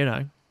getting, you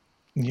know.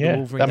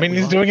 Yeah. I mean,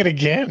 he's doing it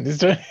again. He's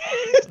doing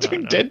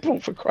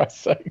Deadpool, for Christ's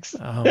sakes.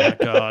 Oh my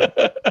God.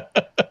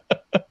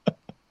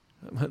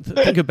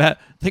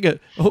 Think of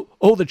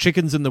all the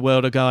chickens in the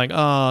world are going,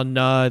 oh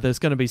no, there's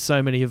going to be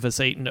so many of us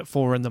eating at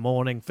 4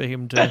 a.m. for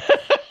him to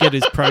get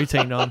his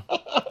protein on.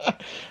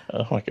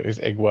 Oh my God, his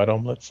egg white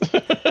omelets.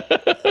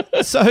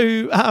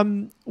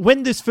 So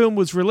when this film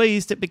was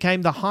released, it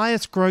became the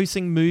highest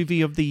grossing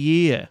movie of the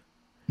year.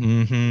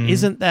 Mm-hmm.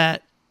 Isn't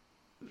that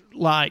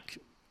like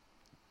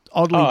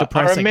oddly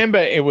depressing? I remember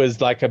it was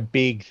like a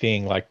big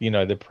thing, like, you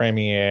know, the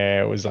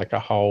premiere was like a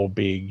whole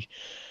big,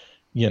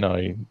 you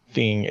know,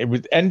 thing. It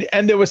was, and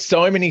there were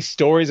so many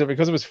stories of it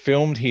because it was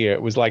filmed here.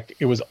 It was like,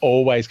 it was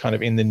always kind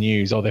of in the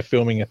news. Oh, they're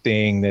filming a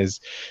thing. There's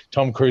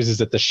Tom Cruise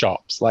is at the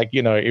shops. Like,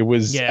 you know, it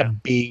was a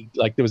big,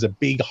 like there was a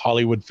big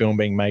Hollywood film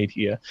being made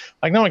here.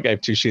 Like no one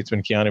gave 2 shits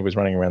when Keanu was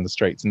running around the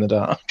streets in the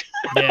dark.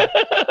 Yeah.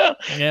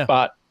 Yeah.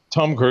 But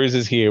Tom Cruise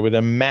is here with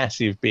a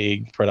massive,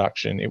 big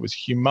production. It was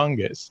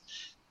humongous.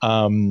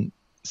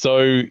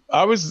 So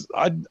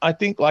I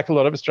think like a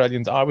lot of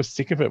Australians, I was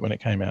sick of it when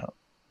it came out.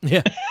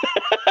 Yeah.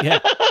 Yeah.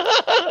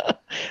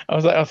 I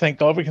was like, oh, thank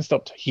God we can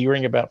stop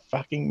hearing about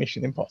fucking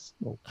Mission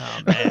Impossible. Oh,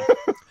 man.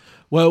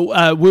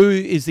 Well, Wu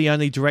is the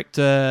only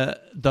director,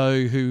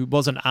 though, who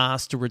wasn't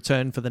asked to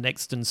return for the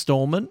next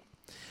installment.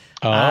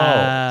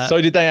 Oh, so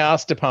did they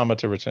ask De Palma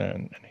to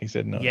return? And he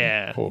said no.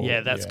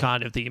 Yeah, that's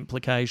kind of the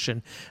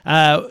implication.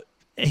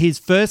 His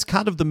first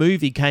cut of the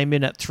movie came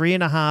in at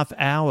 3.5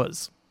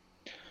 hours.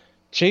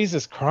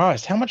 Jesus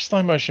Christ, how much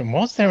slow motion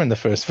was there in the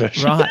first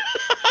version? Right.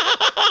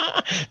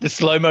 The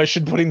slow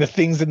motion putting the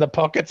things in the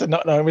pockets and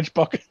not knowing which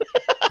pocket.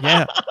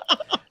 Yeah.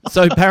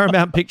 So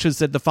Paramount Pictures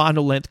said the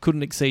final length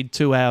couldn't exceed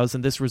 2 hours,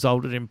 and this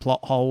resulted in plot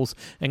holes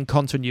and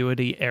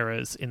continuity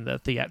errors in the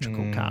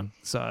theatrical cut.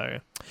 So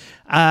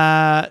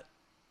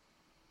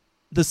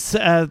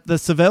the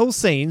Savile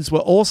scenes were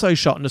also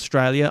shot in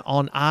Australia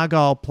on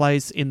Argyle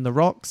Place in the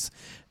Rocks.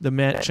 The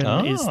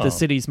mansion is the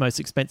city's most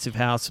expensive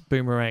house,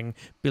 Boomerang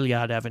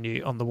Billiard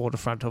Avenue, on the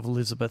waterfront of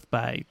Elizabeth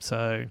Bay.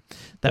 So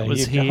that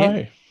was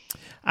here.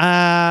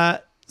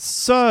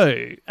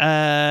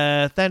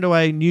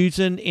 Thandaway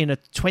Newton, in a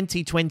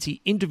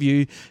 2020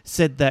 interview,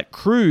 said that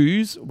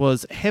Cruise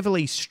was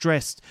heavily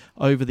stressed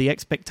over the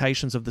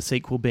expectations of the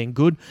sequel being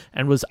good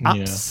and was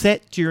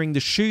upset during the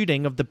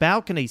shooting of the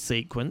balcony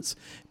sequence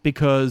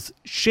because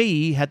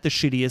she had the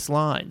shittiest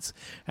lines.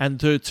 And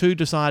the two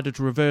decided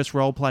to reverse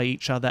roleplay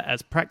each other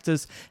as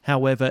practice.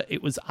 However,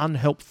 it was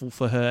unhelpful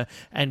for her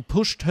and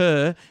pushed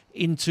her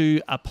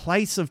into a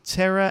place of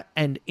terror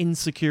and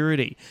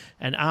insecurity.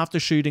 And after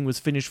shooting was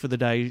finished for the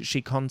day,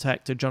 she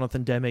contacted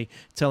Jonathan Demme,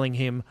 telling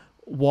him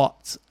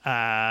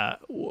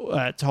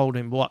told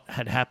him what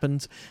had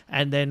happened.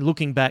 And then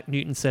looking back,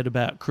 Newton said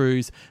about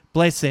Cruise,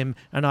 bless him,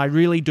 and I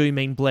really do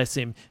mean bless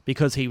him,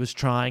 because he was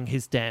trying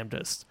his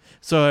damnedest.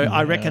 So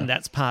I reckon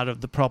that's part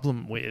of the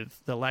problem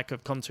with the lack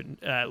of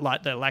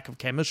the lack of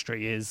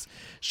chemistry is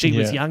she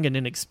was young and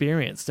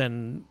inexperienced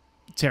and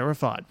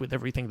terrified with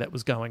everything that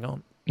was going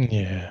on.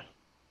 Yeah.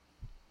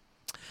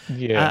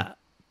 Yeah.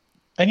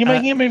 And you're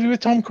making a movie with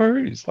Tom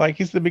Cruise. Like,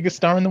 he's the biggest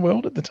star in the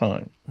world at the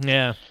time.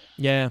 Yeah.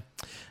 Yeah.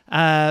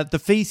 The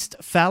feast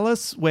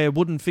phallus, where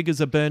wooden figures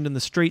are burned in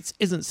the streets,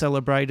 isn't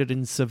celebrated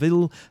in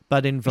Seville,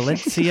 but in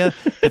Valencia.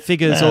 The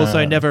figures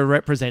also never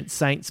represent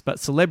saints, but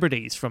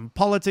celebrities from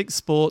politics,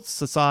 sports,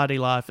 society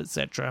life,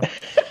 etc.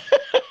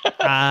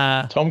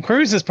 Tom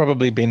Cruise has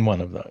probably been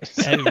one of those.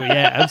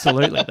 Yeah,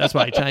 absolutely. That's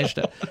why he changed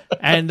it.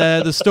 And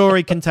the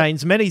story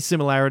contains many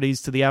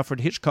similarities to the Alfred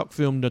Hitchcock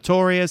film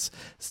Notorious,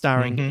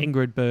 starring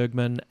Ingrid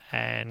Bergman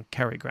and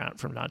Cary Grant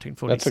from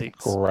 1946.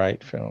 That's a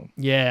great film.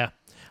 Yeah.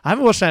 I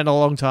haven't watched that in a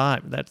long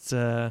time. That's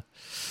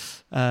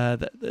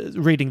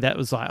reading that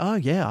was like, oh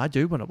yeah, I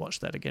do want to watch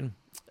that again.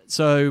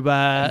 So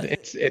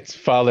it's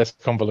far less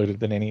convoluted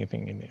than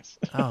anything in this.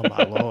 Oh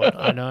my Lord,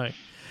 I know.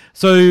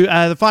 So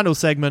the final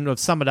segment of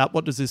Sum It Up.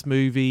 What does this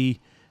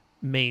movie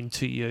mean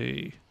to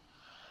you?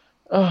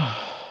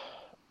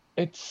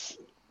 It's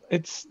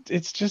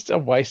just a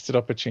wasted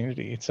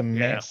opportunity. It's a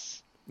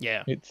mess.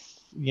 Yeah. It's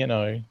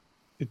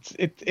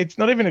It's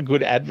not even a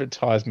good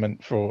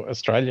advertisement for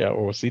Australia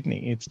or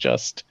Sydney. It's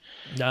just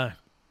no.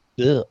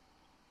 Ugh.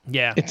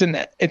 Yeah. It's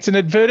an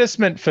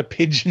advertisement for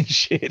pigeon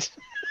shit.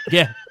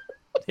 Yeah.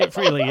 It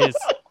really is.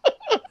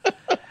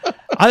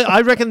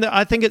 I reckon that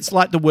I think it's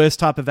like the worst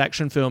type of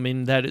action film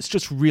in that it's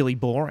just really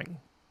boring.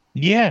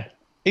 Yeah.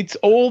 It's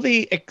all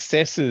the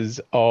excesses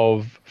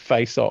of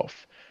Face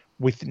Off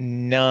with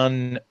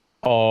none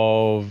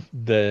of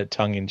the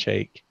tongue in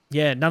cheek.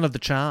 Yeah, none of the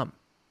charm.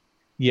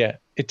 Yeah.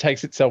 It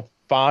takes itself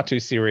far too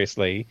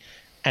seriously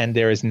and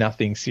there is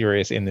nothing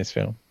serious in this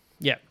film.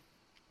 Yeah.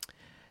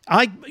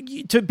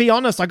 To be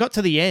honest, I got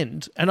to the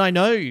end, and I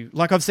know,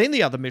 like, I've seen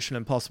the other Mission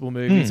Impossible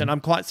movies, and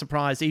I'm quite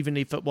surprised, even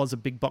if it was a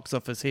big box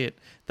office hit,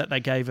 that they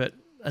gave it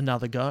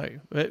another go.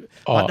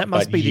 That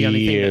must be the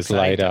only thing. Years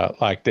later,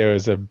 like, there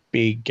is a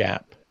big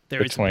gap.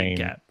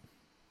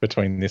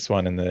 Between this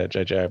one and the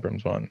J.J.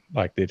 Abrams one.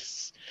 Like,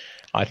 this,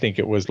 I think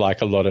it was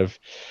like a lot of,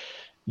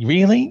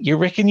 really? You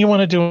reckon you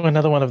want to do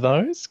another one of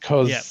those?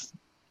 Because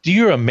do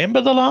you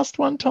remember the last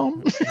one,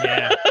 Tom?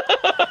 Yeah.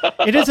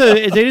 It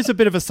is a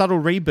bit of a subtle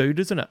reboot,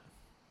 isn't it?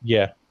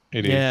 Yeah,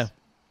 it is. Yeah.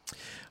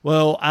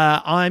 Well,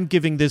 I'm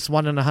giving this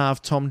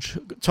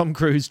 1.5 Tom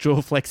Cruise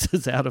jaw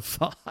flexes out of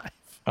 5.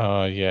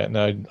 Oh, yeah.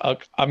 No,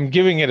 I'm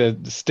giving it a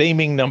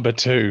steaming number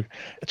 2,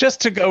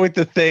 just to go with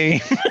the theme.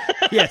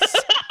 Yes.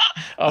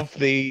 Of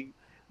the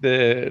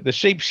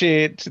sheep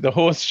shit, the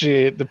horse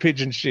shit, the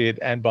pigeon shit,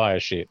 and buyer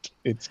shit.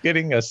 It's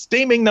getting a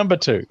steaming number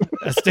 2.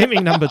 A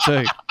steaming number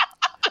 2.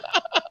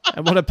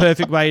 And what a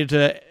perfect way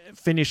to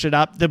finish it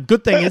up. The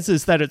good thing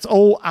is that it's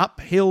all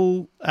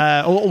uphill,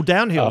 all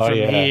downhill from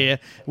here.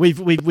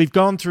 We've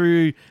gone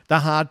through the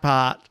hard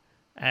part,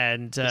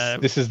 and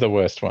this is the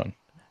worst one.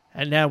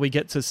 And now we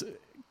get to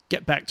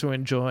get back to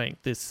enjoying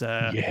this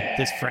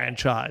this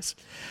franchise.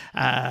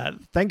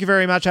 Thank you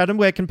very much, Adam.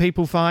 Where can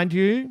people find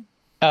you?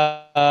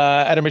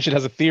 Adam Richard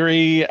Has a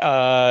Theory,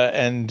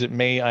 and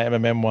me, I Am a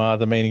Memoir,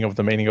 The Meaning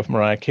of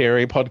Mariah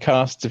Carey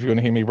podcasts, if you want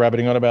to hear me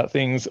rabbiting on about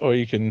things, or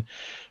you can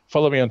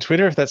follow me on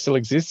Twitter if that still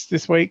exists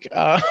this week,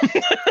 at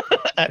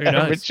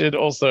Adam Richard,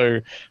 also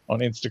on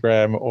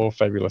Instagram, or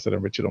Fabulous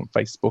Adam Richard on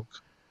Facebook.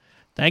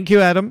 Thank you,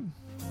 Adam.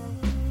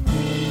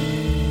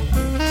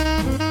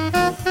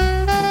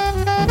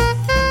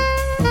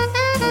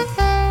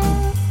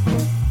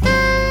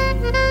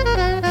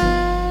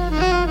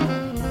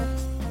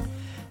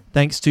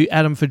 Thanks to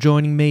Adam for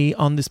joining me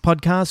on this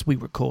podcast. We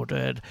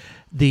recorded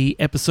the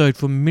episode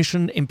for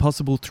Mission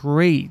Impossible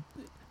 3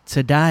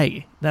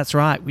 today. That's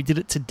right, we did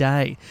it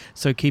today.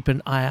 So keep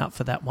an eye out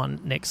for that one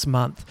next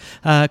month.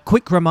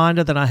 Quick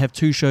reminder that I have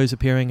 2 shows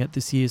appearing at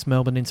this year's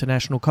Melbourne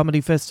International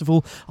Comedy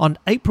Festival. On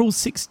April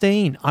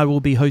 16, I will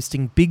be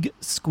hosting Big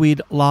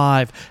Squid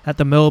Live at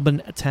the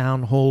Melbourne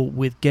Town Hall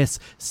with guests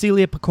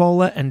Celia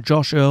Piccola and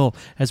Josh Earl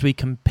as we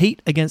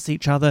compete against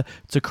each other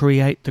to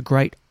create the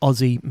great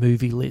Aussie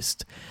movie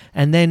list.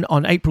 And then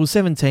on April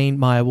 17,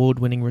 my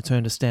award-winning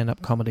return to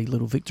stand-up comedy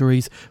Little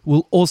Victories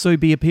will also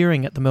be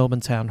appearing at the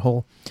Melbourne Town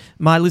Hall.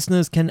 My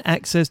listeners can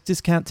access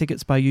discount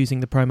tickets by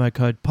using the promo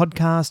code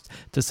podcast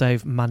to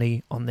save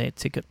money on their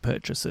ticket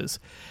purchases.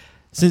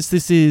 Since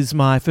this is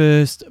my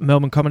first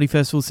Melbourne Comedy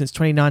Festival since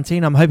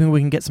 2019, I'm hoping we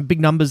can get some big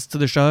numbers to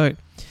the show.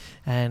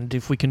 And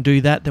if we can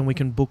do that, then we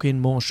can book in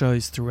more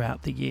shows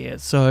throughout the year.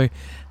 So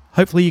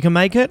hopefully you can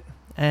make it,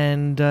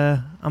 and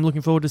I'm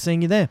looking forward to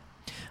seeing you there.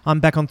 I'm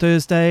back on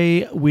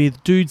Thursday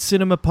with Dude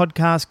Cinema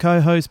podcast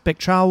co-host Beck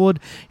Charwood.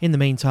 In the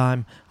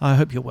meantime, I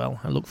hope you're well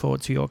and look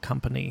forward to your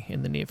company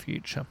in the near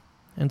future.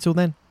 Until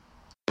then.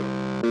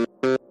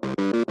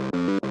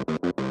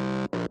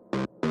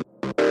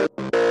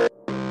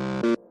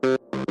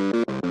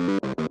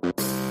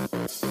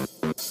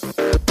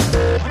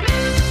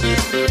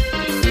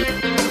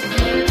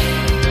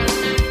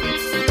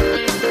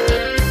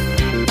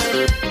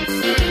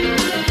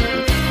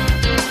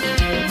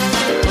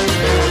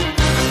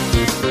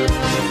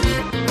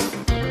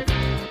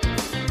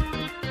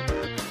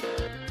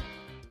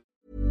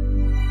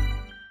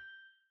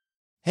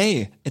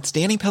 Hey, it's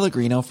Danny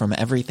Pellegrino from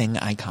Everything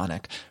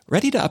Iconic.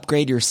 Ready to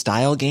upgrade your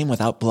style game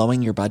without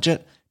blowing your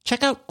budget?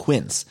 Check out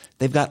Quince.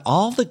 They've got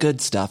all the good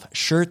stuff,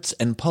 shirts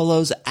and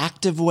polos,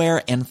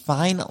 activewear, and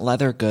fine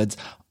leather goods,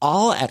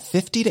 all at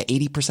 50 to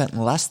 80%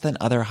 less than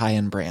other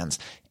high-end brands.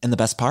 And the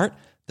best part?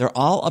 They're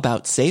all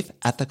about safe,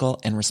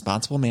 ethical, and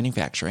responsible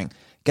manufacturing.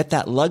 Get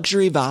that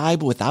luxury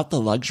vibe without the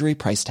luxury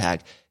price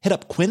tag. Hit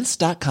up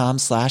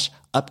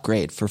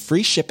quince.com/upgrade for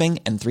free shipping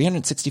and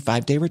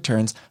 365-day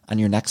returns on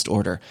your next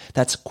order.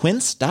 That's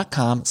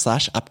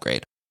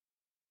quince.com/upgrade.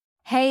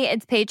 Hey,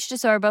 it's Paige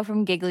DeSorbo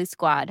from Giggly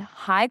Squad.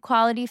 High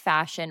quality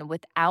fashion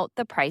without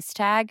the price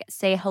tag.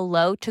 Say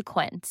hello to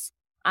Quince.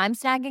 I'm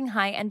snagging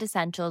high-end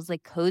essentials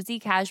like cozy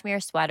cashmere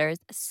sweaters,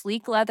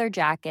 sleek leather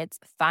jackets,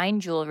 fine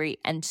jewelry,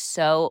 and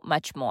so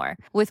much more.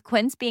 With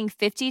Quince being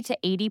 50 to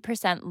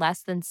 80%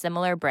 less than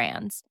similar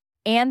brands.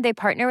 And they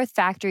partner with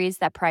factories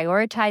that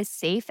prioritize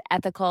safe,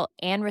 ethical,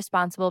 and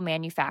responsible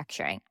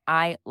manufacturing.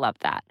 I love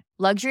that.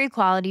 Luxury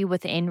quality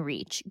within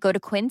reach. Go to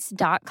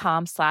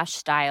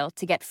quince.com/style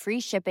to get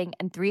free shipping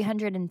and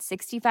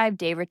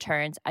 365-day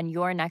returns on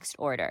your next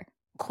order.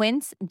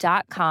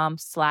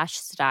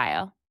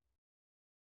 Quince.com/style.